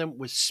pair them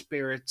with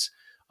spirits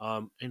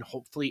and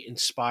hopefully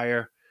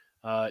inspire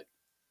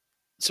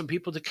some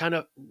people to kind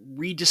of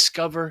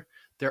rediscover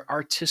their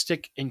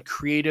artistic and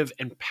creative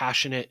and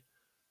passionate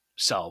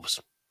selves.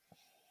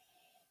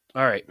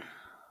 All right.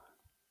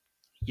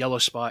 Yellow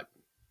Spot,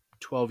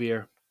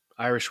 12-year,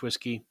 Irish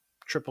whiskey,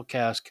 triple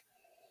cask.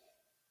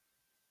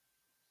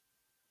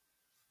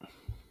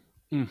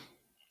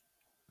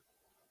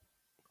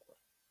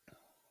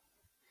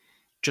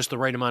 Just the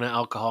right amount of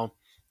alcohol.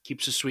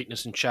 Keeps the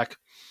sweetness in check.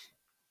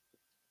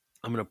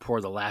 I'm going to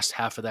pour the last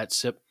half of that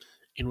sip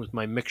in with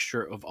my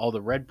mixture of all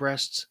the red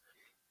breasts.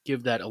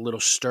 Give that a little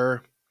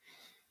stir.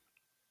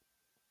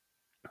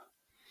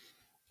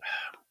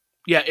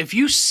 Yeah, if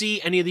you see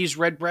any of these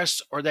red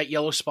breasts or that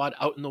Yellow Spot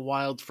out in the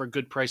wild for a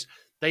good price,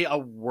 they are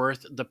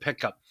worth the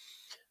pickup.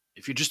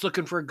 If you're just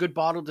looking for a good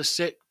bottle to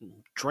sit,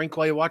 drink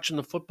while you're watching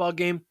the football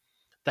game,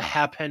 the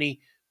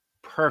Halfpenny,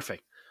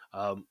 perfect.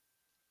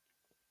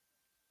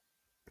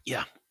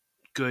 Yeah,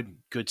 good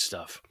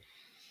stuff.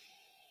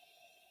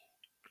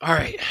 All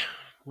right,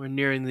 we're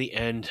nearing the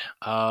end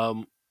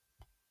of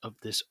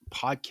this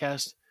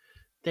podcast.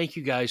 Thank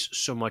you guys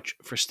so much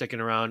for sticking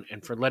around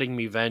and for letting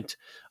me vent,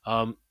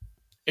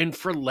 and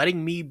for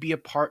letting me be a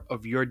part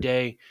of your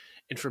day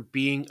and for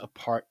being a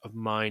part of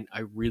mine.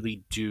 I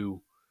really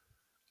do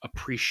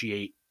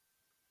appreciate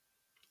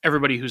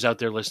everybody who's out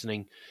there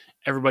listening,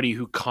 everybody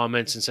who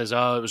comments and says,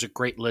 "Oh, it was a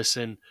great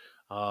listen."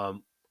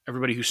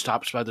 Everybody who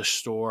stops by the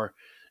store,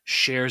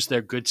 shares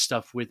their good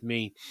stuff with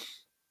me.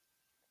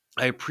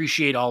 I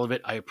appreciate all of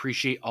it. I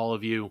appreciate all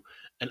of you,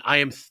 and I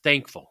am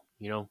thankful.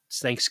 It's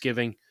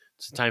Thanksgiving.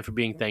 It's a time for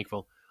being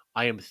thankful.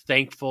 I am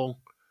thankful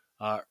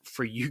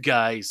for you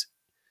guys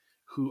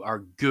who are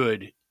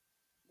good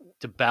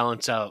to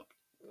balance out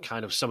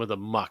kind of some of the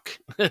muck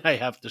that I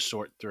have to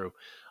sort through.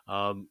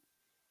 And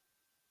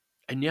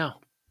yeah,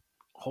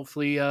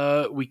 hopefully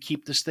we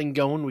keep this thing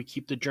going. We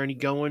keep the journey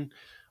going.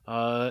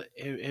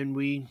 And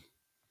we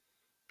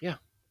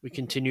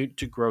continue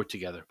to grow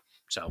together.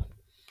 So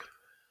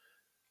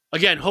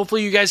again,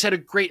 hopefully you guys had a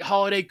great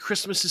holiday.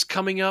 Christmas is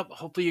coming up.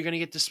 Hopefully you're going to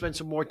get to spend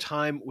some more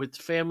time with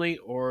family,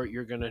 or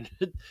you're going to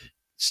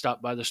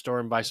stop by the store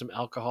and buy some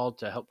alcohol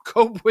to help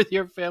cope with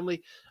your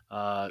family.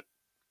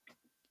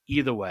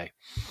 Either way,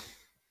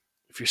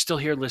 if you're still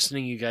here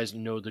listening, you guys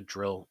know the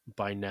drill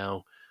by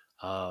now.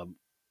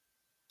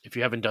 If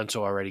you haven't done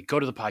so already, go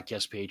to the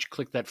podcast page,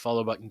 click that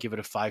follow button, give it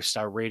a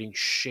 5-star rating,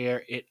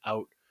 share it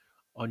out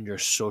on your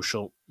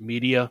social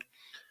media.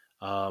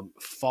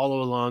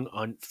 Follow along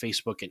on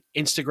Facebook and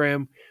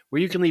Instagram,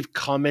 where you can leave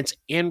comments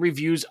and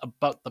reviews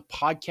about the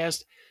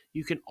podcast.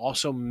 You can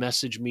also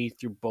message me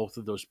through both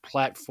of those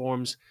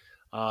platforms.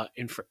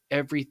 And for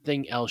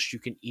everything else, you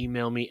can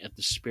email me at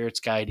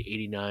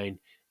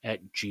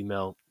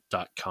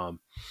thespiritsguide89@gmail.com.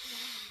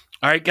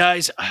 All right,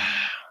 guys,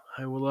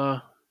 I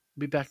will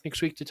be back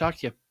next week to talk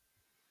to you.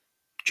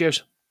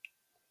 Cheers.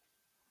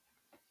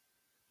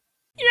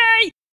 Yay!